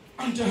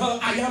unto her,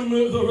 I am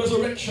the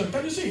resurrection.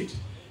 Can you see it?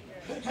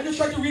 Can you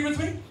try to read with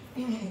me?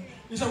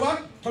 He said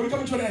what? Can we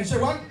come to an end? Say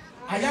what?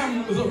 I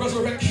am the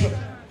resurrection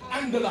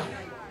and the life.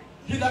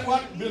 He that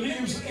what?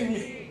 Believes in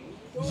me,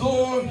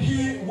 though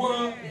he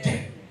were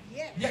dead,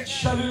 yet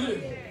shall he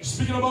live.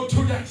 Speaking about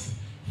two deaths.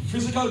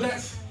 Physical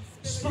death,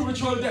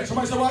 spiritual death.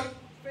 Somebody say what?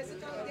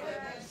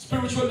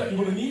 Spiritual death.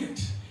 You're going to need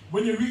it.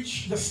 when you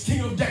reach the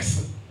sting of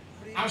death.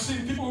 I've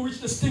seen people who reach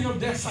the sting of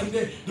death and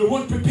they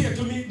weren't prepared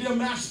to meet their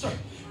master.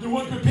 They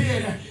weren't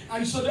prepared.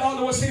 And so all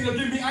they were saying,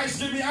 give me ice,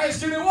 give me ice,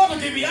 give me water,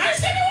 give me ice,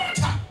 give me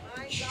water.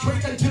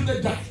 Straight until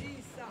they die.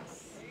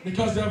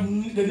 Because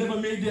they never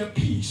made their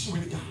peace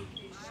with God.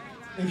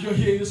 If you're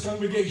here in this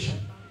congregation,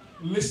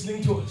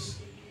 listening to us,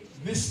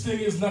 this thing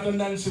is not a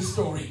Nancy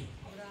story.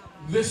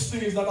 This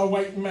thing is not a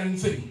white man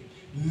thing.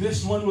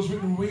 This one was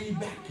written way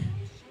back,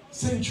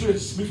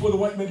 centuries before the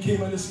white man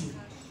came on the scene.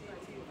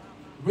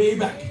 Way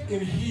back in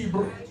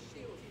Hebrew,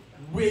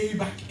 way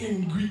back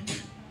in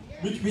Greek.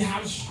 We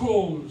have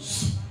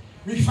scrolls.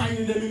 We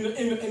find them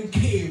in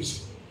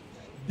caves.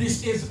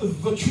 This is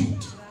the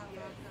truth.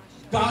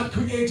 God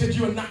created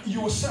you and not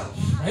yourself.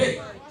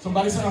 Hey,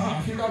 somebody say,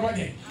 I feel that right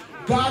there.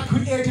 God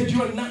created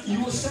you and not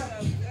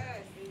yourself.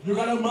 You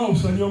got a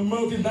mouth and your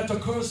mouth is not to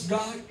curse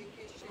God.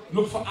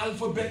 Look for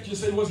alphabet. You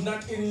say it was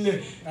not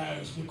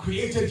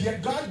created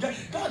yet. God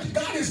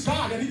is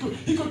God, and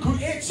He could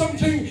create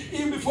something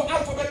even before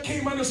alphabet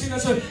came on the scene. And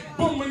said,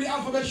 boom, when the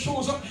alphabet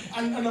shows up.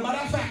 And as a matter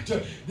of fact,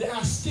 they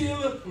are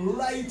still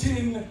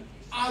writing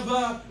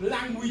other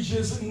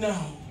languages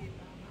now.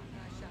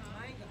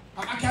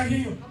 I can't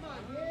hear you.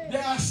 They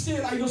are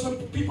still. I know some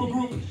people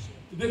group.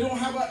 They don't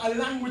have a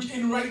language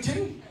in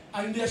writing,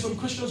 and there are some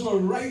Christians who are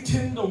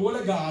writing the Word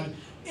of God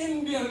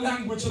in their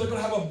language, so they're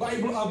going to have a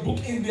Bible, a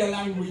book in their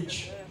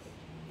language.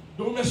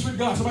 Don't mess with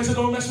God. Somebody say,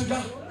 don't mess with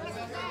God.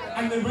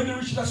 And then when they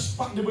reach that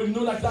spot, they will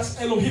know that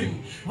that's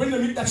Elohim. When they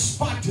meet that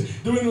spot,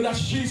 they will know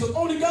that's Jesus.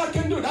 Only God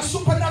can do it. That's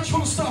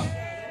supernatural stuff.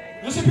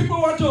 You see,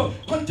 people want to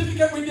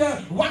pontificate with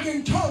their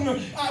wagging tongue,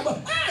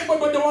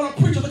 but they want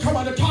a preacher to come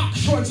on the talk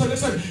show and say,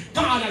 listen,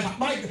 God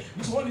has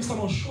this one is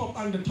going to show up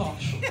on the talk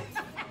show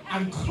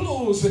and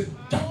close it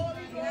down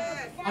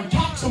and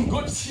talk some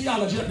good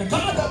theology that the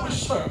God that we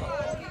serve.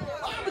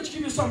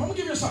 Give you something. I'm gonna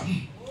give you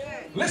something.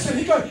 Listen,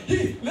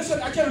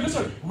 listen, I tell you,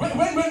 listen,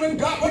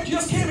 when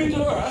Jesus came into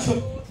the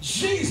earth,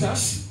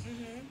 Jesus,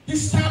 He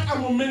started a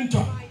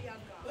momentum.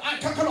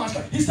 Come on,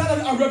 He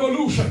started a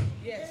revolution.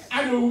 Yes.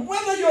 And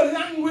whether your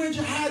language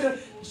had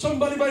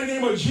somebody by the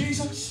name of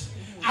Jesus,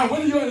 and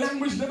whether your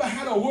language never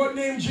had a word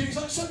named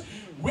Jesus,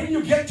 when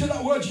you get to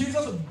that word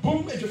Jesus,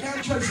 boom, if you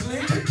can't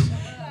translate it,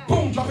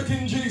 boom, drop it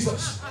in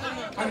Jesus.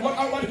 And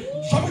drop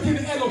it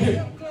in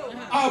Elohim.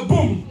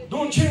 Boom,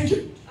 don't change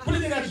it. Put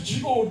it in as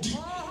G-O-D.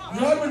 You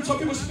heard when some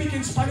people speak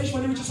in Spanish,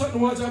 when they reach certain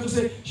words, they have to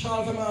say,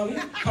 Shalamali.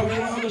 Because we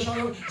don't have the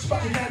Shalamali.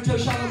 You can't tell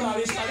Shalamali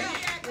in Spanish.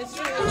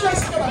 You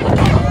just say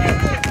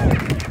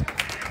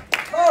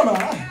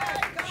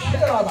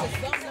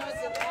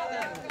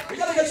we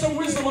got to get some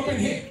wisdom up in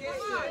here.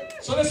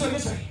 So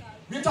listen.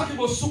 We're talking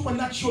about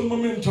supernatural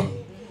momentum.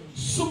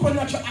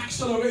 Supernatural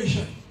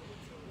acceleration.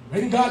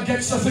 When God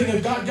gets a thing,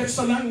 if God gets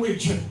a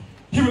language,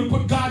 He will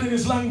put God in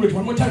His language.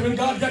 One more time, when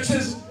God gets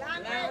His...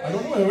 I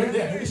don't know where I went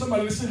there. Maybe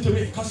somebody listening to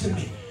me, cussing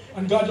me.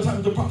 And God just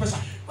happened to prophesy.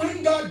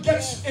 When God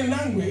gets a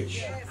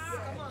language,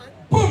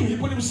 boom, He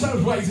put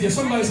Himself right there.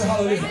 Somebody say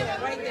hallelujah.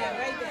 Right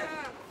there.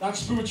 That's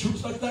spiritual.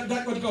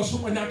 That's what we call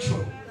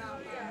supernatural.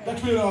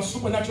 That's what we call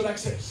supernatural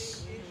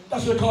access.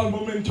 That's what we call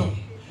momentum.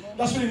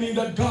 That's what it means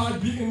that God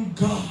being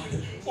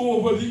God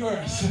over the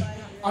earth.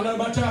 And as a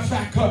matter of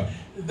fact,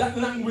 that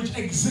language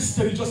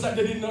existed. It's just that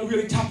they did not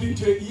really tap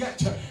into it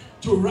yet.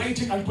 To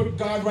write it and put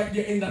God right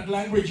there in that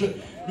language.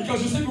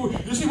 Because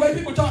you see why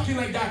people talking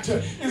like that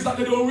is that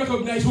they don't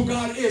recognize who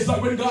God is.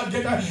 Like when God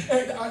get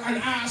an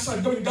ass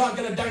and when God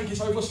get a donkey,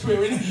 sorry for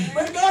swearing.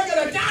 When God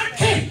get a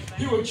donkey,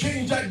 He will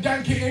change that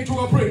donkey into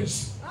a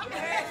prince.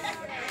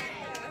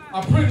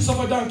 A prince of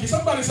a donkey.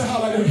 Somebody say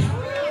hallelujah.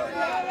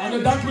 And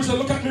the donkey will say,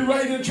 look at me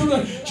riding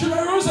through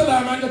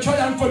Jerusalem and the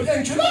triumphant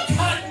entry. Look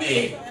at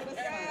me.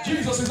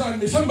 Jesus is on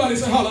me. Somebody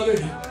say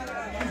hallelujah.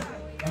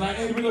 And I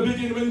end with the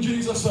beginning when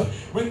Jesus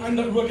went on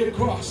that rugged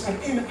cross,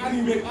 an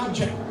inanimate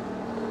object.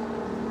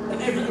 And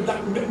every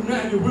that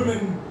men,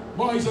 women,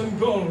 boys and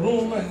girls,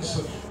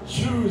 Romans,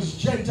 Jews,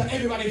 Gentiles,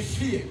 everybody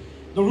feared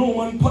the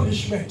Roman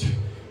punishment.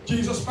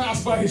 Jesus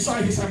passed by His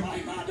side. He said, my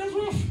God, that's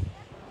rough.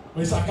 But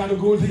He said, I gotta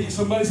go there.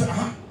 Somebody said,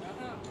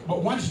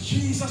 But once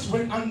Jesus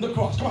went on the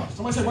cross, come on,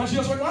 somebody say, once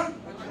Jesus went on?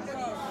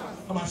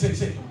 Come on, say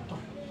it.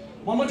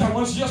 One more time,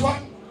 once Jesus what?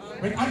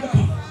 Went on the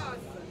cross.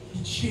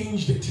 He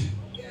changed it.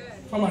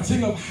 From a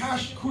thing of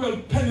harsh, cruel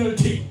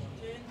penalty,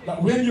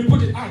 that when you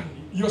put it on,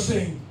 you're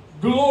saying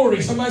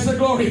glory. Somebody say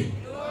glory.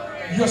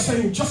 You're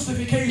saying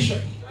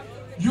justification.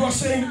 You're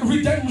saying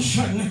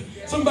redemption.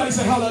 Somebody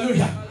say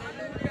hallelujah.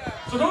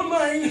 So don't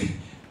mind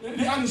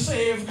the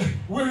unsaved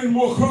wearing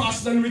more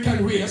cross than we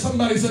can wear.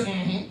 Somebody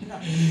say,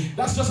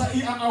 That's just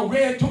a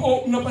way to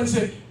open up and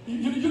say,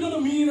 you know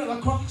the meaning of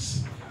the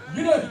cross?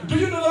 Do you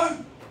know that?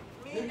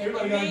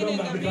 Everybody got to know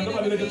that because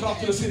nobody let you talk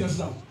to the sinners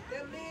now.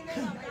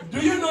 Do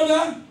you know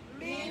that?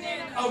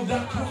 Of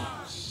that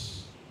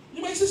cross.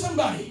 You might see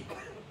somebody,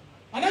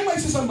 and I might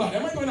see somebody. I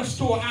might go in a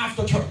store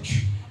after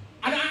church,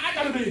 and I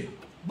gotta be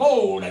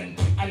bold and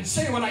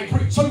say what I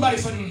preach. Somebody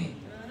said,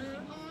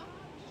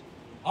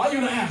 All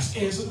you're gonna ask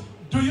is,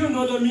 do you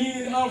know the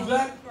meaning of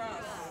that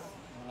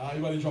cross?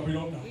 You gotta drop it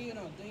up now.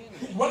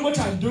 One more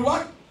time. Do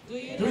what? Do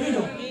you Do you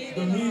know know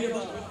the meaning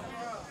of the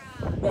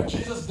cross? That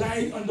Jesus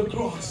died on the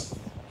cross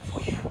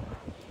for you.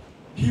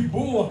 He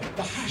bore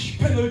the harsh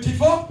penalty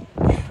for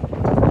you.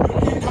 You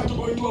don't even have to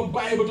go into a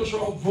Bible to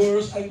show a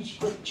verse and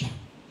scripture.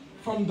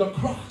 From the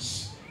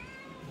cross,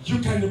 you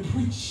can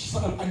preach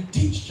and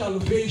teach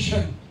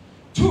salvation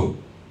to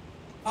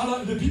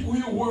the people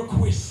you work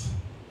with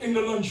in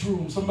the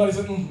lunchroom. Somebody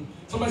said,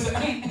 Somebody said,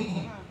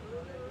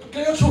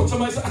 clear your throat.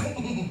 Somebody said,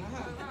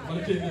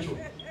 Somebody clear your throat.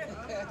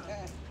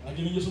 I'm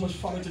giving you so much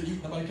fun to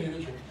eat. Nobody clear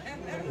your throat.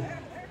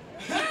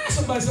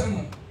 Somebody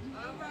said,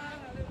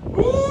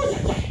 ooh,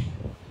 yeah.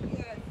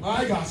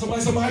 My God.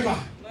 Somebody said, my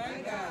God.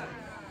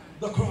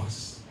 The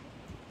cross.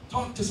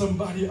 Talk to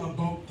somebody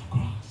about the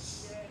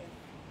cross.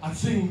 I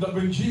think that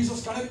when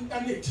Jesus got in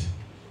it,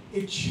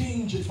 it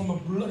changed it from a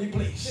bloody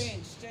place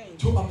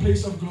to a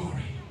place of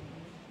glory.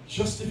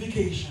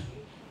 Justification,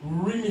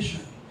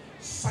 remission,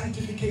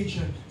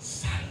 sanctification,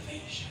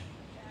 salvation.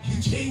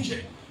 He changed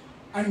it.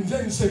 And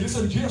then said,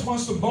 listen, Jesus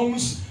wants to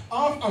bounce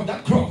off of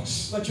that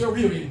cross that you're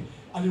wearing,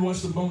 and he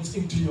wants to bounce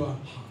into your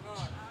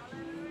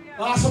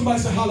heart. Somebody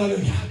say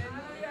hallelujah.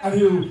 And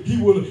he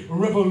will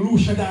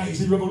revolutionize.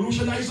 He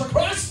revolutionized the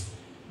cross,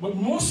 but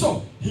more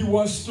so, he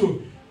wants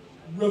to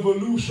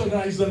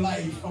revolutionize the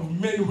life of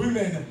men,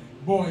 women,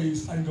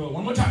 boys, and girls.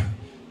 One more time.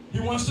 He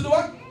wants to do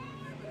what?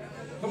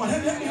 Come on,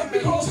 help me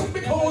close. So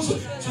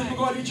you can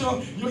go and eat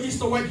your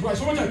Easter white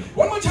rice.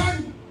 One more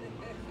time.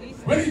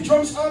 When he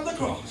jumps on the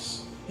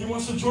cross, he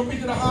wants to jump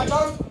into the heart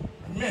of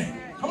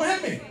men. Come on,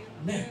 help me.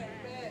 Men,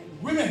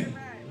 women,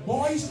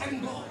 boys,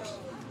 and girls.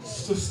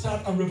 To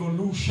start a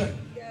revolution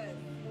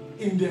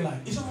in their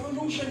life. It's a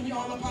revolution we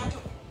are a part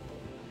of.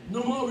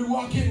 No more we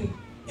walking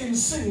in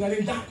sin and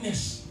in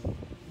darkness.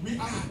 We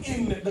are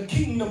in the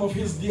kingdom of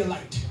his dear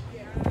light.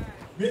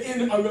 We're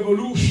in a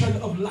revolution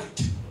of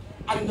light.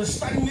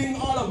 Understanding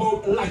all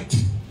about light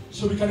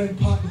so we can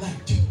impart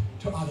light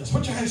to others.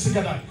 Put your hands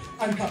together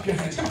and clap your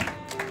hands. Come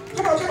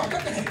on, clap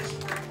your hands.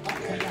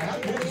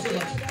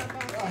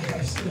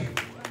 I see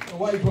that. A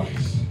white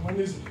rice. When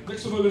this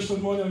next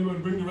revelation morning, we will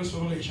bring the rest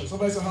of Revelation.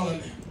 Somebody say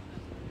hallelujah.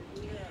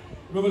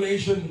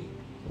 Revelation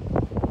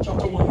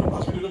chapter 1,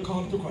 as we didn't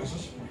call it to Christ,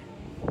 let's pray.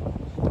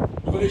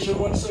 Revelation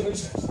 1:7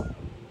 says,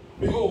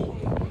 behold,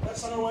 that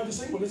song I wanted to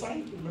sing, what is the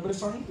song? Remember the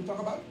song we talk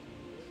about?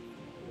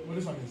 What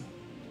the song is?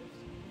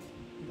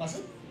 That's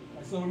it?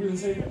 That's the one we didn't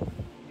say it?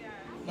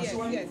 That's yes, the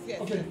one? Yes.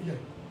 Okay, yeah.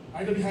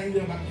 Either behind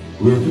there or back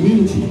there. We're a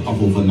community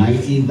of over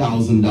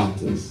 19,000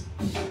 doctors.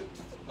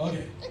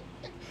 Okay.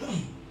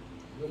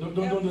 Don't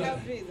do that.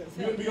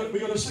 We're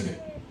going to sing it.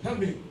 Help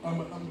me,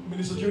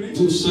 Minister Judy.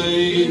 To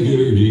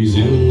Savior, he's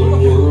in the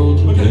world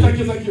today.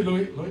 Okay, thank you,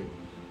 Lloyd.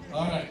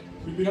 All right.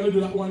 We're going to do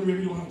that one where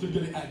we don't have to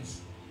get the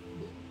ads.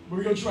 But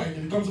we're going to try it.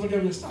 If it comes up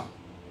again, we'll stop.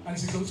 And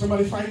see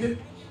somebody find it.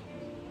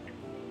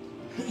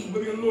 But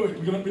we're going to lower it.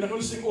 We're not going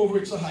to sing over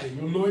it so high.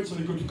 We're going to lower it so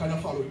they could kind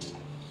of follow it.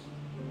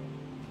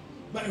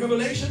 But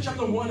Revelation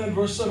chapter 1 and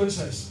verse 7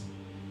 says,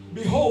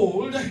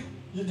 behold,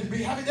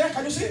 we have it there,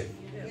 can you see it?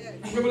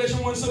 Yes. Revelation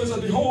 1:7 says,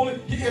 behold,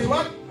 he is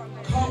what?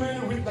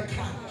 Coming with the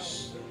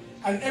clouds.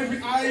 And every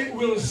eye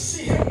will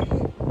see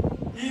him,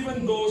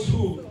 even those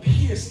who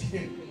pierced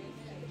him.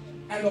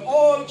 And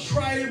all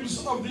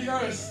tribes of the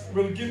earth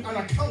will give an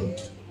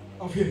account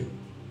of him.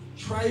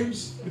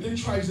 Tribes, within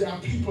tribes there are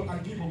people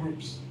and people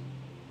groups.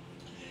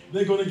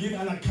 They're going to give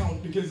an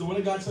account because the word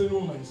of God said in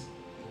Romans,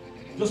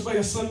 just by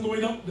the sun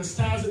going up, the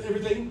stars and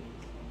everything,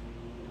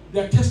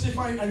 they're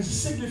testifying and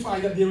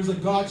signifying that there is a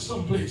God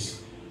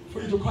someplace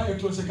for you to cry out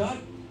to and say, God,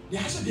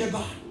 there has to be a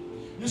God.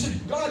 You say,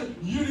 God,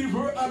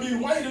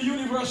 why the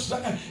universe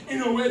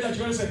in a way that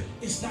you're going to say,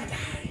 it's not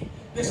high.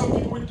 There's some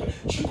people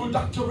with triple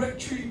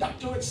doctorate, 3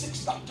 doctorate,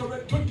 6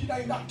 doctorate,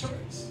 29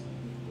 doctorates.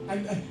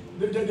 And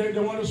they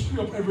want to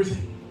screw up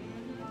everything.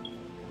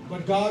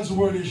 But God's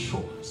word is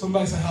sure.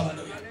 Somebody say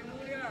hallelujah.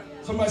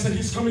 Somebody said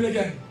he's coming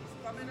again.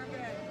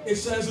 It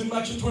says in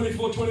Matthew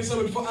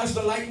 24:27, for as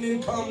the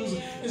lightning comes,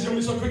 it's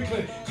going so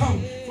quickly,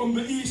 come from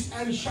the east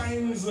and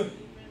shines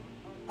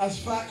as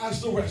far as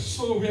the west,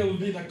 so will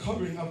be the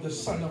coming of the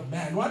Son of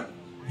Man. What?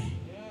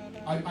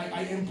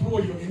 I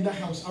implore you in the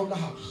house, out the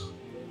house,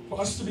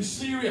 for us to be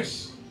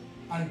serious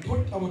and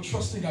put our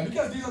trust in God,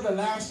 because these are the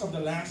last of the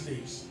last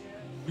days.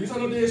 These are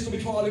the days to be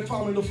falling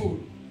farming the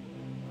food.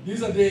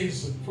 These are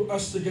days for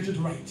us to get it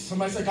right.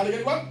 Somebody say, gotta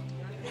get what?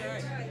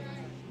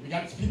 We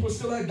got people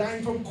still are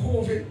dying from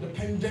COVID, the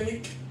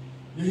pandemic.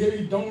 You hear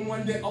it down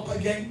one day, up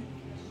again.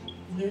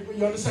 You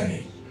understand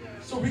me?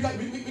 So we gotta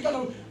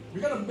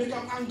make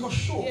our anchor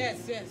sure.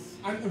 Yes.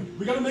 And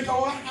we gotta make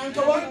our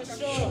anchor what?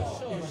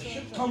 Sure. If a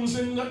ship comes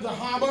in the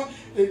harbor,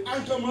 the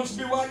anchor must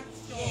be what?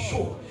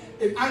 Sure.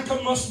 An anchor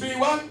must be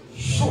what?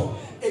 Sure.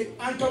 An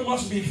anchor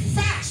must be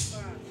fast.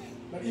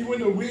 But even when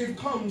the wave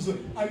comes and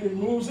it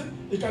moves it,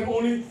 it can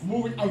only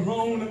move it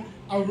around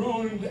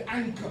the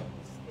anchor.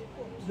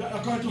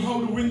 According to how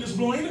the wind is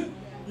blowing,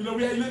 we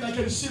I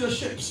can see the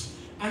ships.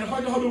 And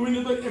according to how the wind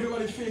is blowing,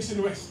 everybody's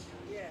facing west.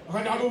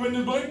 According to how the wind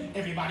is blowing,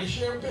 everybody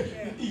share the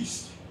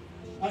east.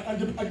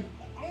 And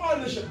all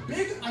the ships,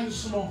 big and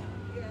small.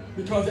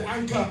 Because the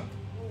anchor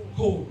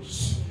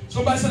holds.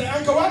 Somebody say the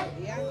anchor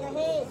what? The anchor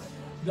holds.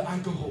 The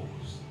anchor holds.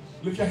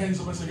 Lift your hands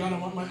up and say, God, I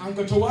want my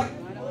anchor to what?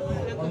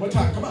 One more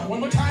time. Come on. One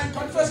more time.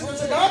 Confess it and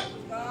say, God,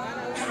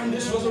 on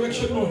this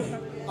resurrection morning,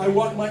 I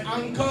want my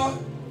anchor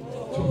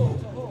to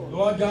hold.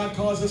 Lord God,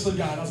 cause us,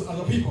 God, as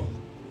a people.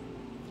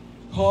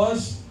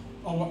 Cause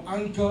our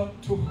anchor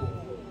to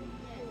hold.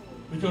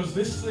 Because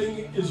this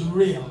thing is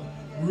real.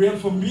 Real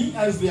for me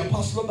as the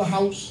apostle of the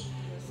house.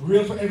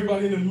 Real for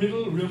everybody in the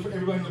middle. Real for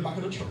everybody in the back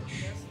of the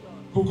church.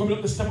 Who coming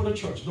up the step of the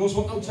church. Those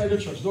who are outside the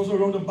church. Those who are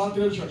around the back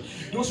of the church.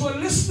 Those who are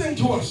listening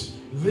to us.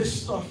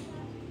 This stuff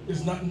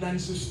is not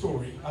Nancy's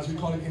story, as we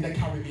call it in the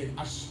Caribbean.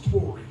 A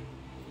story.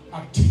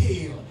 A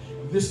tale.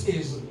 This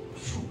is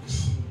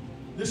truth.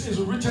 This is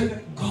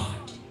written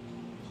God.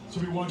 So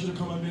we want you to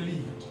come and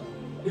believe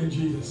it in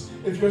Jesus.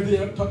 If you're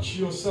there, touch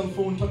your cell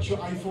phone, touch your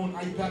iPhone,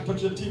 iPad,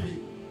 touch your TV.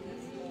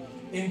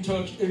 In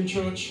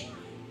church,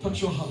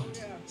 touch your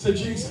heart. Say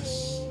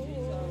Jesus.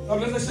 Now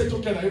let's say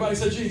together. Everybody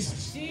say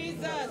Jesus.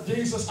 Jesus.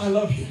 Jesus, I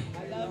love you.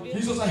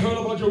 Jesus, I heard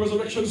about your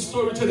resurrection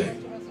story today.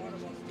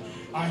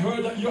 I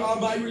heard that you are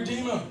my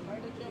Redeemer.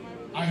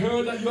 I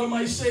heard that you are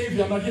my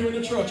Savior. I'm not here in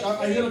the church.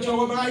 I hear that you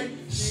are my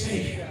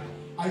Savior.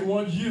 I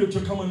want you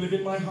to come and live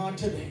in my heart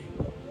today.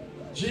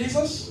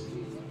 Jesus,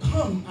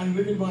 come and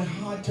live in my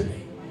heart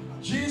today.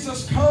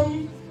 Jesus,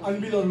 come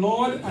and be the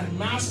Lord and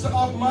Master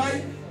of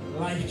my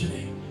life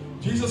today.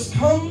 Jesus,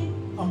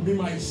 come and be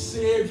my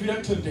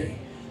Savior today.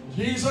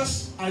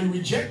 Jesus, I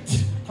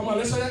reject. Come on,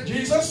 let's say that.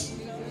 Jesus,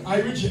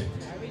 I reject.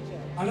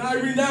 And I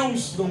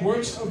renounce the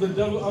works of the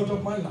devil out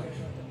of my life.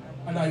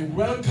 And I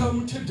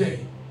welcome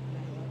today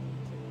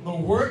the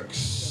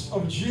works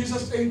of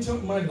Jesus into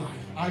my life.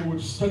 I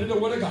would study the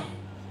Word of God.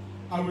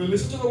 I will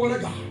listen to the Word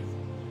of God.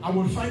 I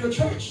will find a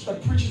church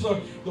that preaches the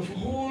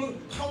whole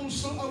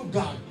counsel of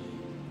God.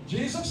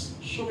 Jesus,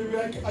 show me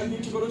where I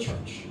need to go to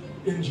church.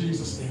 In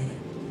Jesus' name.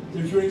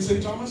 If you're in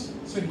St. Thomas,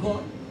 St.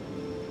 Paul,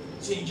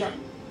 St. John,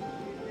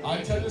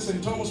 I tell you,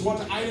 St. Thomas,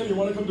 Water Island, you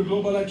want to come to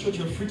Global Life Church,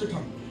 you're free to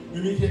come.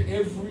 We meet here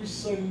every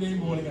Sunday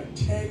morning at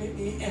 10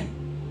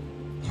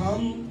 a.m.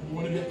 Come, you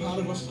want to be a part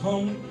of us,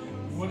 come.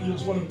 You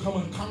just want to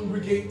come and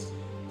congregate,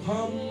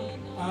 come,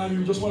 and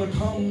you just want to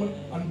come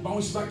and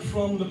bounce back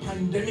from the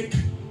pandemic.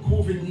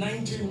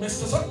 COVID-19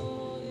 messed us up,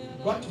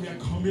 but we are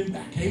coming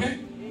back,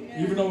 amen?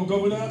 Even our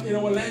governor in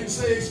our land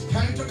says,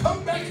 time to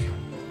come back.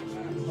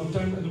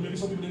 Sometimes, maybe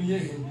some people didn't hear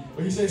him,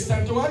 but he says,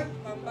 time to what?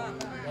 Come back.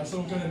 That's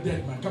some kind of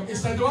dead man.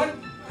 It's time to what?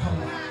 Come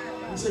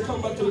back. He said,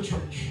 come back to the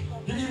church.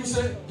 He even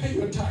said, pay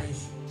your tithe.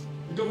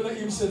 The governor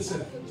even said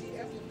that.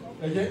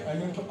 Okay, I'm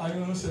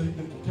going to say,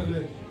 tell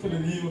the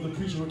name of the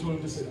preacher who told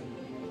him to say that.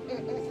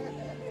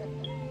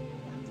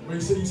 But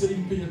he said,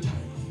 even pay your tithe.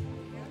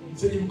 He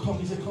said, even come.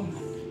 He said, come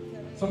back.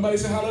 Somebody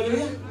say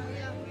hallelujah.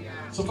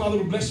 So Father,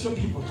 we bless your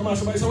people. Come on,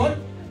 somebody say what?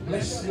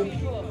 Bless your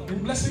people.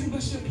 In blessing,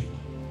 bless your people.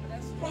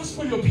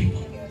 Prosper your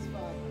people.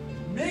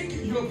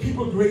 Make your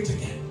people great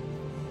again.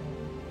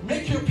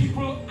 Make your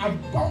people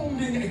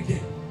abounding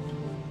again.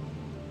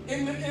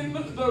 In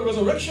the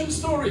resurrection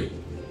story,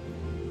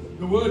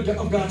 the word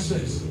of God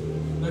says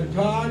that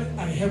God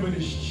and heaven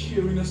is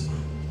cheering us on.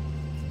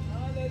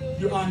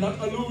 You are not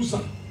a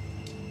loser.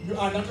 You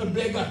are not a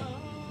beggar.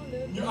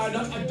 You are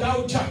not a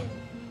doubter.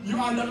 You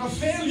are not a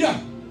failure.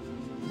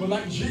 But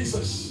like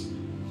Jesus,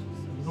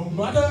 no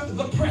matter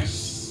the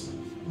press,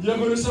 you're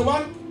going to say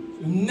what?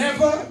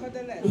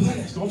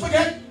 Nevertheless. Don't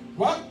forget,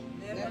 what?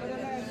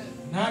 Nevertheless.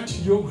 Not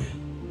your will.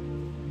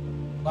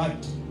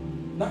 But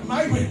not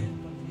my will,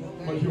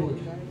 but your will.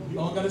 We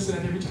all got to say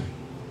that every time.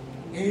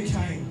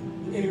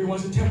 Anytime the enemy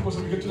wants to tempt us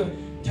and we get to the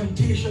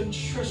temptation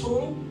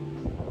threshold,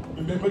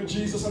 remember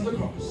Jesus on the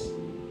cross.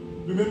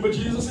 Remember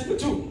Jesus in the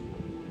tomb.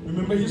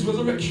 Remember his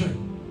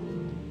resurrection.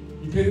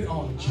 He paid it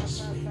all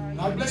just for you.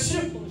 God bless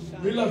you.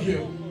 We love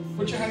you.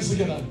 Put your hands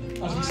together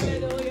as we say.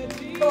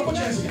 Come on, put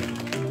your hands together.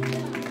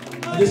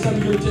 And this time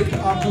we're going to take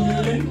our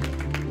communion.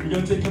 We're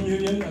going to take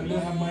communion and we'll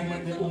have mine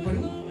right there open.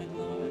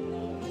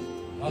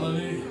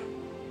 Hallelujah.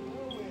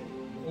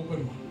 Open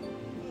one.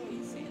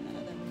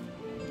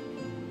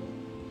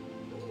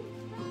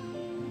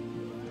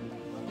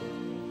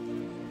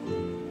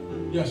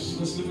 Yes,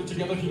 let's lift it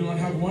together. If you don't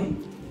have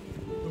one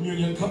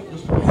communion cup,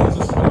 just put your hands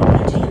and somebody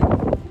bring it to you.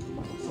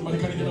 Somebody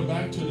can get a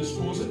bag to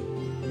dispose it.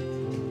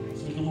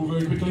 So we can move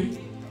very quickly.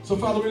 So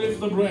Father, we lift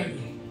the bread.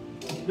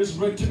 This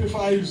bread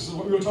typifies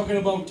what we were talking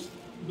about,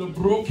 the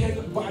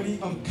broken body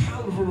of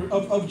Calvary,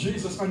 of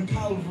Jesus on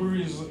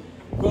Calvary's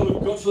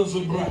Golgotha's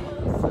brow.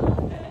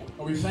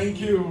 And we thank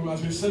you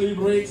as we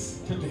celebrate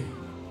today.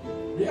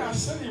 We are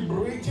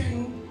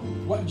celebrating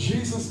what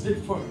Jesus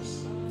did for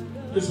us.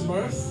 His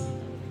birth,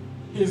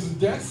 his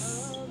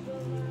death,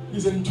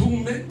 his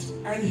entombment,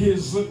 and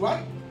his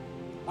what?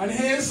 And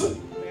his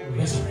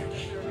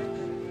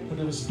resurrection. But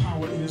there is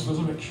power in his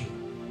resurrection.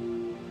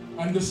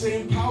 And the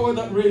same power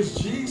that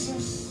raised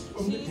Jesus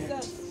from the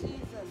dead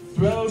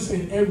dwells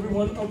in every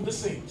one of the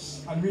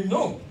saints. And we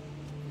know,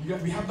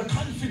 we have the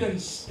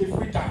confidence if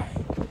we die,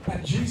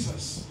 that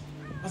Jesus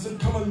hasn't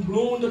come and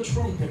blown the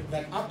trumpet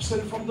that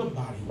absent from the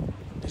body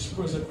is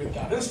present with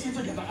God. Let's eat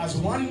together as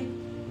one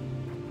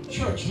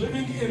church,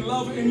 living in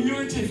love, in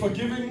unity,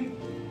 forgiving,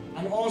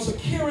 and also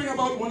caring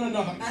about one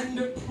another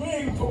and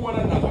praying for one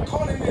another,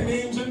 calling their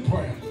names in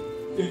prayer.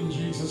 In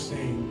Jesus'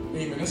 name,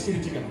 amen. Let's get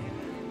it together.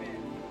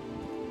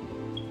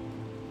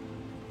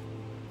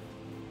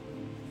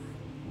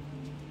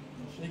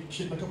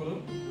 Shake back up a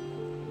little.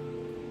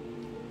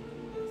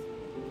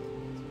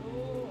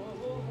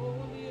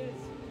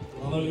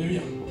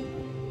 Hallelujah.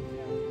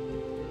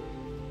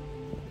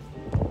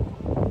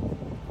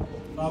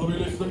 Father, we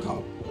lift the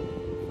cup.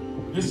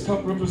 This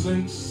cup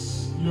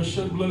represents your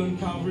shed blood on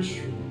Calvary's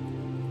tree.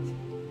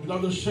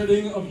 Without the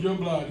shedding of your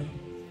blood,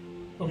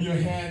 of your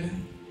head,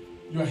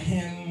 your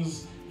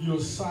hands, your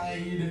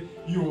side,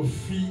 your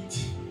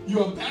feet,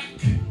 your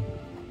back,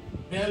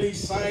 belly,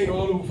 side,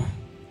 all over,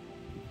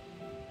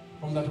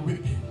 from that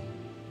whipping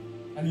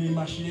and the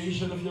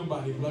emaciation of your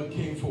body, blood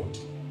came forth.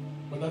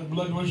 But that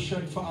blood was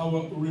shed for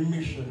our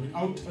remission.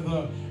 Without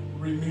the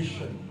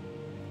remission,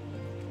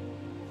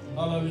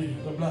 hallelujah,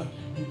 the blood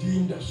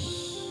redeemed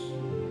us.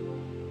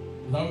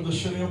 Without the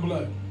shedding of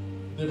blood,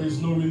 there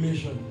is no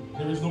remission.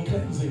 There is no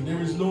cleansing.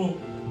 There is no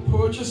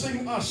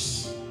purchasing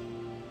us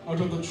out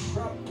of the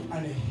trap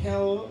and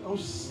hell of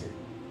sin.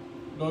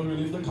 Lord, we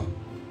lift the cup.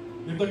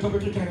 Lift the cup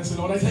if you can and say,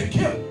 Lord, I thank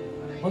you.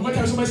 One more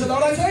time, somebody say,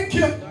 Lord, I thank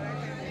you.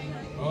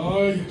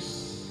 Oh, yes.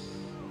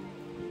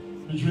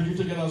 We drink it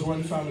together as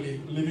one family,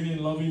 living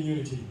in loving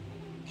unity,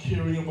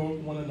 caring about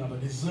one another,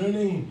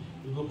 discerning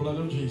the blood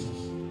of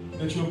Jesus.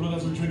 Let your blood,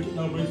 as we drink it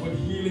now, bring forth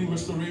healing,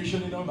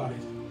 restoration in our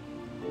bodies.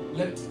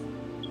 Let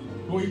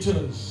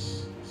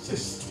goiters,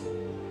 cysts,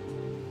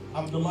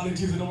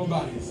 abnormalities in our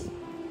bodies,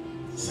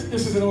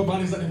 sicknesses in our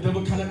bodies that the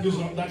devil cannot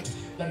discern, that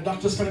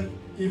doctors cannot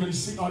even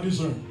see or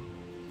discern,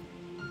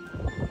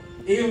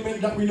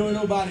 ailment that we know in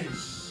our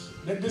bodies,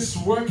 let this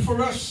work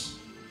for us.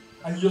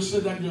 And you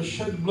said that your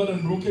shed blood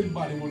and broken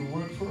body would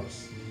work for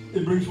us.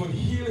 It brings forth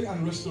healing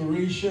and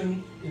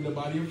restoration in the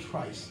body of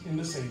Christ, in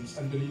the saints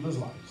and believers'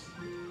 lives.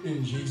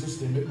 In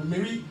Jesus' name. May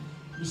we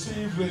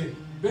receive the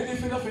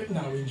benefit of it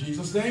now in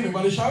Jesus' name.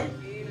 Everybody shout?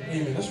 Amen.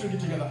 Amen. Let's drink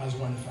it together as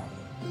one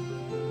family.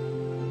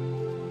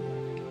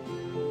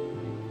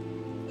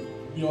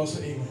 We all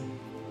say amen.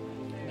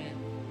 Amen.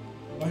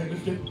 Go ahead,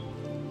 lift it.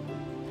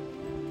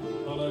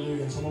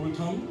 Hallelujah. And someone will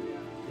come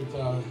with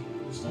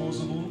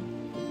disposable.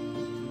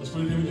 Let's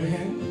put it in with your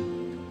hand.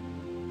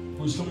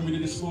 Who's coming with the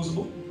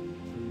disposable?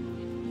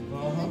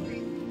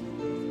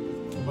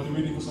 Somebody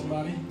waiting for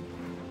somebody?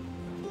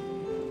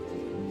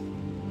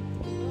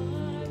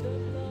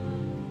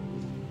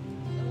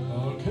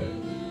 Okay.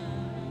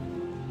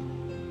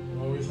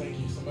 Lord, we thank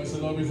you. Somebody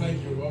said, Lord, we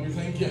thank you. Lord, we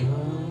thank you.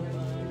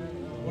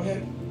 Go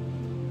ahead.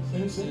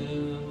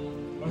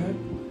 Sing. Go ahead.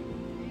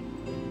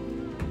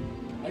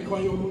 I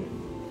call you.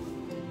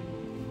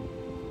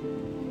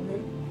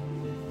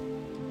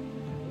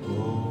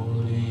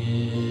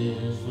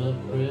 The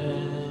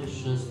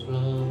precious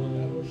blood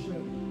that was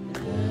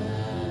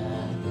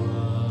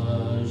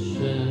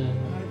shed,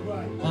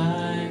 I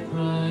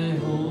cry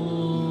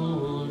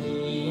holy,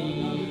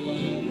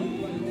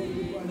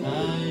 I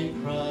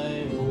cry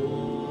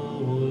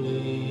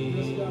holy,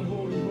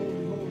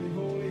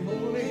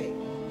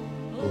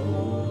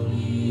 holy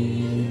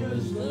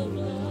is the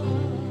blood,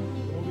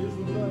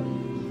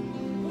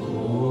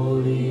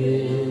 holy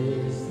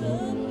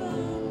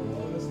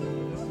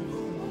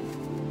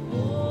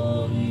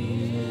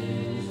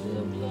is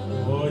the blood.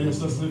 Oh, yes,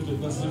 let's lift it,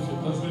 let's lift it,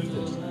 let's lift it.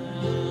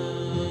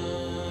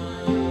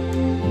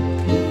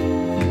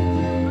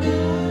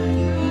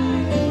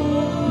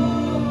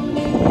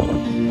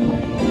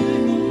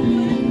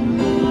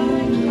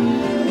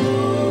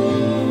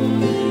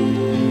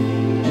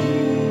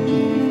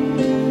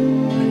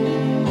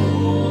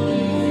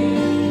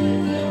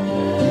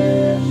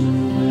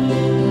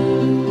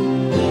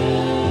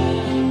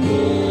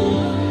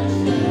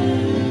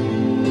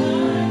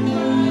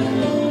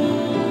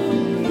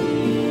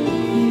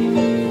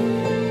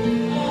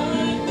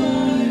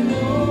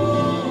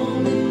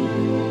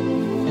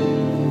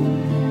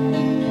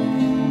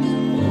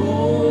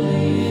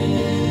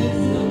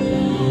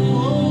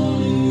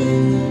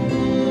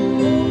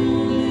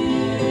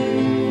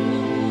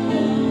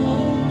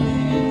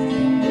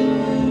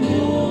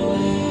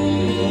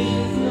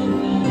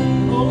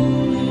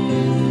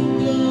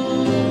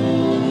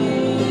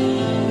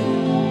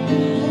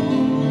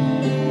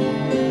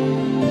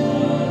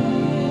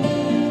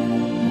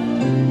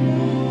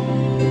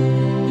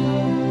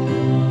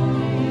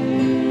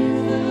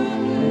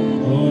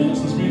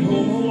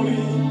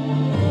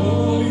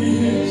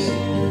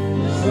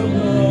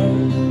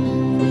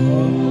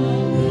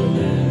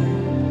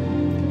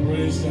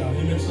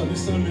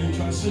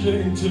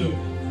 Into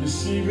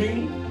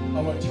receiving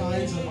our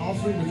tithes and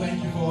offering. We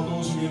thank you for all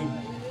those who will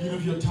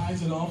give your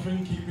tithes and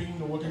offering, keeping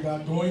the work of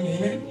God going.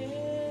 Amen.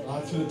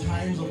 Through the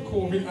times of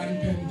COVID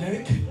and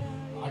pandemic,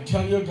 I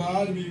tell you,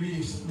 God,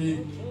 we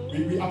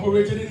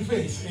operated in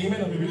faith.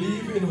 Amen. And we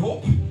believe in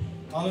hope.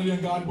 Hallelujah.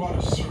 And God brought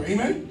us through.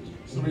 Amen.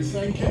 So we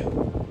thank you.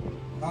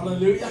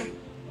 Hallelujah.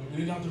 We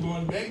didn't have to go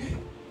and beg.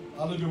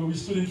 Hallelujah. We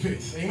stood in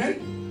faith.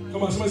 Amen.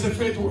 Come on, somebody say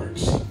faith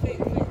works.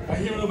 I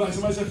hear nobody.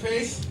 Somebody say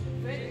faith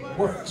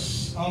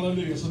works.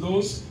 Hallelujah. So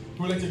those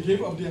who like to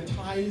give of their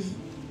tithe,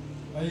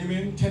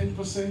 amen,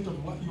 10%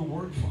 of what you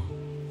work for.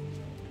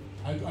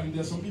 And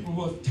there's some people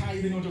who are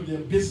tithing out of their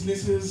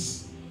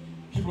businesses.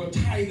 People are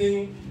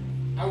tithing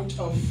out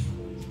of,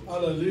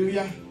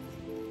 hallelujah,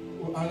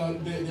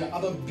 their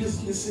other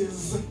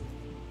businesses.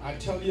 I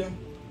tell you.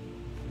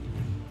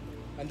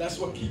 And that's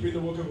what keeping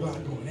the work of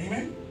God going.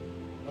 Amen.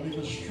 And we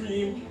can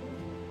stream.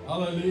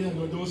 Hallelujah.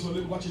 And those who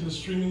are watching the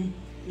streaming,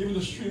 even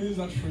the streaming is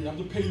not free. You have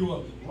to pay you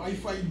a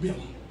Wi-Fi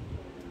bill.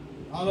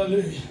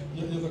 Hallelujah.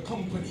 There's a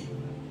company.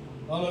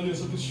 Hallelujah.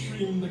 So to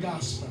stream the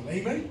gospel.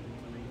 Amen.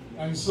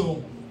 And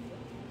so,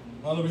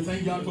 hallelujah.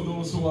 Thank God for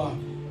those who are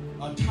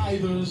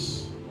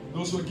tithers,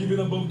 those who are giving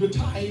above the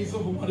tithes,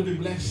 who want to be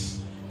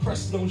blessed,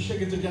 pressed down,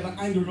 shaken together,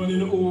 and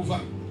running over.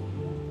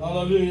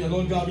 Hallelujah.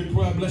 Lord God, we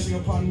pray a blessing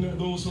upon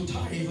those who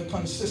tithe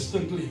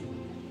consistently.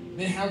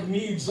 They have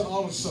needs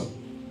also,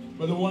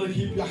 but they want to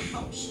keep your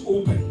house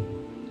open.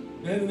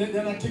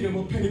 They're not taking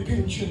about penny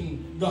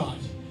pinching God.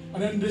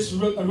 And then this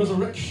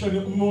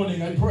resurrection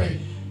morning, I pray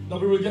that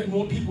we will get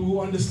more people who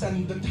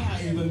understand the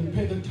tithe and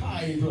pay the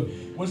tithe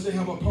once they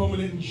have a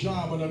permanent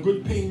job and a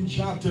good paying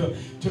job to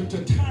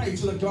tithe,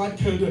 so that God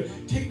could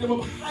take them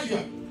up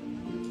higher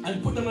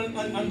and put them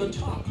on the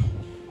top.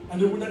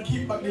 And they will not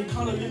keep back the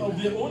economy of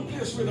their own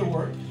place where they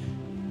work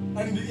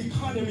and the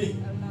economy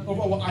of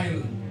our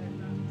island.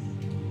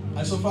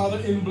 And so, Father,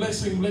 in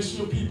blessing, bless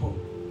your people.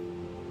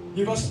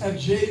 Give us a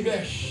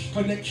Jabesh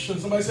connection.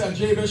 Somebody say a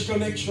Jabesh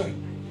connection.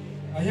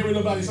 I hear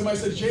nobody. Somebody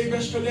say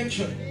Jabesh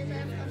connection.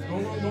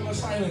 Don't go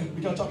silent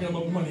because I'm talking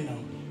about money now.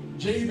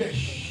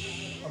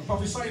 Jabesh. I'm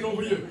prophesying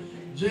over you.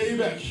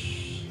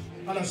 Jabesh.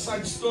 And a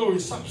sad story,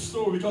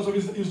 because of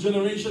his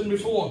generation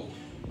before.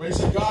 Where he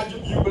said, God,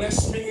 you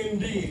bless me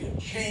indeed.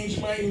 Change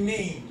my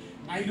name.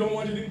 I don't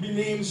want it to be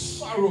named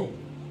Sorrow.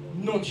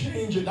 No,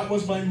 change it. That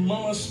was my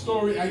mama's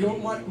story. I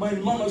don't want my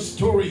mama's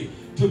story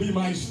to be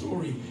my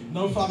story.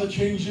 Now, Father,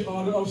 change the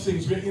order of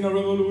things. We're in a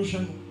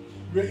revolution.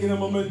 We're in a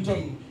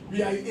momentum.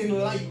 We are in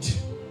light.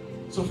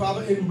 So,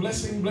 Father, in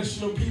blessing,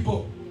 bless your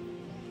people.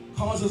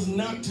 Cause us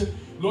not to,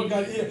 Lord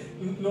God,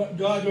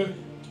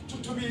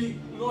 to be,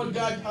 Lord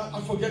God,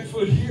 a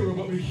forgetful hearer,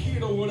 but we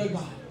hear the word of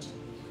God.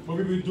 But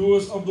we be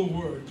doers of the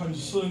word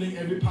concerning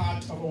every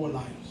part of our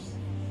lives.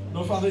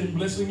 Now, Father, in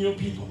blessing your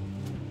people,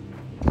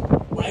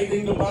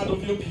 widening the band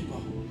of your people,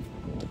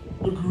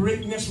 the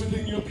greatness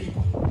within your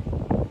people.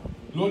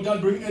 Lord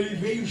God, bring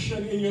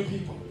elevation in your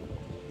people.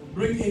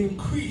 Bring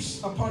increase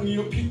upon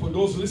your people,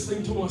 those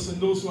listening to us and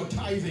those who are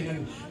tithing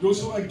and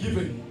those who are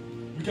giving.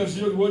 Because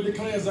your word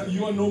declares that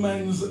you are no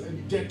man's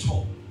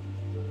debtor.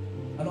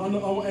 And on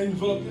our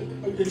envelope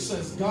it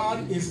says,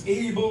 God is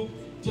able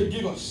to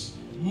give us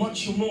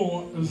much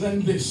more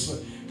than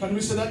this. Can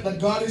we say that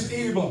God is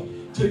able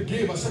to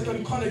give us?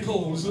 2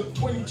 Chronicles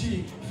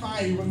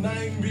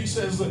 25:9b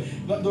says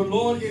that the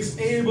Lord is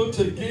able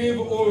to give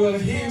over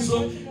his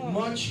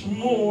much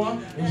more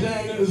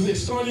than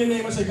this. Turn your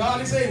name and say,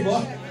 God is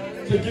able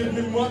to give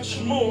me much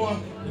more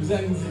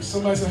than this.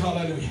 Somebody say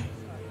hallelujah.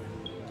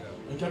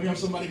 And can we have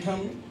somebody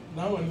come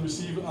now and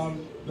receive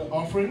the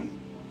offering,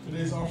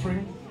 today's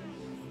offering?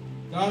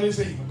 God is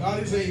able. God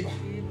is able.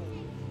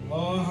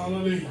 Oh,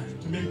 hallelujah.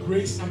 To make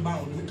grace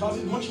abound. Because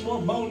it's much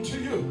more bound to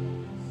you.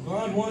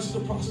 God wants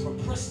you to prosper.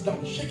 Press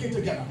down, shaking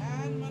together,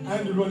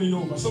 and running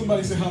over.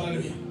 Somebody say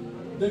hallelujah.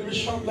 Then we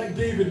shout like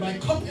David, my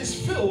cup is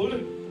filled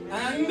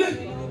and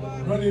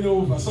running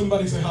over.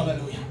 Somebody say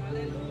hallelujah.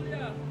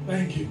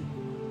 Thank you.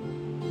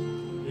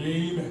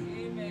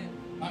 Amen.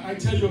 I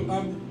tell you,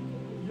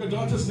 your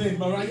daughter's name,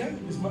 Mariah,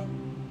 is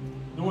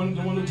the one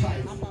who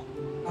tithes.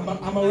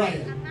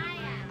 Amariah.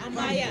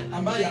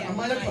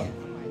 Amaya, come.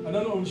 I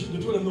don't know, the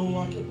two of them don't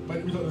want it,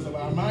 but we thought it was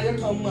about Amaya,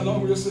 come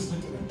along with your sister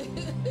today.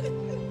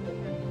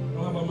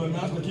 Don't have my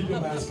mask, but keep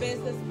your mask.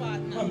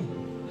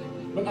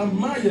 But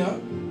Amaya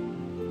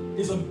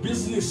is a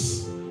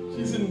business.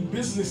 She's in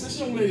business. This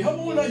young lady, how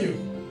old are you?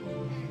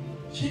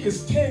 She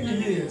is 10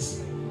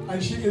 years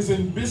and she is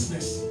in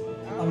business.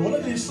 And one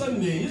of these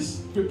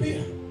Sundays,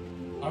 prepare.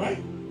 Alright?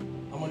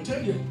 I'm going to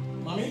tell you,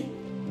 mommy,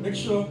 make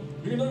sure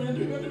you're going to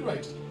do it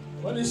right.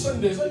 One of these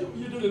Sundays,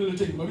 you do the little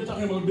thing, but we're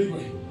talking about a big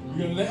way. You're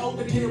going to lay out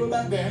the table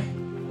back there.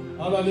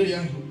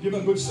 Hallelujah. Give her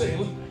a good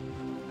sale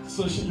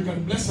so you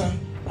can bless her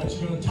and she's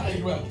going to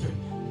tithe well.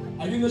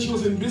 I didn't know she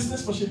was in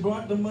business, but she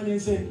brought the money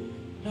and said,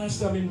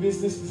 Pastor, I'm in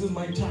business. This is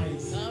my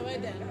tithes. All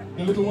right then.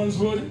 The little ones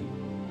would?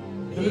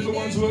 The little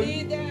ones would?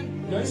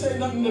 You ain't saying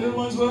nothing, the little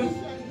ones would?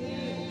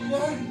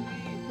 Yeah.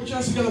 Put your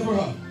hands together for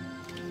her.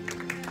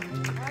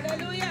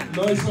 Hallelujah.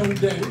 No, it sounds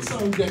dead. It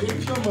sounds dead.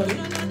 Give your money.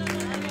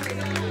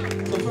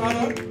 So,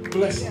 Father,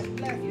 bless her.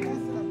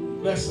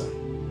 Bless her.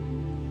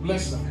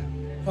 Bless her.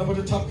 Help her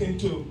to tap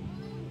into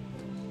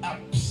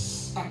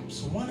apps.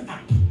 One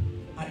app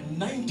at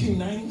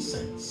 99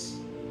 cents.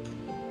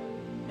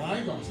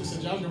 My God, Sister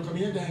John's going to come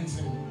here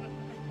dancing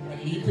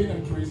and leaping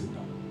and praising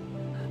God.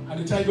 And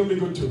the tithe going to be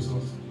good too.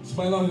 So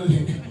smile on the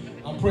thing.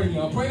 I'm praying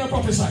and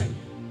prophesying.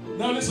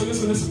 Now listen.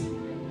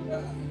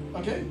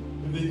 Okay?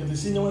 If the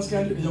senior ones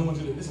can't do it, the young ones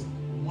will do it. Listen.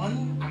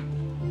 One app,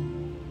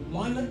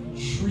 one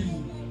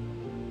dream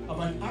of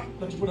an app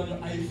that you put on your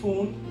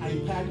iPhone,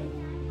 iPad.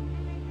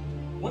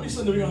 What is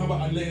something we have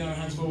about laying our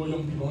hands for our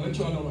young people? I'll let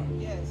you all know what.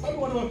 Yes.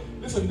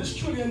 Listen, this $1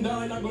 trillion is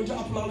not going to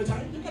Apple all the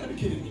time. You gotta be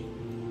kidding me.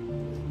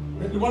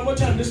 One more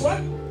time, this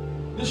one?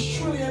 This $1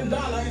 trillion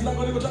is not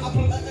going to go to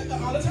Apple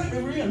all the time,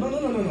 every year. No.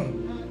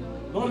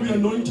 Lord, we are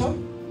anointed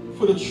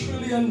for the $1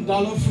 trillion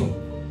flow.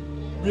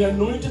 We are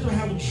anointed to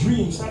have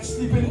dreams. Start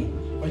sleeping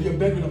by your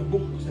bed with a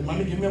book. Say,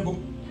 Mommy, give me a book.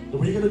 The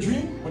way you get a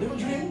dream, whatever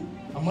dream,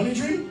 a money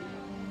dream,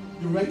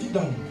 you write it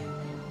down.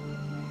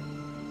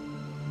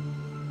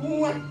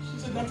 What? She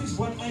said, that is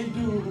what I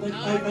do. Like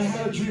I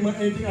had a dream or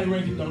anything, I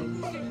write it down.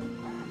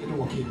 It'll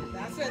work in.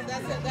 That's it.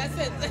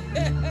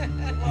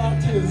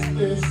 What is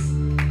this?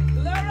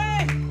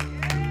 Glory!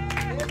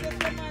 Who's this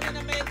woman in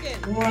the making?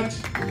 What?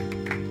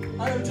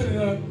 I am telling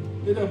her,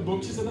 get a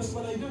book. She said, that's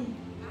what I do.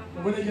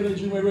 And when I get a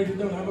dream, I write it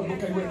down. I have a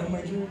book, I write down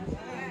my dream.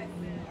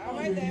 All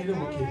right then,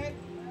 all right.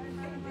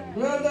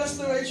 Well, that's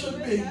the way it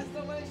should be. That's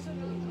the way it should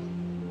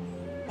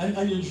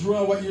be. And you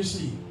draw what you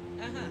see.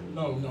 Uh-huh.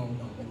 No.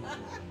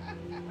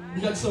 We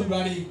got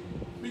somebody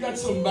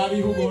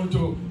who going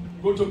to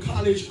go to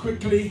college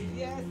quickly.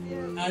 Yes.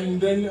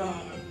 And then,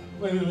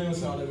 let me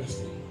say all the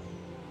rest.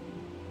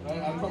 I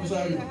prophesy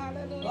you.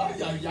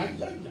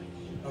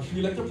 I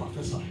feel like to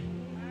prophesy.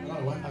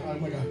 Oh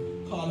my God.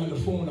 Call on the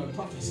phone and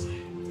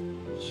prophesy.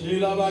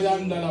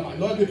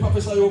 Lord, we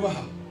prophesy over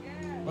her.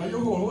 But you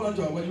hold on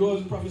to her. When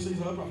yours prophecy is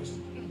her prophecy.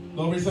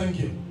 Lord, we thank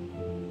you.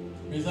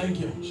 We thank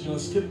you. She's going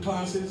to skip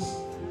classes.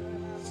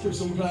 Skip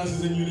some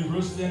classes in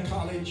university and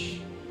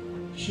college.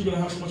 She's going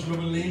to have so much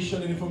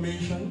revelation and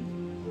information.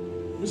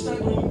 You start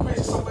doing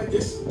crazy stuff like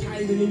this,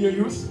 tithing in your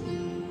youth.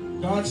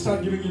 God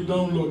start giving you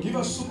download. Give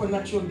us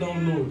supernatural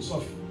downloads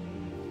of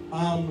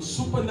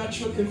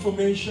supernatural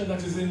information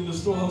that is in the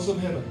storehouse of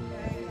heaven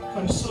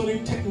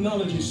concerning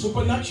technology.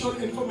 Supernatural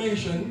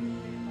information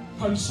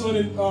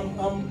concerning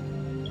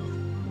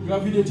you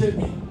have videotaped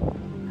me.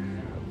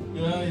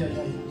 Yeah.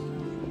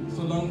 It's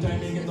a long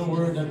time you get the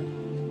word that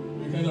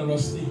we're kind of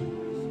rusty.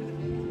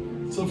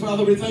 So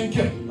Father, we thank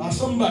you.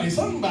 Somebody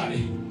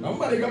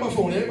grab a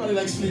phone. Everybody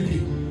likes sleepy.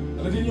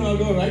 And letting you all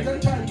go right on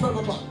time, 12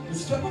 o'clock.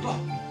 It's 12 o'clock.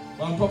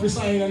 But I'm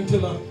prophesying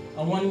until a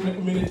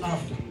 1 minute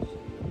after.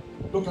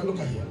 Look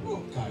at here.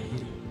 Oh, God.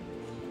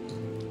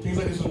 Things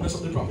like this will mess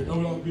up the prophet. No,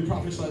 we'll be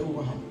prophesied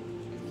over her.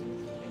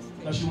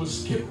 That she will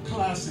skip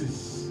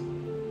classes.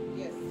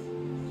 Yes.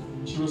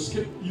 She will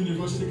skip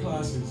university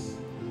classes.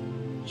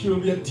 She will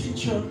be a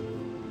teacher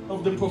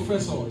of the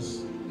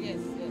professors. Yes.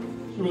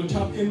 She will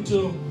tap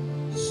into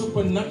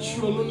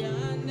supernatural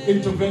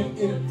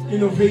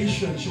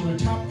innovation. She will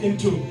tap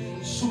into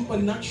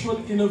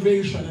supernatural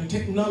innovation and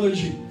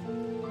technology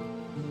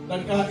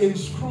that are in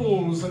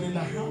scrolls and in the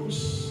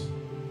house,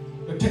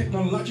 the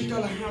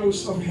technological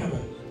house of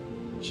heaven.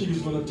 She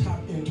is going to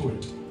tap into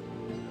it.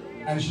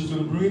 And she's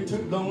going to bring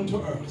it down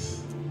to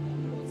earth.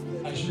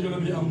 And she's going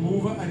to be a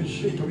mover and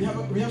shaker. We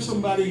have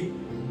somebody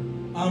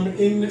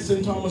in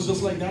St. Thomas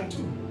just like that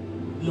too.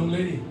 The young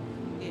lady.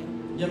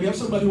 Yeah, we have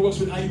somebody who works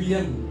with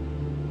IBM.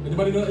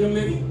 Anybody know that young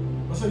lady?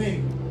 What's her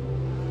name?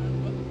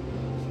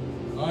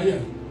 Oh yeah.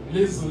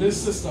 Liz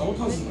sister. What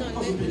cousin?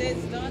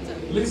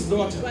 Liz's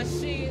daughter.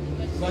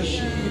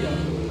 Rashida.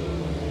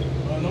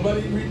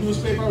 Nobody read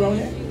newspaper around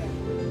here?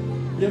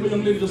 We have a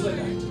young lady just like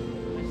that.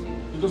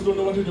 They just don't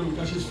know what to do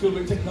because she's filled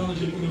with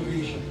technology and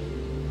innovation.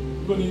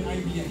 Going in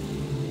IBM.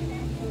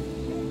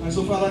 And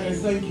so Father, I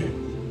thank you.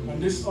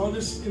 And all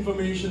this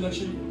information that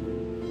she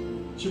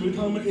will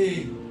become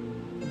a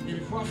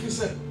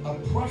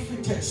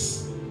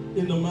prophetess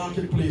in the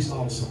marketplace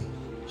also.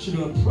 She's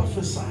going to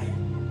prophesy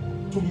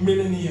to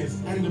millionaires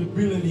and the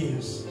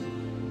billionaires.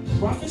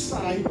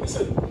 Prophesy.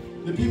 Listen,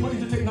 the people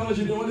into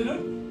technology, you know what they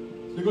do?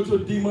 They go to a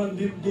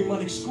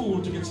demonic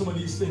school to get some of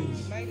these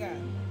things. My God.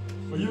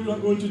 But you're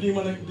not going to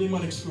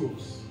demonic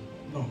schools.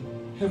 No.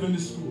 Heavenly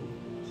school.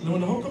 No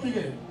wonder how come you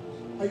get it?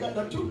 I got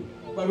that too.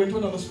 But I went to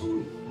another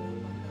school.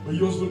 But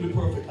yours will be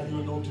perfect and you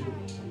will know how to do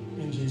it.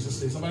 In Jesus'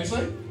 name. Somebody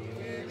say?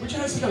 Put your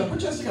hands together.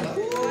 Put your hands together.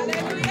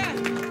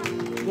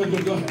 Hallelujah.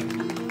 Good. Go ahead.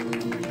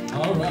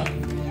 All right.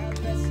 God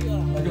bless you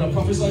all. I'm going to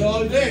prophesy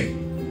all day.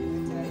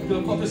 I'm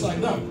going to prophesy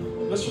now.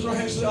 Let's put our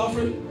hands to the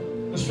offering.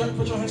 Let's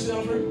put your hands to the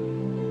offering.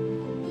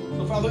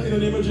 So Father, in the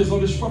name of Jesus,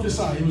 let's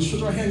prophesy. We will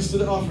put our hands to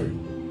the offering.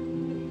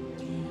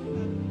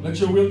 Let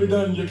your will be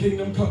done, your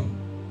kingdom come.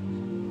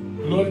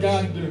 Lord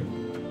God,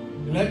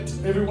 let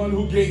everyone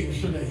who gave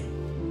today,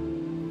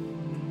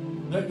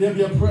 let there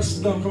be a press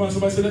down. Come on,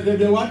 somebody say, let there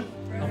be a what?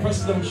 A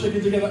press down, shake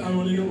it together and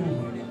rolling it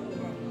over.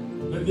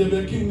 Let there be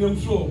a kingdom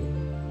flow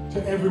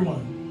to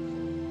everyone.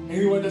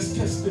 Anyone that's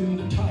testing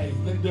the tithe,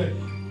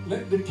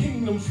 let the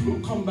kingdom flow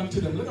come back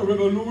to them. Let a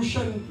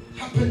revolution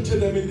happen to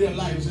them in their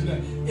lives, in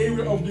the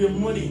area of their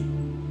money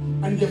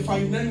and their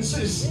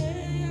finances,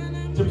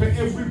 to pay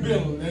every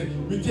bill.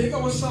 We take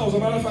ourselves,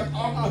 as a matter of fact,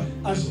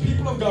 as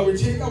people of God, we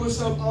take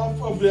ourselves off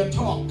of their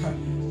talk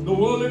The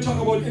world, they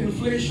talk about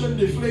inflation,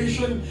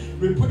 deflation.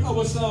 We put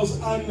ourselves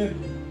on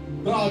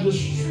the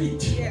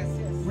street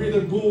where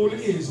the goal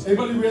is.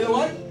 Everybody where the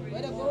what?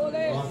 Where the goal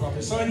is. I'm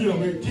prophesying, you know,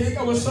 we take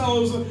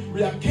ourselves,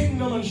 we are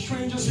kingdom and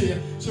strangers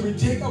here, so we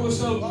take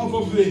ourselves off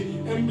of the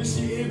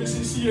embassy,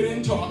 ABC,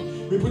 CNN talk.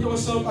 We put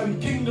ourselves on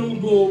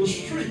Kingdom Goal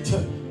Street.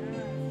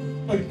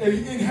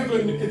 In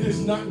heaven, it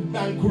is not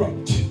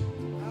bankrupt.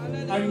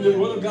 And the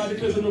word of God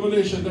declares in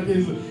Revelation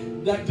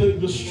that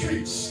the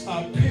streets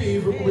are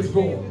paved with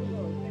gold.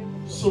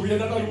 So we are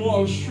not on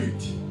Wall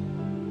Street.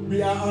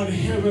 We are on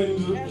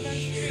heaven's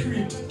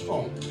street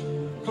talk.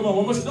 Come on,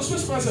 one more. Let's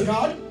whisper and say,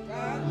 God,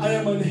 I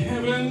am on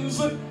heaven's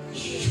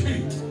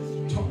street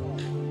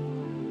talk.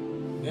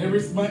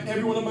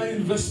 Every one of my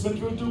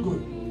investments will do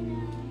good.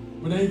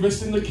 When I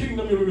invest in the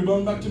kingdom, it will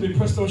rebound back to me.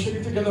 Press down, shake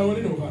it together, and run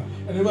it over.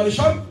 And everybody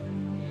shout.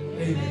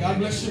 Amen. God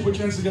bless you. Put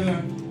your hands together.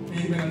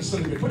 Amen. And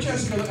celebrate. Put your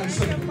hands together and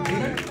celebrate.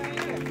 Amen.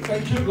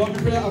 Thank you. Lord,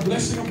 we pray a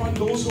blessing upon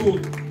those who,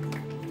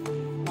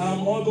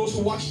 all those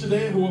who watched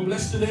today, who were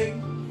blessed today.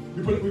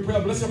 We pray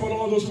a blessing upon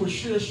all those who will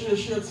share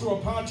through a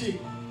party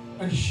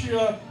and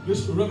share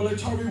this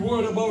revelatory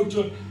word about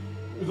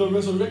the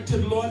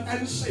resurrected Lord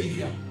and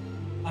Savior.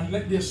 And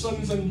let their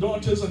sons and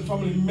daughters and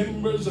family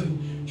members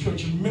and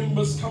church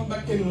members come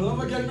back in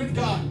love again with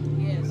God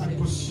and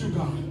pursue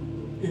God.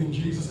 In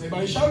Jesus' name.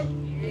 Everybody shout.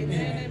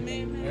 Amen.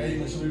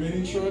 Amen. So we remain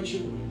in church, a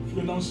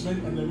few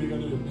announcements, and then we're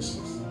going to do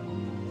business.